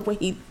the short old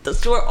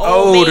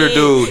Older man.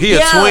 dude. He a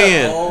Yeah.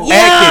 twin.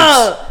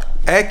 Yeah.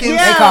 Atkins. Atkins.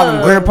 Yeah. They call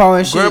him Grandpa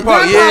and shit.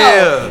 Grandpa,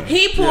 yeah.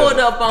 He pulled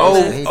up on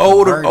us.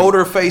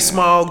 Older face,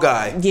 small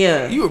guy.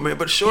 Yeah. You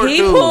remember the short He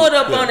dude? pulled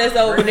up on us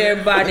over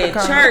there by that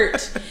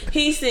church.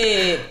 He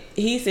said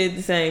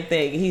the same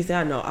thing. He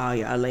said, I know all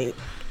y'all ain't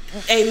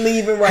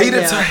leaving right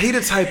now. He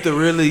the type to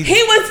really He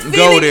was finicky,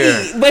 go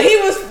there. but he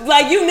was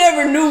like, you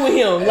never knew with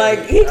him.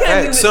 Like he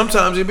can't even.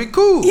 Sometimes it'd be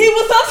cool. He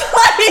was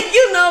sometimes like,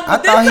 you know, but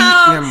this never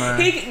time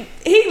mind.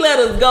 he let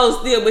us go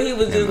still, but he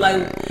was just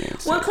like,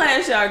 what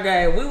class y'all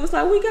got? We was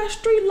like, we got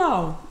street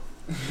law.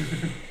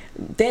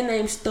 That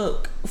name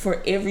stuck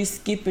for every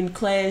skipping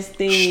class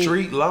thing.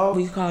 Street law?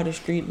 We called it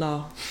street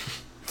law.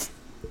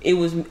 It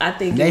was, I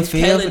think They it was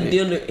feel Taylor for it.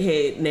 Dillard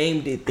had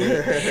named it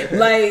that.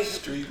 Like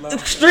Street law.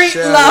 street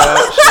Shout law.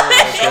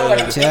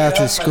 out. Shout out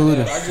to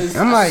Scooter.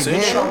 I'm like,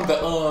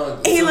 man.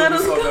 He let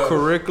us go.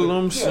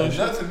 Curriculums.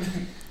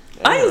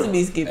 I used to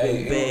be skipping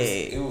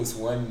Hey, bad. it was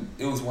one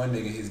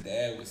nigga. His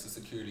dad was a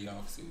security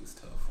officer. It was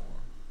tough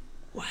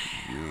for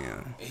him.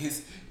 Yeah.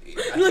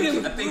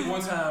 I think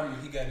one time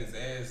he got his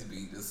ass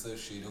beat or some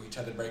shit, or he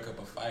tried to break up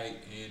a fight,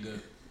 and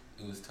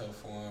it was tough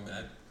for him.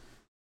 And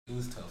it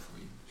was tough for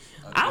you.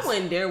 I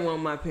wouldn't dare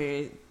want my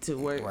parents to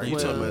work. You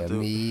talking about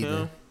me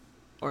either.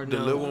 or the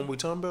no. little one we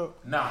talking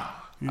about?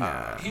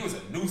 Nah. He was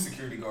a new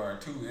security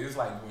guard too. It was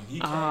like when he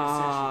came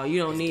Oh, to you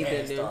don't his need dad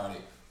that, dude.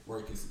 started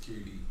working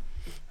security.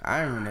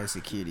 I remember that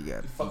security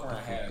guy. He fuck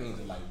around had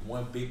either like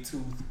one big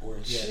tooth or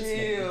he had a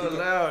Chill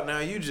snake. out now.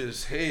 You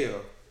just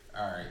hell.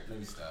 Alright, let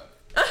me stop.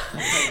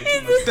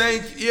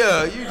 Thank you.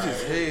 Yeah, you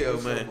just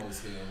hell, man.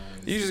 Almost hell, man.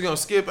 You just gonna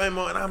skip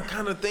Amo, and I'm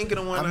kind of thinking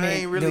of one. I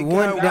ain't really the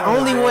got the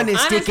only one that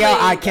stick Honestly, out,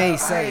 I can't I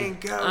say.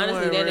 ain't got Honestly,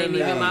 one that ain't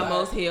really. even my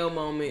most hell You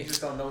moment.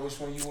 just don't know which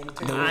one you want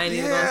to take. I ain't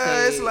even gonna Yeah,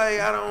 say it's it. like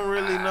I don't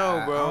really know,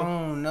 I bro.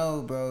 don't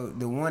know, bro.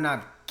 The one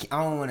I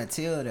don't want to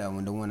tell that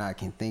one. The one I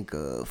can think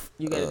of.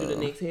 You gotta do the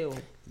next hell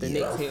one. The yeah.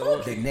 next hell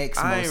one. The next.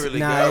 I ain't most, really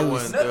nah, got it one,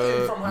 was, Nothing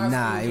dog. from high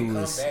Nah, school it can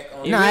was. come back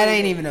on. Nah, it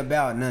ain't even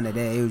about none of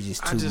that. It was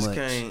just I too just much.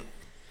 can't.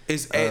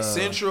 It's at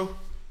Central.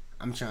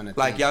 I'm trying to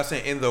Like think. y'all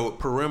saying in the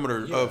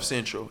perimeter Yeah. of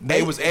Central.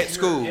 They was at As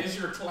school.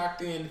 you're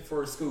clocked in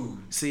for school.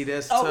 See,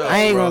 that's Oh, tough. I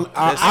ain't bro. gonna.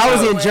 I That's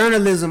was tough. in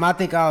journalism. I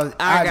think I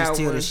I just got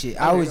tell one. the shit.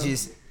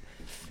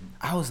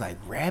 I was like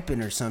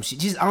rapping or some shit.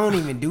 Just I don't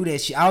even do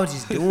that shit. I was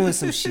just doing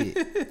some shit.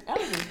 That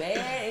was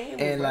bad.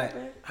 And like,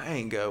 I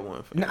ain't got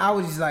one. For no, I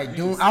was just like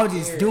doing. I was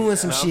just doing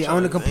some I'm shit trying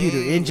on the to computer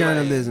think, in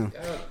journalism,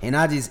 and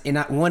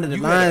one of the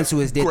You got a lines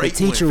was that the great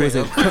teacher one, was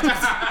a.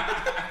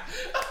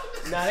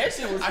 Nah, that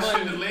shit was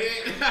funny.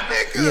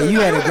 Yeah, you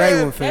had a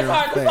great one, fam.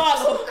 That's hard to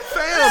Facts. follow.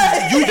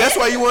 Fam, that's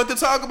why you wanted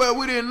to talk about.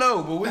 We didn't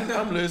know, but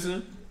I'm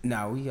listening.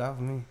 Nah, we off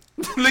me.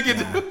 Look at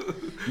you.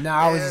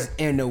 Nah, I was just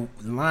in the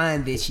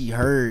line that she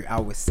heard. I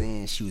was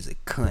saying she was a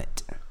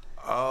cunt.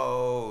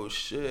 Oh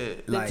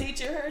shit. The Like,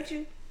 teacher heard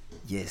you?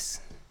 yes.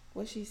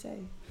 What'd she say?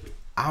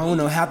 I don't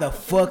know how the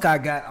fuck I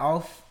got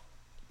off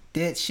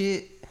that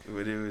shit.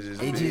 But it was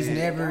just. It big. just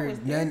never.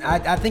 None,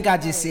 I think I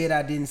just said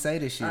I didn't say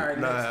the shit.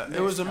 Nah,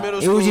 it was a middle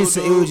It school. was just.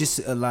 dude. It was just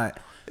a lot.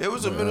 It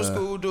was a middle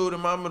school dude in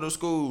my middle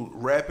school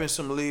rapping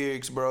some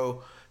lyrics,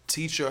 bro.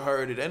 Teacher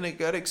heard it. That nigga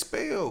got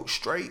expelled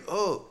straight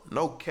up.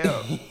 No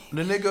cap.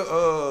 The nigga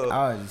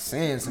I was just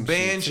saying some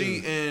shit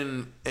Banji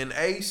too. and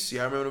Ace.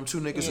 Y'all remember them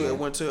two niggas who had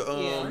went to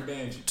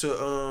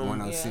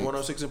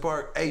 106 in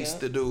Park? Ace,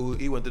 the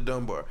dude, he went to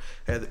Dunbar.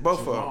 Had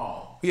both of them.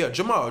 Yeah,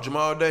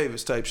 Jamal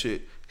Davis type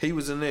shit. He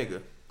was a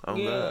nigga. Oh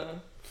Yeah.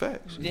 God.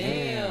 Facts.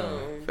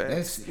 Damn.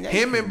 Facts. That's-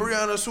 Him and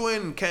Brianna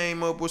Swinton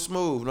came up with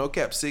Smooth. No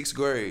cap, 6th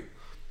grade.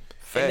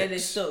 And then it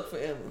Facts. stuck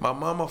forever. My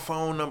mama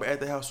phone number at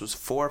the house was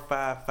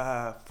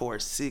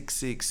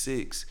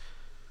 455-4666.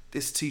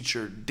 This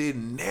teacher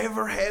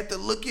never had to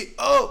look it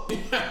up.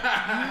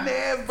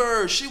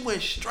 Never. She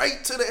went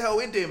straight to the hell.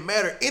 It didn't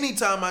matter.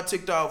 Anytime I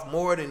ticked off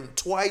more than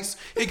twice,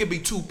 it could be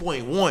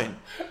 2.1.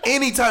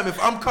 Anytime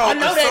if I'm called I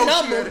know that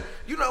associated, number.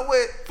 you know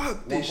what?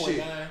 Fuck this shit.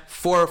 1.9.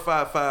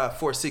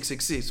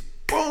 455-4666.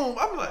 Boom.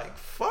 I'm like,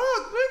 fuck,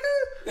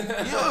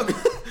 nigga. Young.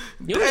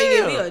 You didn't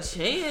give me a chance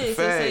to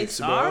say Facts,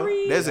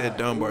 sorry. bro. That's that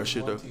Dunbar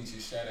shit though. Teacher,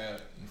 shout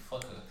out and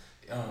fuck her.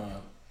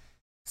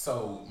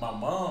 So my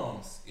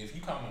mom's, if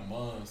you call my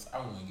mom's, I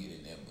wouldn't get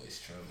in that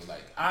much trouble.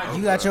 Like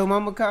You got your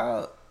mama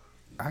called?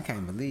 I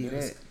can't believe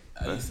that.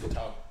 I used to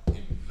talk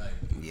in like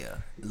Yeah,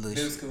 middle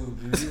little shit. school.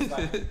 But it was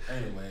like,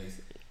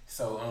 anyways,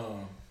 so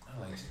I'm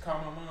like, just call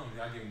my mom.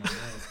 I give my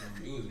mom's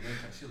number. It was one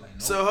time she was like, no.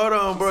 So hold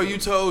on, She bro. said- You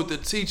told the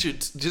teacher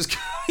just.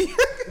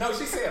 No,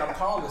 she said I'm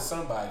calling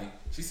somebody.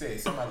 She said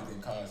somebody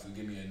can call, so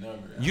give me a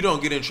number. You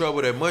don't get in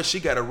trouble that much. She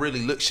gotta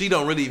really look. She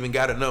don't really even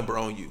got a number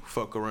on you.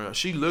 Fuck around.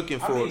 She looking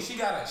for. I mean, she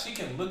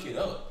can look it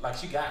up. Like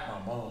she got my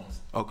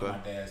mom's. Okay. My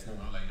dad's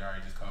number. I'm like, all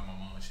right, just call my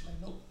mom. She's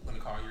like, nope, I'm gonna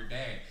call your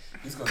dad.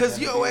 He's gonna Cause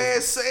tell your me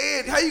ass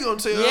said, how you gonna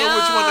tell her Yeah,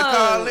 which one to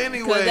call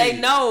anyway? 'cause they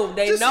know,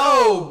 they Just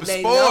know, old, they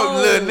spoiled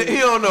know. little He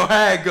don't know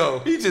how it go.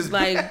 He just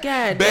Like, God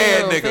bad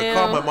damn, nigga. fam.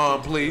 Call my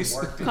mom, please.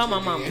 Call my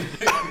mama.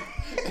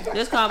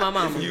 Just call my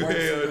mama. You Worked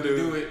hell, to do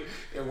dude. it.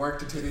 It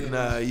worked to the end.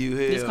 Nah, you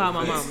hell. Just call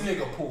my man. This mama.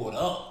 nigga pulled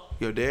up.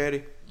 Your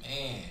daddy.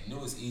 man, knew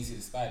it was easy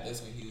to spot.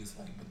 That's when he was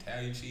like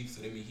battalion chief,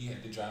 so that means he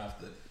had to drive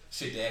the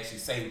shit to actually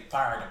say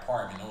fire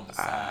department on the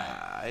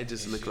side. It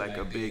just and looked shit like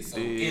a big so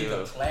deal. In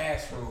the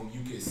classroom,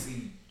 you could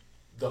see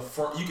the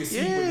front. You could see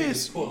when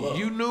niggas pull up.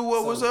 You knew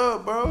what was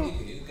up, bro.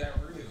 Nigga, it got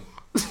real.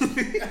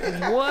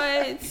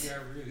 What? It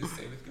got real. It's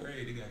 7th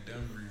grade. It got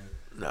done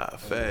real. Nah, But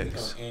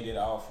facts. We gonna end it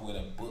off with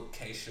a book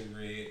Keisha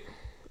read.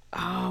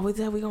 Oh, with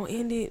that we gonna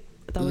end it.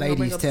 I thought we were gonna Ladies,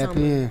 bring up tap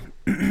something.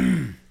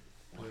 in.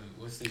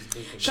 What's this book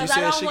about? She 'Cause said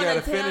I don't she wanna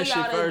gotta tell finish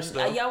y'all it first,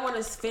 though. Y'all want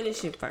to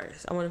finish it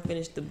first. I want to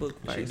finish the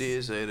book first. She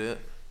did say that.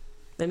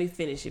 Let me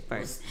finish it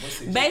first.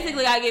 What's it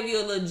Basically, I give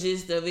you a little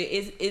gist of it.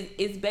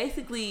 It's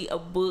basically a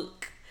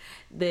book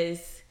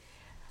that's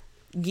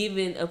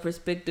giving a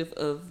perspective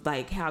of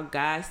like how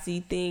guys see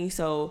things.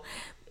 So,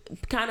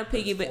 kind of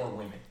piggyback. For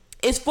women.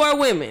 It's for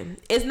women.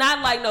 It's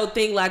not like no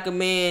Think Like a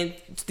Man,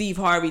 Steve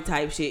Harvey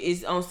type shit.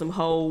 It's on some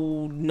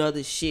whole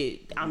nother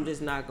shit. I'm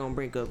just not gonna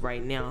bring up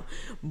right now,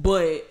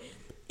 but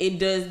it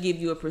does give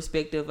you a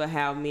perspective of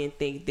how men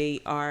think. They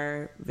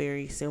are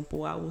very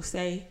simple, I will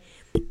say,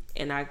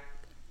 and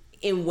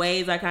in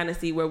ways I kind of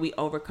see where we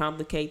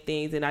overcomplicate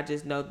things, and I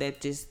just know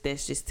that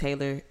that's just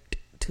tailored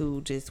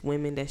to just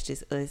women. That's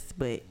just us,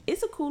 but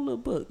it's a cool little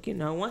book. You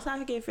know, once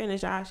I get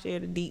finished, I'll share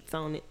the deets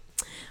on it,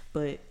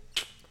 but.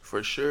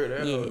 For sure,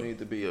 that don't need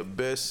to be a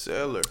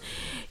bestseller.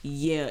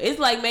 Yeah, it's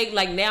like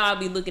now I'll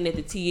be looking at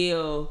the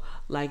TL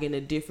like in a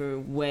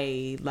different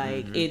way.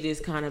 Like it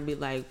just kind of be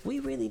like, we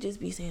really just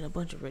be saying a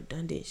bunch of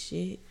redundant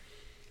shit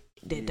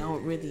that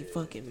don't really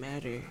fucking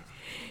matter.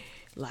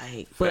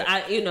 Like, but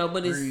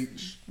but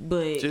it's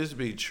but Just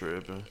be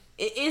tripping.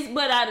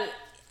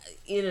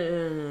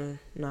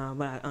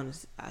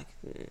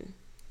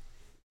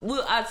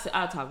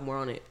 I'll talk more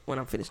on it when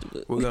I finish the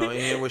book. We're gonna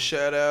end with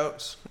shout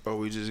outs, or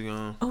we just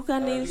gonna Oh,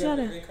 got name shout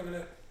out.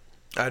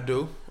 I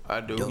do.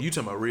 You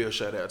talking about real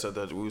shout outs. I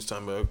thought we was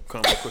talking about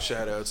comical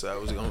shout outs. I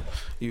was gonna,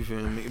 you feel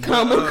me?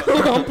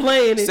 Comical, I'm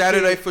playing it.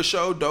 Saturday for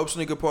sure, dope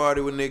sneaker party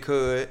with Nick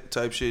Hood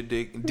type shit.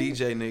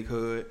 DJ Nick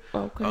Hood.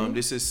 Okay.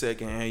 This is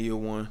second annual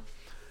one.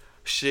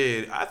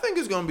 Shit, I think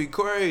it's gonna be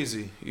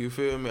crazy. You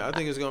feel me? I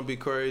think it's gonna be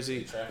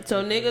crazy.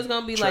 So niggas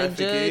gonna be like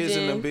Traffic is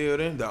in the judging.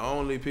 building. The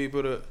only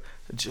people that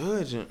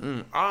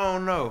judging. I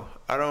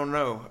don't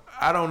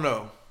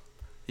know.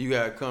 You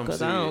gotta come see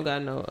Cause it. I don't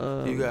got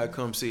no. You gotta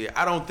come see it.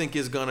 I don't think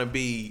it's gonna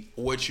be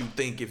what you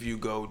think if you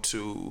go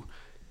to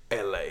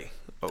LA.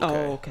 Okay.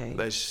 Oh, okay.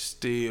 Let's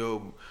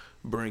still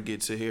bring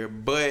it to here.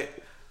 But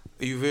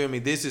you feel me?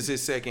 This is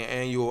his second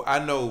annual. I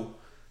know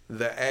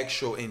the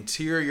actual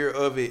interior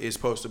of it is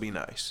supposed to be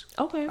nice.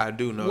 Okay. I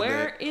do know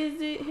Where that.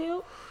 is it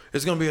held?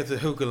 It's gonna be at the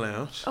Hookah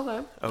Lounge.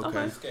 Okay.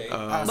 Okay.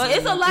 But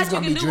it's a lot It's you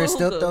gonna can be do with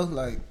dressed up hookah. though,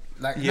 like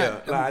Yeah,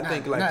 I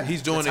think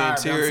he's doing the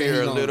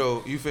interior a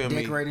little. You feel me?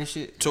 Decorating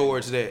shit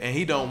Towards that, and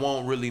he don't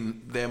want really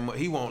that much.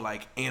 He want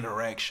like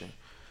interaction.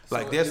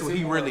 Like that's what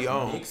he really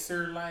owns.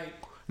 Mixer like.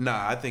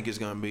 Nah, I think it's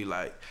gonna be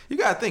like you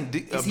gotta think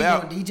Is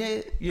about. he gonna DJ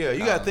it? Yeah,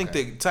 you gotta think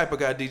okay. the type of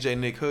guy DJ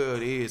Nick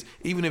Hood is.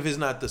 Even if it's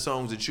not the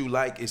songs that you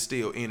like, it's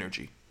still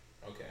energy.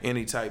 Okay.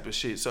 Any type of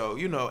shit. So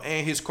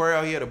and his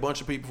crowd, he had a bunch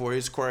of people for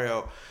his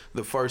crowd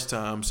the first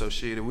time. So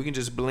shit, if we can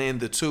just blend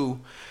the two,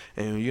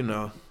 and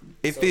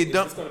if So it is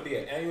don't. this gonna be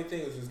an annual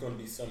thing, or is this gonna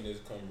be something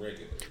that's come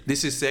regular?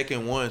 This is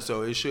second one,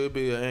 so it should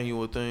be an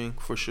annual thing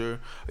for sure.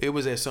 It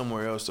was at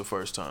somewhere else the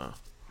first time.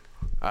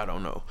 I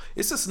don't know.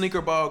 It's a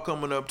sneaker ball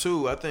coming up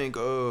too. I think.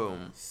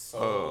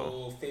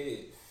 Soul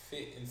fit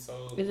and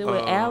soul. Is it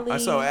with Allie? I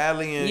saw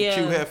Allie and Yeah,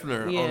 Q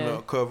Hefner on yeah. the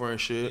cover and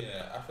shit.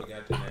 Yeah, I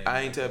forgot the name.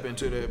 I ain't tap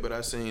into that, but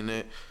I seen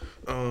that.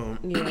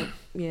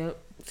 Yeah.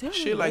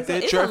 Shit like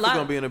that. It's Traffic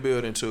gonna be in the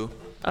building too.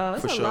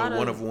 It's For a sure. lot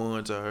One of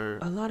ones I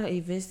heard. a lot of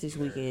events this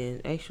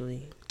weekend,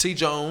 actually. T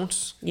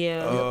Jones. Yeah.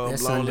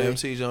 That's Long Sunday. live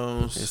T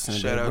Jones. It's Sunday.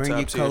 Shout out Bring Top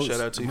your Tier. coats,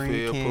 Shout out T bring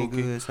your Phil, canned Pookie.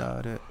 goods,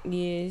 all that.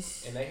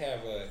 Yes. And they have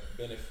a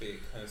benefit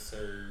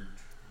concert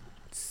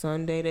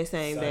Sunday, the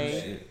same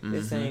day. Sunday.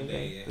 The same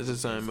day. Yeah. It's the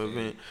same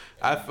event.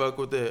 I fuck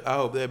with that. I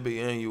hope that be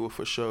annual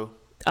for sure.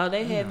 Oh,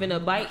 they having a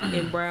bike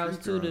and browse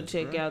too to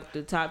check out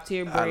the Top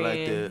Tier I brand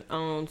like that.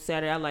 on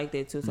Saturday. I like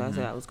that too, so I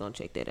said I was gonna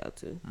check that out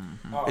too.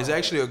 Oh, It's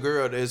actually a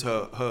girl that's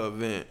her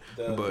event.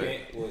 The But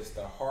event was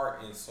the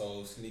Heart and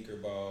Soul Sneaker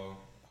Ball,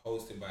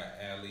 hosted by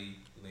Allie,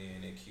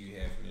 Lynn, and Q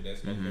Hefner.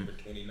 That's November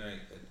 29th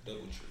at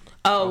Doubletree.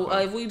 Oh,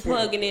 Okay. if we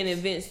plugging in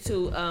events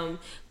too,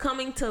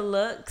 coming to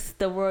Lux,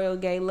 the Royal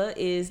Gala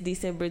is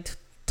December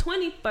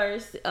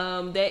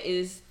 21st. That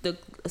is the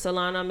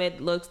salon I'm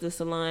at, Lux the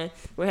Salon.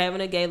 We're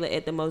having a gala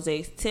at the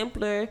Mosaics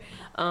Templar.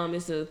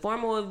 It's a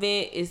formal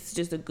event. It's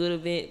just a good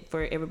event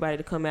for everybody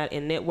to come out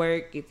and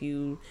network. If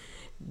you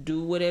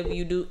do whatever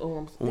you do,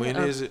 when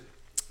is it?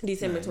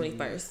 December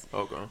 21st.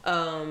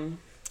 Okay.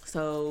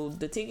 So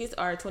the tickets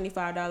are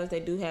 $25. They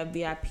do have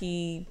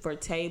VIP for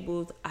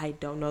tables. I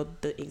don't know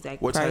the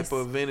exact What price. type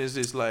of event is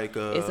this? Like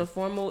It's a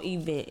formal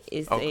event.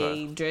 It's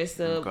Okay. a dress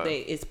up. Okay.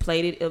 It's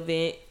plated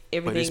event.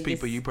 Everything. but it's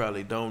people you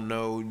probably don't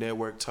know,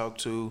 network, talk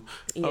to.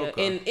 Yeah,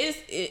 Okay. and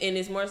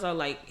it's more so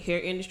like hair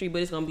industry,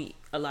 but it's gonna be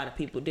a lot of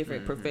people,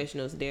 different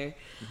professionals there.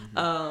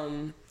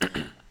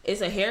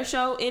 it's a hair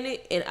show in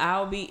it, and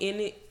I'll be in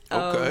it.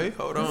 Okay,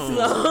 hold on.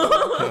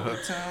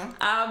 So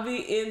I'll be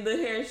in the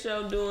hair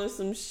show doing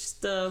some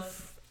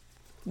stuff,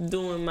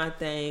 doing my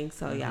thing.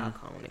 So y'all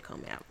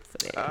come out for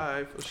that. All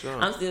right, for sure.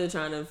 I'm still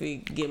trying to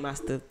get my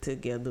stuff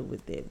together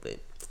with that, but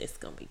it's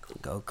gonna be cool.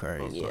 Go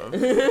crazy.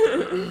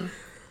 Yeah.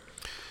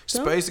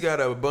 Space got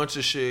a bunch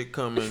of shit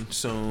coming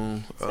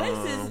soon. Space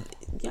is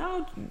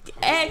y'all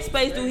ask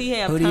Space, do he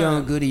have Hoodie time?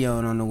 on, goodie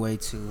on the way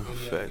too.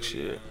 Fact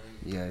shit.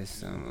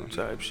 Yes.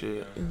 Type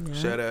shit. Yeah.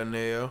 Shout out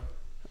Nail.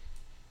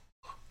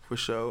 For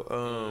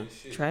sure.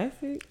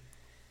 Traffic.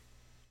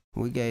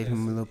 We gave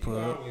him a little You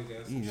pub. always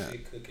got some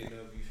shit cooking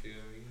up, you feel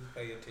me? You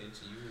pay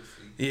attention, you will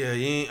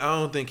see. Yeah, I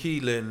don't think he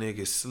letting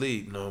niggas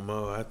sleep no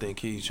more. I think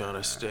he's trying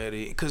to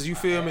steady. Cause you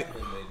feel me? I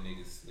haven't let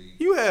niggas sleep.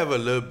 You have a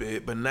little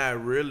bit, but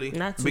not really.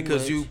 Not too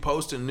because much. you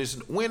posting this.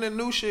 When the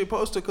new shit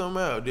supposed to come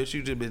out that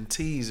you just been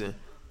teasing,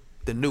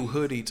 the new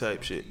hoodie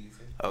type shit.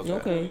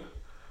 Okay.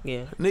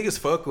 Yeah. Niggas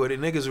fuck with it.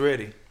 Niggas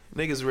ready.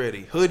 Niggas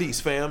ready.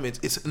 Hoodies, fam. It's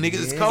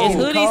niggas. It's Yeah. cold. It's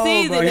hoodie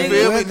season, bro. You nigga.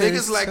 feel me? Weather Niggas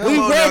is like, tough. come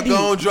on now, ready.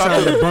 go and drop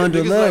Trying them. to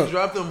bundle Niggas like, up.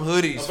 drop them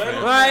hoodies,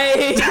 fam.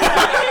 Right.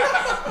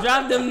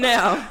 Drop them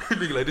now.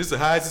 Nigga like, this is the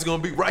highest it's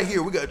gonna be right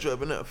here. We got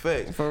dropping up.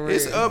 Facts. For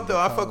It's real. up though.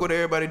 I fuck with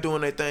everybody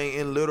doing their thing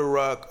in Little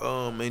Rock,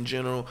 in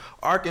general,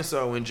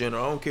 Arkansas in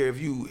general. I don't care if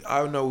you.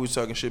 I know we was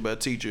talking shit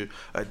about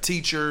a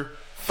teacher,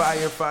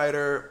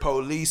 firefighter,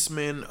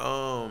 policeman,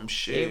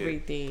 shit,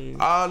 Everything.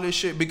 all this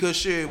shit. Because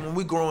shit, when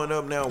we growing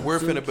up now, we're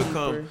finna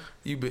become.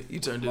 You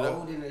turned it up.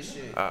 Holding that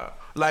shit.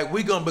 Like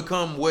we gonna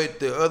become what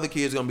the other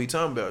kids gonna be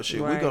talking about. Shit,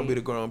 we Right. gonna be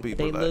the grown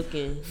people. They like,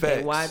 looking. They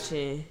facts.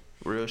 watching.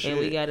 Real shit. And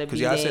we gotta Cause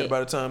be y'all said that.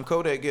 by the time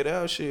Kodak get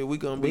out, shit, we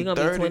gonna be We gonna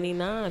 30. be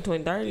 29,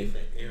 30.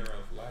 Different era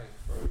of life,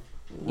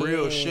 bro.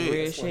 Real Yeah, shit.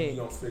 Real That's when you shit.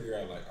 gonna figure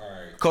out, like, all right.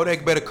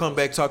 Kodak better come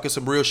back talking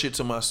some real shit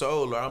to my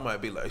soul, or I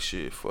might be like,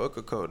 shit, fuck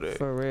a Kodak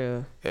For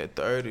real. at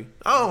 30.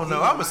 I don't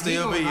know. I'ma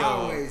still be young.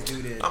 Always do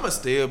that. I'ma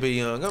still be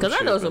young. I'm Cause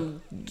I know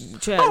tripping. some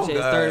trap Oh shit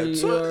God, 30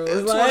 years old.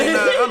 29.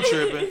 I'm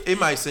tripping. It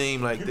might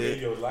seem like You that. in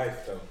your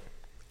life, though.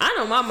 I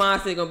know my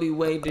mindset gonna be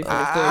way different.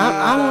 than 30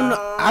 I don't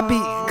know.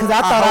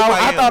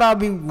 I thought I'd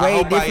be way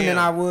hope I different than am.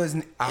 I was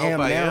I hope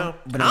am I now, am.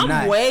 but I'm, I'm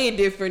not. way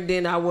different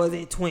than I was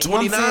at 20.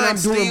 I'm saying 29 I'm doing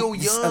still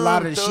young, a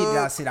lot of the shit dog.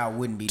 that I said I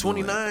wouldn't be doing.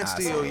 29 I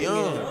still said.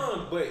 young.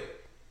 Young, but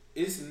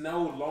it's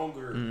no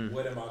longer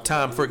what am I gonna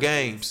Time do? for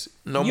games.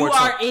 No You more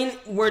are time. in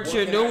what What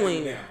you're can I do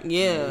doing. now?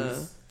 Yeah.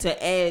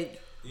 To add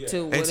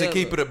to whatever. And to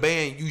keep it a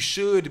band, you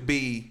should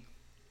be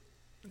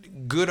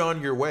good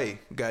on your way,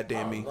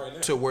 goddamn me, right now.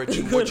 to what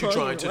you Good on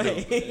trying your to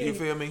way. do. You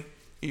feel me?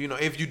 You know,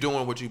 if you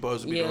doing what you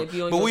supposed to be Yeah, if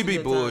you doing. on But your we be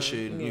good time,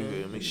 bullshitting, you yeah.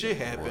 feel me? Shit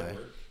happen.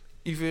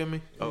 You feel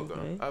me? Okay.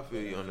 Okay. I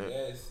feel you on that.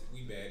 Yes,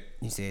 we back.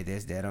 You said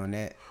this, that, on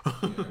that. Yeah,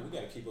 we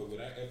gotta keep up with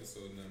our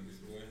episode numbers,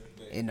 boy.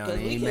 But It don't Cause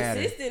we even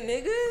matter. consistent,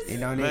 niggas. It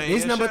don't. Man,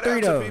 This yeah, number shout 3 out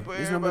to though. people,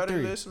 This number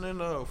everybody 3. listening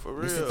though, for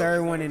real. This the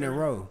third one in a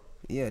row.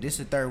 Yeah, this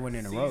the third one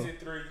in a row. Season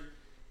 3,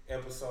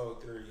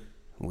 episode 3.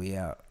 We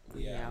out.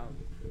 We out. Yeah.